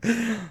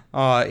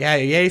 Oh, yeah.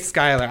 Yay,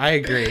 Skylar. I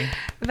agree.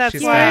 That's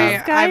She's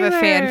why fab. I'm a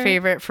fan Skylar.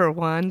 favorite for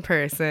one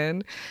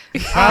person.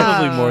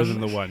 Probably more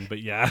than the one,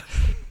 but yeah.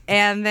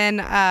 And then,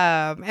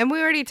 and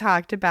we already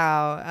talked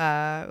about,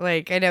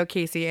 I know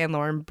Casey and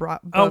Lauren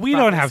brought. Oh, both we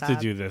brought don't this have to up.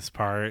 do this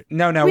part.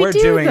 No, We we're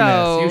do, doing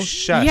though. this. You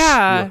shush.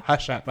 Yeah. You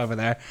hush up over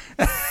there.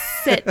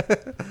 Sit.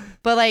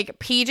 But like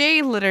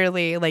PJ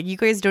literally, like you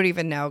guys don't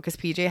even know because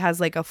PJ has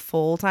like a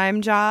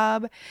full-time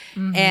job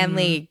and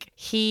like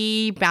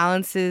he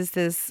balances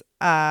this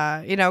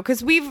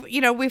because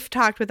we've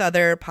talked with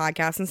other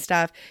podcasts and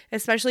stuff,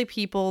 especially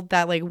people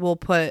that like will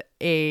put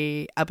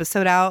a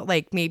episode out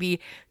like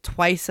maybe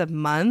twice a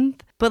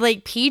month. But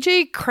like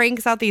PJ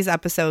cranks out these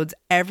episodes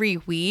every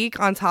week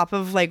on top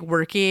of like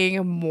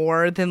working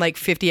more than like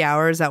 50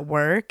 hours at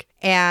work.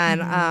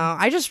 And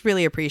I just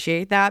really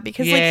appreciate that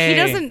because like he Yay.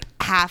 doesn't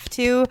have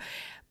to,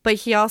 but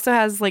he also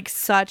has like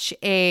such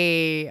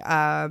a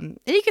and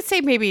you could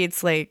say maybe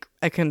it's like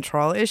a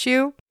control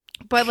issue.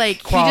 But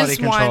like Quality he just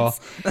control.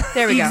 wants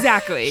there we go.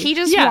 Exactly. He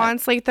just Yeah.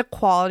 wants like the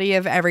quality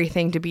of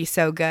everything to be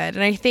so good.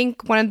 And I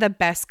think one of the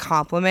best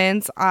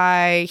compliments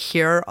I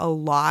hear a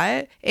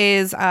lot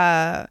is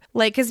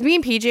like cuz me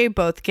and PJ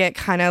both get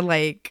kind of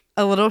like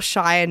a little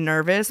shy and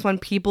nervous when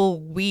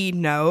people we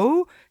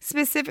know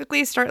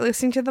specifically start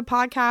listening to the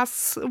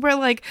podcasts. We're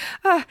like,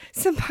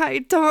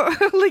 senpai, don't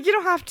like you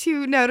don't have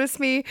to notice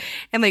me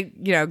and like,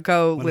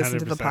 go listen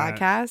to the 100%.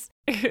 podcast.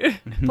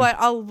 But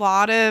a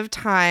lot of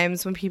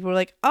times when people are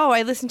like, oh,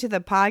 I listened to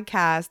the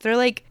podcast, they're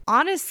like,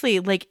 honestly,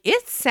 like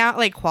it sound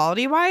like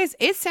quality wise,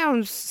 it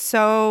sounds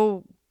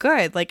so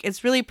good. Like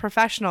it's really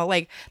professional.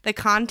 Like the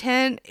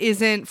content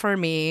isn't for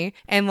me.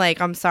 And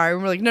like, I'm sorry.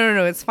 We're like,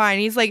 no, it's fine.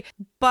 He's like,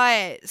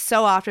 but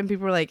so often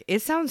people are like,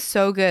 it sounds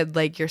so good.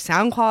 Like your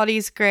sound quality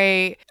is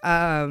great.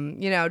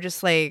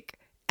 Just like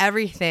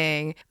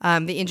everything,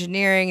 the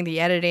engineering, the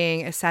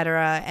editing,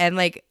 etc. And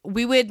like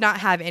we would not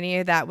have any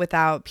of that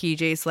without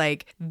PJ's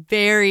like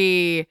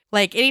very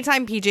like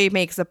anytime PJ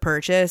makes a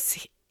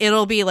purchase,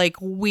 it'll be like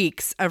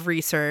weeks of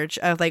research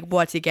of like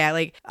what to get.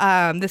 Like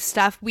the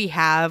stuff we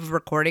have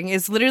recording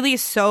is literally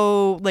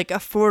so like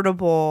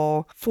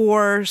affordable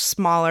for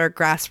smaller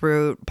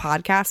grassroots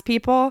podcast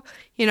people.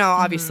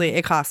 Obviously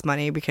it costs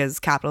money because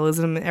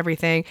capitalism and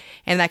everything,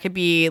 and that could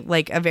be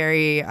like a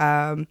very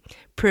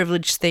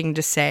privileged thing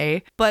to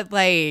say, but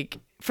like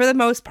for the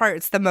most part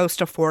it's the most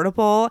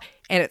affordable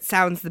and it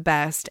sounds the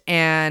best.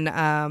 And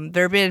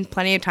there have been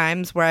plenty of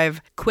times where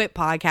I've quit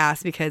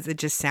podcasts because it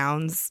just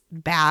sounds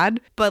bad,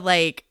 but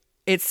like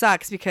it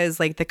sucks because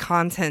like the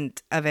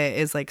content of it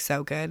is like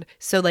so good.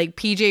 So like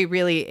PJ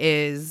really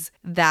is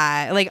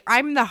that, like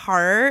I'm the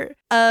heart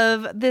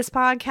of this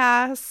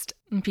podcast.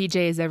 And PJ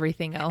is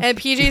everything else. And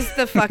PJ's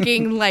the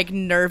fucking like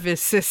nervous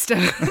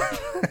system.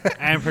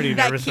 I'm pretty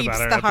That nervous keeps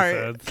about our the heart.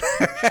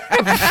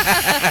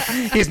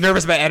 episodes. He's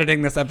nervous about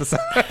editing this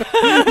episode.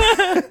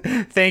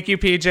 Thank you,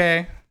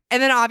 PJ.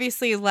 And then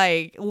obviously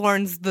like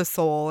Lauren's the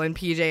soul and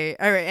PJ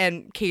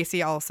and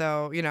Casey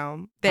also,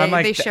 I'm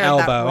like they the share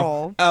elbow. that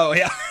role. Oh,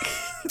 yeah.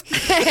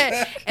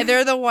 And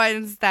they're the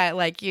ones that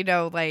like,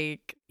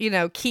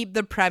 keep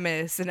the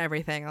premise and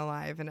everything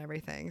alive and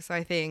everything. So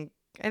I think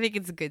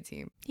it's a good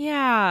team.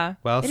 Yeah.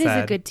 Well It is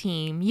said. a good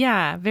team.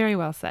 Yeah. Very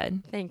well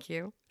said. Thank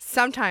you.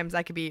 Sometimes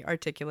I could be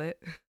articulate.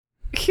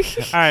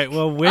 All right.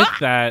 Well, with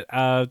that,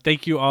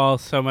 thank you all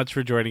so much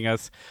for joining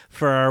us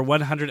for our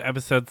 100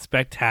 episode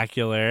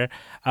spectacular.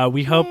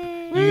 We hope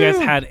you guys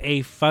had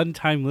a fun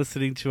time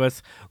listening to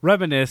us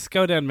reminisce,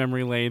 go down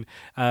memory lane,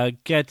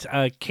 get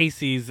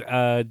Casey's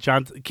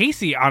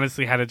Casey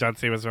honestly had a John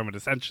Stamos moment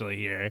essentially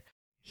here.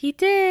 He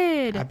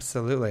did.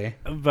 Absolutely.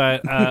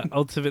 But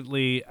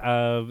ultimately,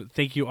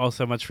 thank you all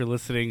so much for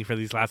listening for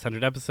these last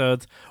 100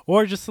 episodes,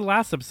 or just the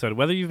last episode.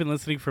 Whether you've been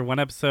listening for 1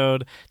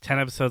 episode, 10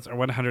 episodes, or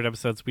 100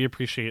 episodes, we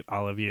appreciate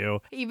all of you.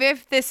 Even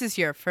if this is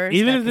your first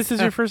If this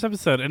is your first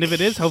episode. And if it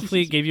is,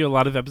 hopefully it gave you a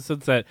lot of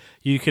episodes that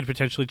you could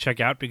potentially check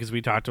out, because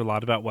we talked a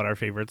lot about what our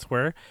favorites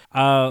were.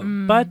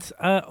 But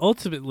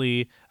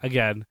ultimately,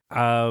 again,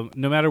 no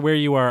matter where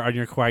you are on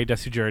your Kawaii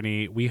Desu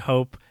journey, we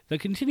hope the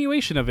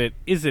continuation of it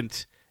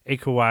isn't a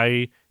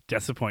Kawaii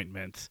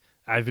disappointment.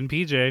 I've been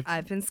PJ.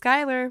 I've been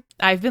Skylar.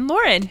 I've been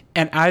Lauren.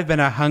 And I've been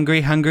a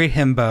hungry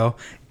himbo,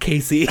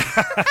 Casey.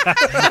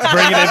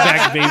 Bringing it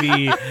back,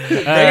 baby.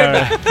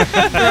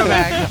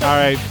 Throwback. All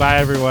right. Bye,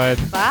 everyone.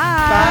 Bye.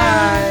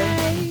 Bye.